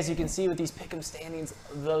 a.k.a., as you can see with these pick'em standings,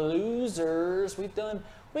 the losers.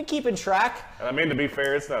 We're keeping track. And I mean, to be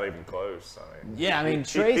fair, it's not even close.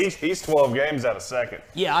 Trace. He's 12 games out of second.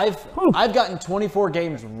 Yeah, I've gotten 24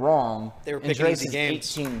 games wrong. They were and picking Trace easy is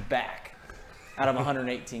games. 18 back out of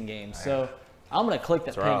 118 games. So I'm going to click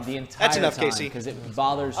that pin the entire That's enough, time Casey. because it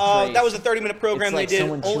bothers Trace. That was a 30-minute program It's like they did.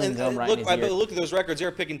 someone chewing gum right in his ear. Look at those records. They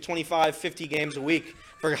were picking 25, 50 games a week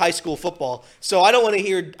for high school football. So I don't want to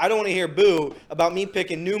hear boo about me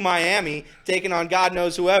picking New Miami taking on God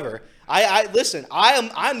knows whoever. Listen.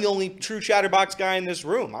 I'm the only true Chatterbox guy in this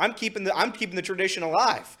room. I'm keeping the tradition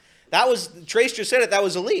alive. That was Trace just said it. That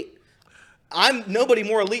was elite. I'm nobody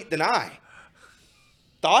more elite than I.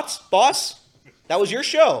 Thoughts, boss? That was your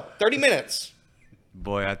show. 30 minutes.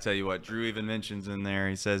 Boy, I tell you what, Drew even mentions in there.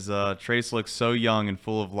 He says Trace looks so young and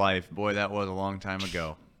full of life. Boy, that was a long time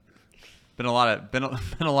ago. Been a lot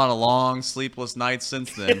of long sleepless nights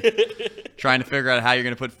since then, trying to figure out how you're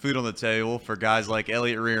going to put food on the table for guys like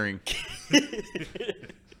Elliot Rearing.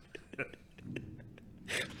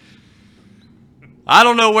 I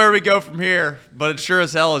don't know where we go from here, but it sure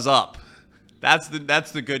as hell is up. That's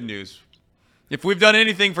the good news. If we've done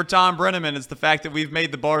anything for Thom Brenneman, it's the fact that we've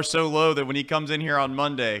made the bar so low that when he comes in here on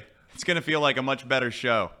Monday, it's going to feel like a much better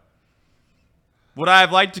show. Would I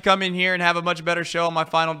have liked to come in here and have a much better show on my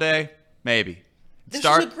final day? Maybe. This is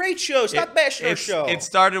a great show. Stop bashing our show. It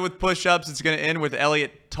started with push-ups. It's going to end with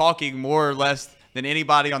Elliot talking more or less than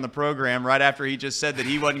anybody on the program right after he just said that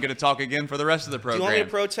he wasn't going to talk again for the rest of the program. Do you want me to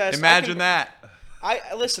protest? Imagine that.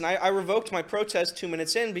 Listen, I revoked my protest 2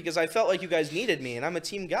 minutes in because I felt like you guys needed me, and I'm a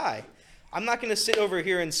team guy. I'm not going to sit over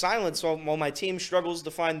here in silence while my team struggles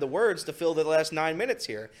to find the words to fill the last 9 minutes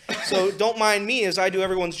here. So don't mind me as I do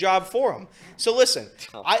everyone's job for them. So listen,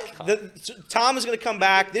 Thom is going to come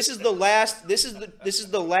back. This is the last. This is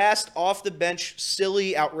the last off the bench,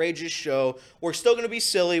 silly, outrageous show. We're still going to be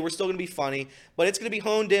silly. We're still going to be funny, but it's going to be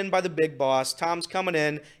honed in by the big boss. Thom's coming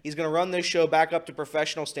in. He's going to run this show back up to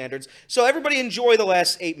professional standards. So everybody enjoy the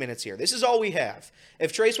last 8 minutes here. This is all we have.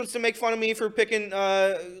 If Trace wants to make fun of me for picking,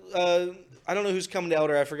 I don't know who's coming to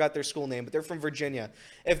Elder. I forgot their school name, but they're from Virginia.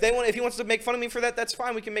 If he wants to make fun of me for that, that's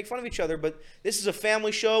fine. We can make fun of each other. But this is a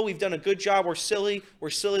family show. We've done a good job. We're silly. We're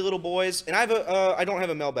silly little boys. And I don't have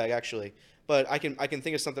a mailbag actually, but I can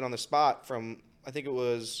think of something on the spot from I think it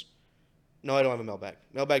was. No, I don't have a mailbag.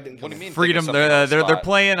 Mailbag didn't come. What do you mean? Freedom. They're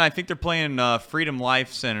playing. I think they're playing Freedom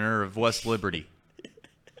Life Center of West Liberty.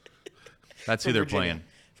 That's who they're playing.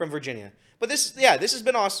 From Virginia. But this has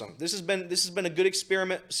been awesome. This has been a good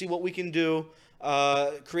experiment. See what we can do.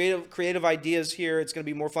 Creative ideas here. It's going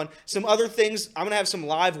to be more fun. Some other things. I'm going to have some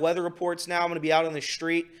live weather reports now. I'm going to be out on the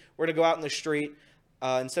street. We're going to go out in the street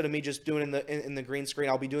instead of me just doing in the green screen.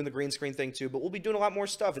 I'll be doing the green screen thing too. But we'll be doing a lot more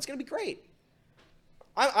stuff. It's going to be great.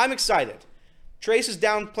 I'm excited. Trace is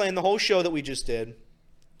downplaying the whole show that we just did.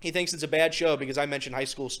 He thinks it's a bad show because I mentioned high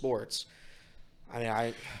school sports.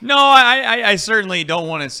 I certainly don't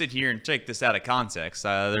want to sit here and take this out of context.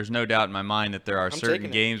 There's no doubt in my mind that there are certain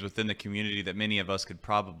games within the community that many of us could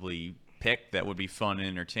probably pick that would be fun and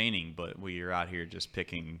entertaining, but we are out here just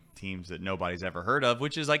picking teams that nobody's ever heard of,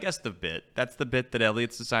 which is, I guess, the bit. That's the bit that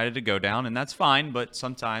Elliot's decided to go down, and that's fine, but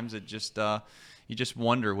sometimes it just you just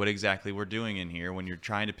wonder what exactly we're doing in here when you're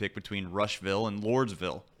trying to pick between Rushville and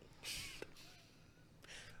Lordsville.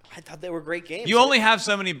 I thought they were great games. You only have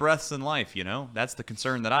so many breaths in life, you know? That's the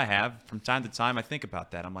concern that I have. From time to time, I think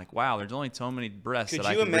about that. I'm like, wow, there's only so many breaths that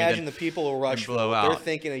I can Could you imagine the people of Rushville? They're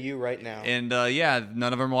thinking of you right now. And,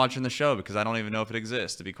 none of them are watching the show because I don't even know if it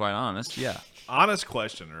exists, to be quite honest. Yeah. Honest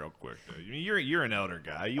question real quick. You're an Elder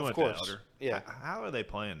guy. You went to Elder. Yeah. How are they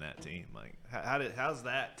playing that team? Like, how's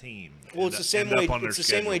that team? Well, it's the same way. It's the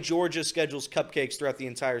same way Georgia schedules cupcakes throughout the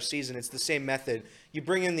entire season. It's the same method. You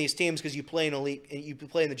bring in these teams because you play in elite, and you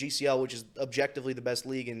play in the GCL, which is objectively the best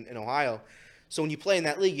league in Ohio. So when you play in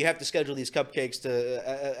that league, you have to schedule these cupcakes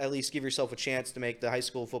to at least give yourself a chance to make the high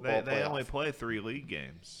school football playoff. They only play 3 league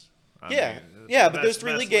games. But those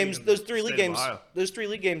 3 league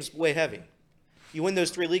games weigh heavy. You win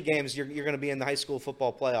those 3 league games, you're going to be in the high school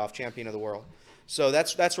football playoff, champion of the world. So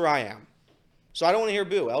that's where I am. So I don't want to hear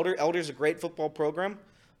boo. Elder's a great football program.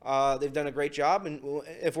 They've done a great job, and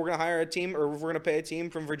if we're going to hire a team or if we're going to pay a team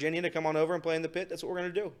from Virginia to come on over and play in the pit, that's what we're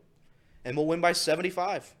going to do. And we'll win by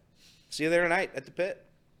 75. See you there tonight at the pit.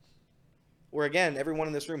 Where, again, everyone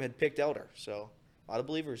in this room had picked Elder. So a lot of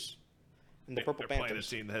believers in the Purple Panthers. They're playing a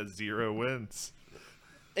team that has 0 wins.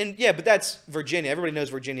 And, yeah, but that's Virginia. Everybody knows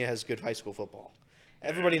Virginia has good high school football.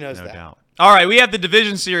 Everybody knows that. No doubt. All right, we have the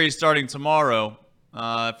division series starting tomorrow.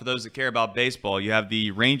 For those that care about baseball, you have the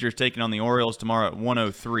Rangers taking on the Orioles tomorrow at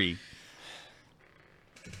 1:03.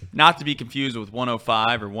 Not to be confused with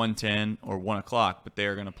 1:05 or 1:10 or 1 o'clock, but they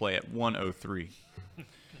are going to play at 1:03.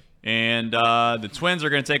 And the Twins are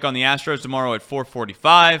going to take on the Astros tomorrow at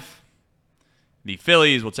 4:45. The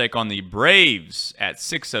Phillies will take on the Braves at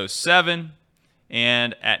 6:07.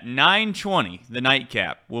 And at 9:20, the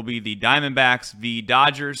nightcap will be the Diamondbacks v.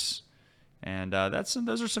 Dodgers. And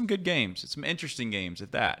those are some good games. It's some interesting games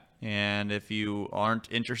at that. And if you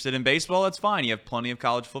aren't interested in baseball, that's fine. You have plenty of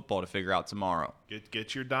college football to figure out tomorrow.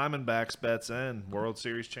 Get your Diamondbacks bets in. World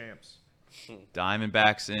Series champs.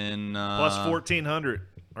 Diamondbacks in plus 1,400,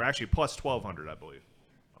 or actually plus 1,200, I believe,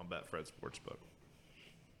 on Betfred Sportsbook.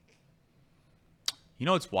 You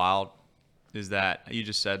know what's wild is that you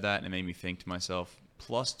just said that, and it made me think to myself,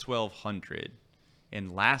 plus 1,200.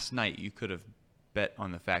 And last night you could have bet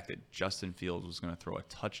on the fact that Justin Fields was going to throw a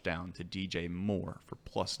touchdown to DJ Moore for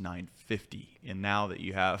plus 950. And now that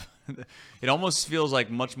you have, it almost feels like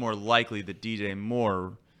much more likely that DJ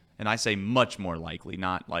Moore, and I say much more likely,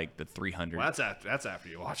 not like the 300. Well, that's after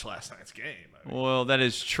you watch last night's game. I mean, Well, that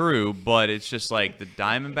is true, but it's just like the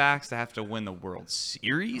Diamondbacks to have to win the World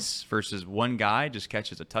Series versus one guy just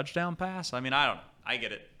catches a touchdown pass. I mean, I don't know. I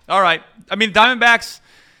get it. All right. I mean, Diamondbacks.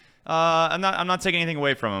 I'm not taking anything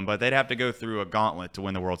away from them, but they'd have to go through a gauntlet to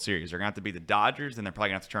win the World Series. They're gonna have to beat the Dodgers, then they're probably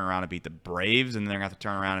gonna have to turn around and beat the Braves, and then they're gonna have to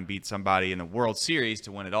turn around and beat somebody in the World Series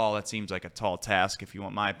to win it all. That seems like a tall task, if you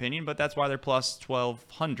want my opinion, but that's why they're plus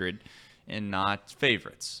 1,200 and not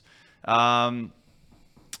favorites.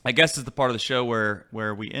 I guess it's the part of the show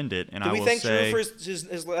where we end it, and Do I we will thank say, Drew for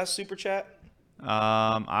his last super chat?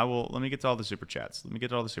 I will. Let me get to all the super chats.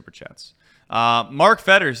 Mark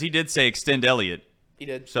Fetters, he did say extend Elliott. He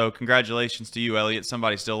did. So congratulations to you, Elliot.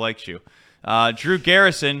 Somebody still likes you. Drew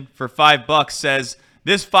Garrison for $5 says,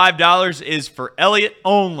 this $5 is for Elliot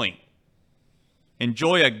only.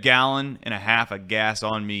 Enjoy 1.5 gallons of gas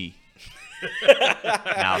on me.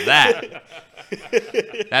 Now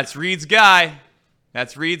that's Reed's guy.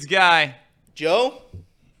 That's Reed's guy. Joe?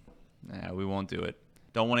 Nah, we won't do it.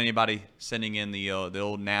 Don't want anybody sending in the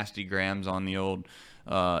old nasty grams on the old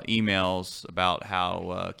emails about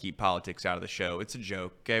how keep politics out of the show. It's a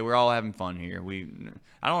joke, okay? We're all having fun here.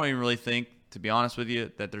 I don't even really think, to be honest with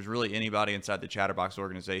you, that there's really anybody inside the Chatterbox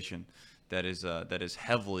organization that is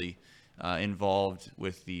heavily involved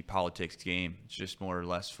with the politics game. It's just more or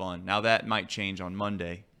less fun. Now that might change on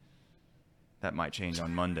Monday.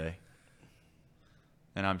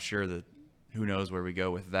 And I'm sure that who knows where we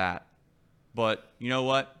go with that. But you know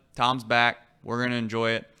what? Tom's back. We're going to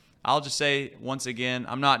enjoy it. I'll just say once again,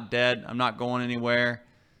 I'm not dead. I'm not going anywhere.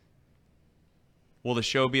 Will the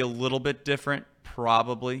show be a little bit different?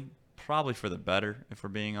 Probably for the better, if we're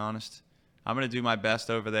being honest. I'm going to do my best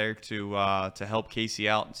over there to help Casey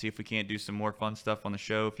out and see if we can't do some more fun stuff on the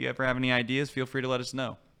show. If you ever have any ideas, feel free to let us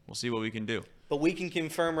know. We'll see what we can do. But we can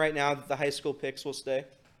confirm right now that the high school picks will stay.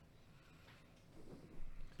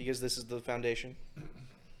 Because this is the foundation.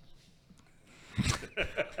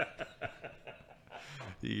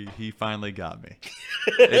 He finally got me.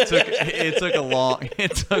 It took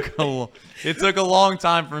a long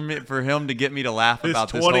time for him to get me to laugh his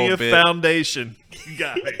about this whole 20th bit. foundation. You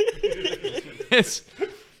got me.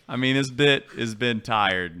 This bit has been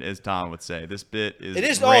tired, as Tom would say. This bit is. It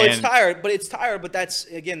is. It's tired, but that's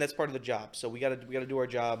part of the job. So we gotta do our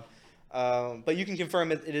job. But you can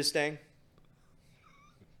confirm it is staying.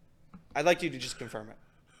 I'd like you to just confirm it.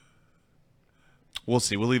 We'll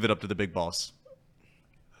see. We'll leave it up to the big boss.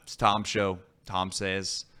 It's Tom's show. Tom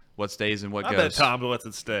says what stays and what I goes. bet Tom lets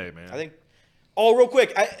it stay, man. I think. Oh, real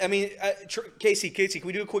quick. Casey, can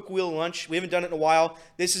we do a quick wheel of lunch? We haven't done it in a while.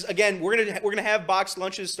 This is again. We're gonna have boxed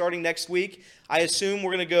lunches starting next week. I assume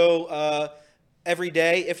we're gonna go every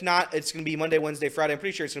day. If not, it's gonna be Monday, Wednesday, Friday. I'm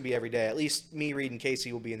pretty sure it's gonna be every day. At least me, Reed, and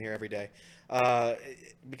Casey will be in here every day.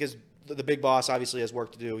 Because the big boss obviously has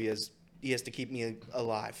work to do. He has to keep me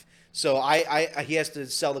alive. So he has to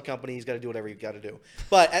sell the company. He's got to do whatever he's got to do.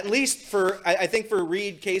 But at least I think for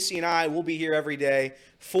Reed, Casey, and I, we'll be here every day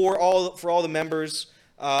for all the members.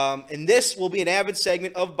 And this will be an avid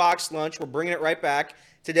segment of Box Lunch. We're bringing it right back.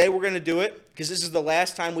 Today we're going to do it because this is the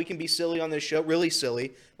last time we can be silly on this show. Really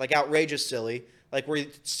silly, like outrageous silly. Like we're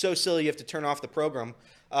so silly you have to turn off the program.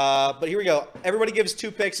 But here we go. Everybody gives 2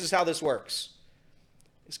 picks. This is how this works.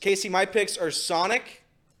 Casey, my picks are Sonic.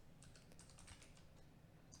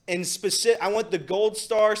 And I want the gold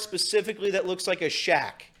star specifically that looks like a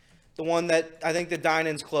shack. The one that I think the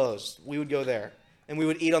dine-in's closed. We would go there. And we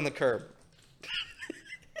would eat on the curb.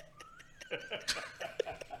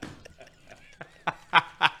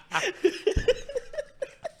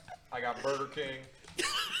 I got Burger King.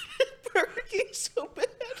 Burger King's so bad.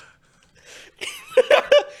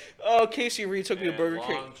 Oh, Casey Reed took me to Burger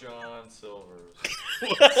King. Long John Silver's.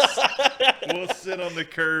 We'll sit on the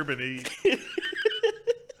curb and eat.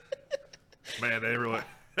 Man, they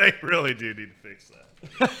really do need to fix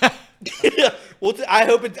that. Well, I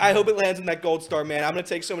hope it lands in that gold star, man. I'm gonna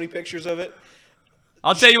take so many pictures of it.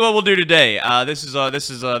 I'll tell you what we'll do today. This is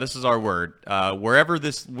our word. Wherever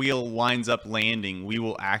this wheel winds up landing,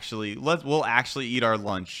 we'll actually eat our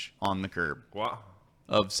lunch on the curb. Wow.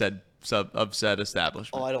 Of said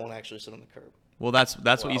establishment. Oh, I don't want to actually sit on the curb. Well, that's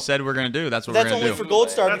what you said we're gonna do. That's what we're That's gonna only do. for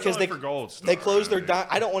Gold Star That's because only for Gold Star. they closed their I mean, dine.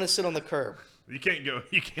 I don't want to sit on the curb. You can't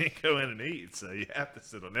go in and eat, so you have to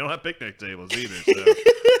sit on. They don't have picnic tables either. So.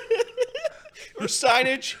 Or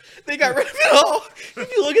signage. They got rid of it all.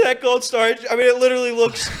 If you look at that Gold Star, I mean, it literally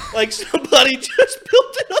looks like somebody just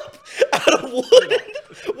built it up out of wooden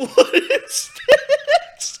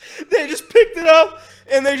sticks. They just picked it up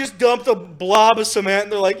and they just dumped a blob of cement.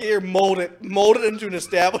 And they're like, here, mold it into an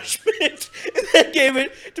establishment. And then gave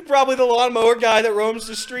it to probably the lawnmower guy that roams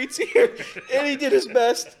the streets here. And he did his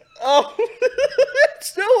best. Oh,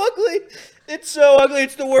 it's so ugly. It's so ugly.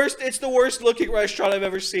 It's the worst. It's the worst looking restaurant I've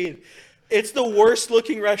ever seen. It's the worst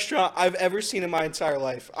looking restaurant I've ever seen in my entire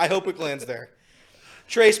life. I hope it lands there.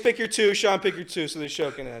 Trace, pick your 2. Sean, pick your 2 so the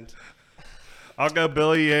show can end. I'll go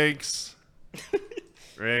Billy Yanks.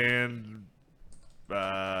 And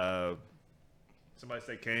somebody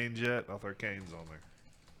say Canes yet? I'll throw Canes on there.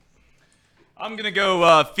 I'm going to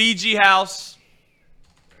go Fiji House.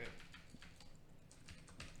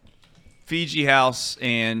 Fiji House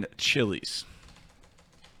and Chili's.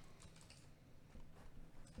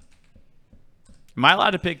 Am I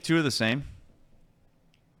allowed to pick 2 of the same?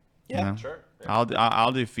 Yeah, No? Sure.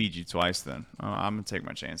 I'll do Fiji twice then. I'm gonna take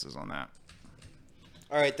my chances on that.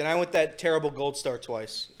 All right, then I went that terrible Gold Star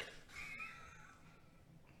twice.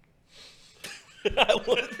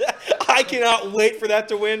 I cannot wait for that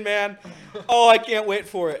to win, man. Oh, I can't wait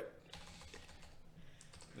for it.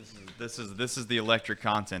 This is the electric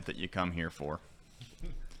content that you come here for.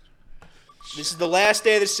 This is the last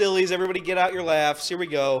day of the Sillies. Everybody get out your laughs. Here we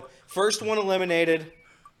go. First one eliminated.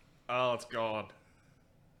 Oh, it's gone.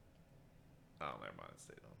 Oh, never mind.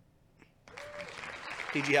 Stay on.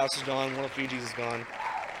 Fiji House is gone. One of Fiji's is gone.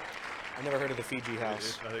 I never heard of the Fiji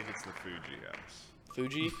House. I think it's the Fuji house.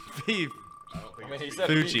 Fuji? I mean, he said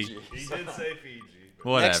Fuji. Fiji. He did say Fiji.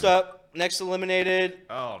 Whatever. Next eliminated.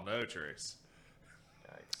 Oh, no, Trace.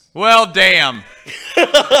 Well, damn.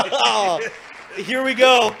 Oh, here we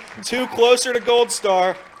go. 2 closer to Gold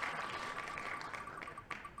Star.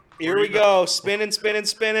 Here we go. Spinning, spinning,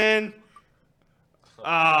 spinning.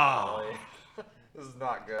 Oh, This is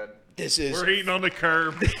not good. we're eating on the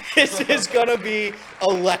curb. This is going to be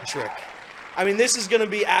electric. I mean, this is going to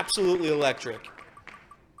be absolutely electric.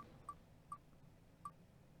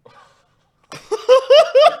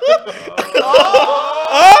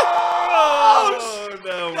 Oh,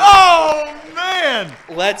 no. Oh man.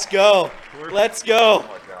 Let's go. Let's go. Oh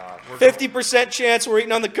my gosh. 50% chance we're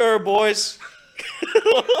eating on the curb, boys.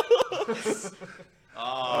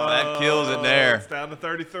 Oh, that kills it there. It's down to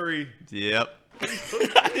 33. Yep. What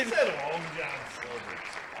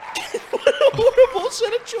a horrible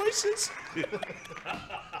set of choices.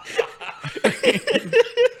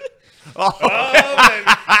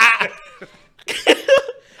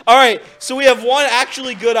 All right, so we have one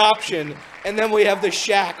actually good option, and then we have the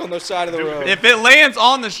shack on the side of the road. If it lands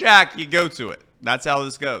on the shack, you go to it. That's how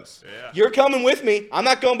this goes. You're coming with me. I'm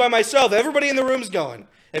not going by myself. Everybody in the room's going.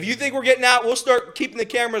 If you think we're getting out, we'll start keeping the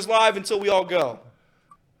cameras live until we all go.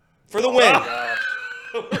 For the win. Oh!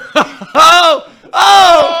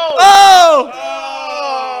 Oh!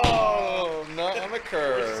 Oh, not on the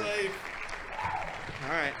curve.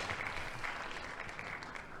 All right.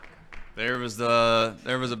 There was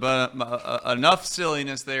enough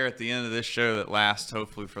silliness there at the end of this show that lasts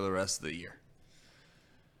hopefully for the rest of the year.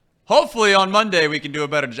 Hopefully on Monday we can do a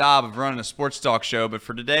better job of running a sports talk show, but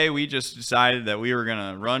for today we just decided that we were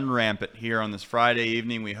going to run rampant here on this Friday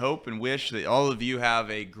evening. We hope and wish that all of you have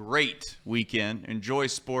a great weekend. Enjoy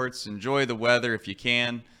sports, enjoy the weather if you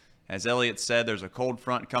can. As Elliot said, there's a cold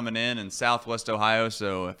front coming in Southwest Ohio,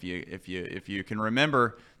 so if you can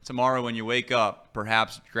remember tomorrow when you wake up,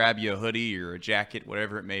 perhaps grab you a hoodie or a jacket,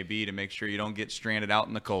 whatever it may be, to make sure you don't get stranded out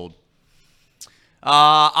in the cold.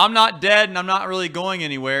 I'm not dead and I'm not really going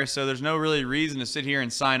anywhere, so there's no really reason to sit here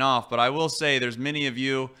and sign off. But I will say there's many of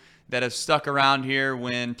you that have stuck around here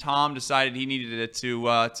when Thom decided he needed to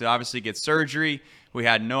obviously get surgery. We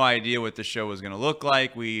had no idea what the show was going to look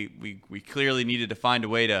like. We clearly needed to find a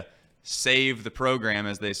way to save the program,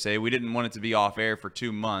 as they say. We didn't want it to be off air for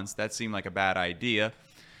 2 months. That seemed like a bad idea.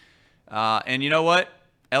 And you know what?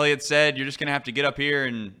 Elliot said, you're just going to have to get up here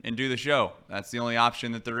and do the show. That's the only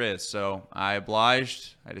option that there is. So I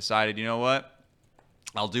obliged. I decided, you know what?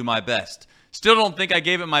 I'll do my best. Still don't think I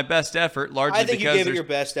gave it my best effort, largely I think because you gave it your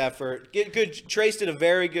best effort. Good. Trace did a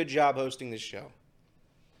very good job hosting this show.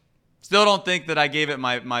 Still don't think that I gave it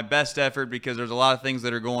my best effort because there's a lot of things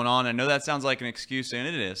that are going on. I know that sounds like an excuse, and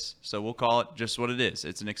it is. So we'll call it just what it is.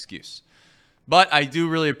 It's an excuse. But I do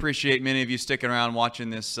really appreciate many of you sticking around watching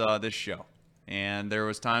this show. And there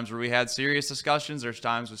was times where we had serious discussions. There's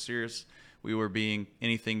times we were being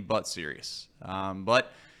anything but serious.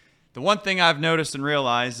 But the one thing I've noticed and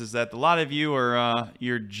realized is that a lot of you are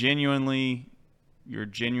you're genuinely you're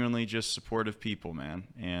genuinely just supportive people, man.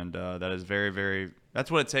 And that is very, very – that's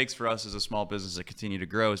what it takes for us as a small business to continue to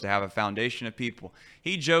grow, is to have a foundation of people.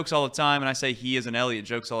 He jokes all the time, and I say he as an Elliot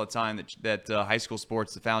jokes all the time that high school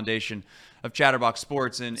sports, the foundation of Chatterbox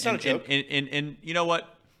Sports. And you know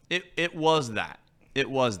what? It was that. It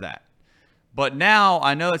was that. But now,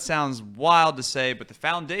 I know it sounds wild to say, but the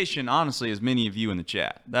foundation, honestly, is many of you in the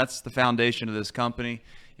chat. That's the foundation of this company.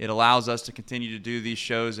 It allows us to continue to do these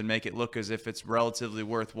shows and make it look as if it's relatively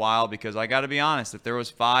worthwhile, because I got to be honest, if there was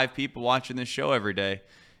 5 people watching this show every day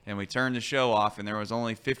and we turned the show off and there was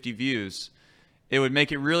only 50 views, it would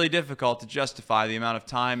make it really difficult to justify the amount of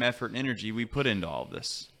time, effort, and energy we put into all of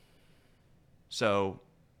this. So,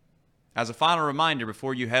 as a final reminder,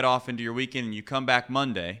 before you head off into your weekend and you come back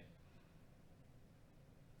Monday,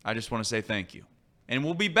 I just want to say thank you. And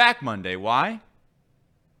we'll be back Monday. Why?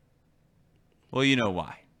 Well, you know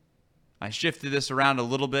why. I shifted this around a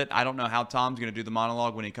little bit. I don't know how Tom's going to do the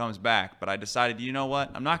monologue when he comes back, but I decided, you know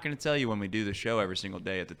what? I'm not going to tell you when we do the show every single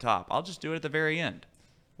day at the top. I'll just do it at the very end.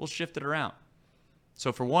 We'll shift it around.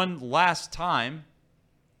 So for one last time,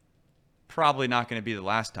 probably not going to be the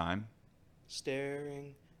last time.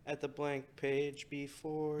 Staring at the blank page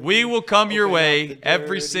before we will come your way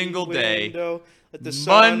every single day. Window. Let the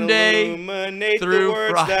sun illuminate through the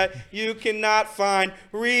words that you cannot find.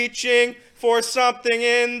 Reaching for something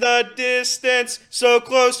in the distance, so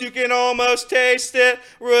close you can almost taste it.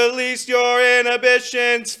 Release your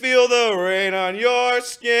inhibitions, feel the rain on your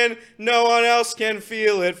skin. No one else can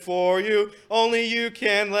feel it for you, only you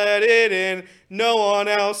can let it in. No one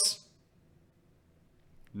else.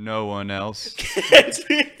 No one else Can't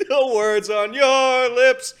speak the words on your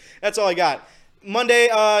lips. That's all I got. Monday,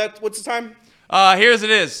 what's the time? Here's it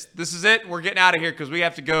is. This is it. We're getting out of here because we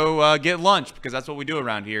have to go get lunch, because that's what we do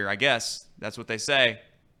around here, I guess. That's what they say.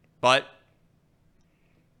 But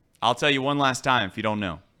I'll tell you one last time if you don't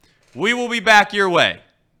know. We will be back your way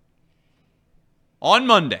on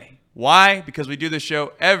Monday. Why? Because we do this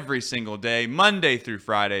show every single day, Monday through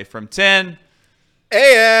Friday, from 10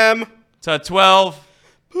 a.m. to 12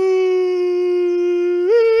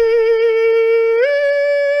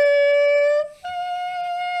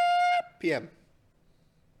 p.m.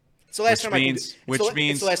 It's the last time I can do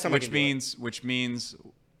it. Which means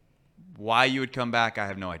why you would come back, I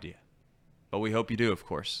have no idea. But we hope you do, of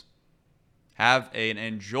course. Have an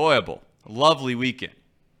enjoyable, lovely weekend.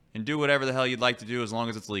 And do whatever the hell you'd like to do as long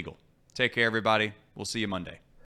as it's legal. Take care, everybody. We'll see you Monday.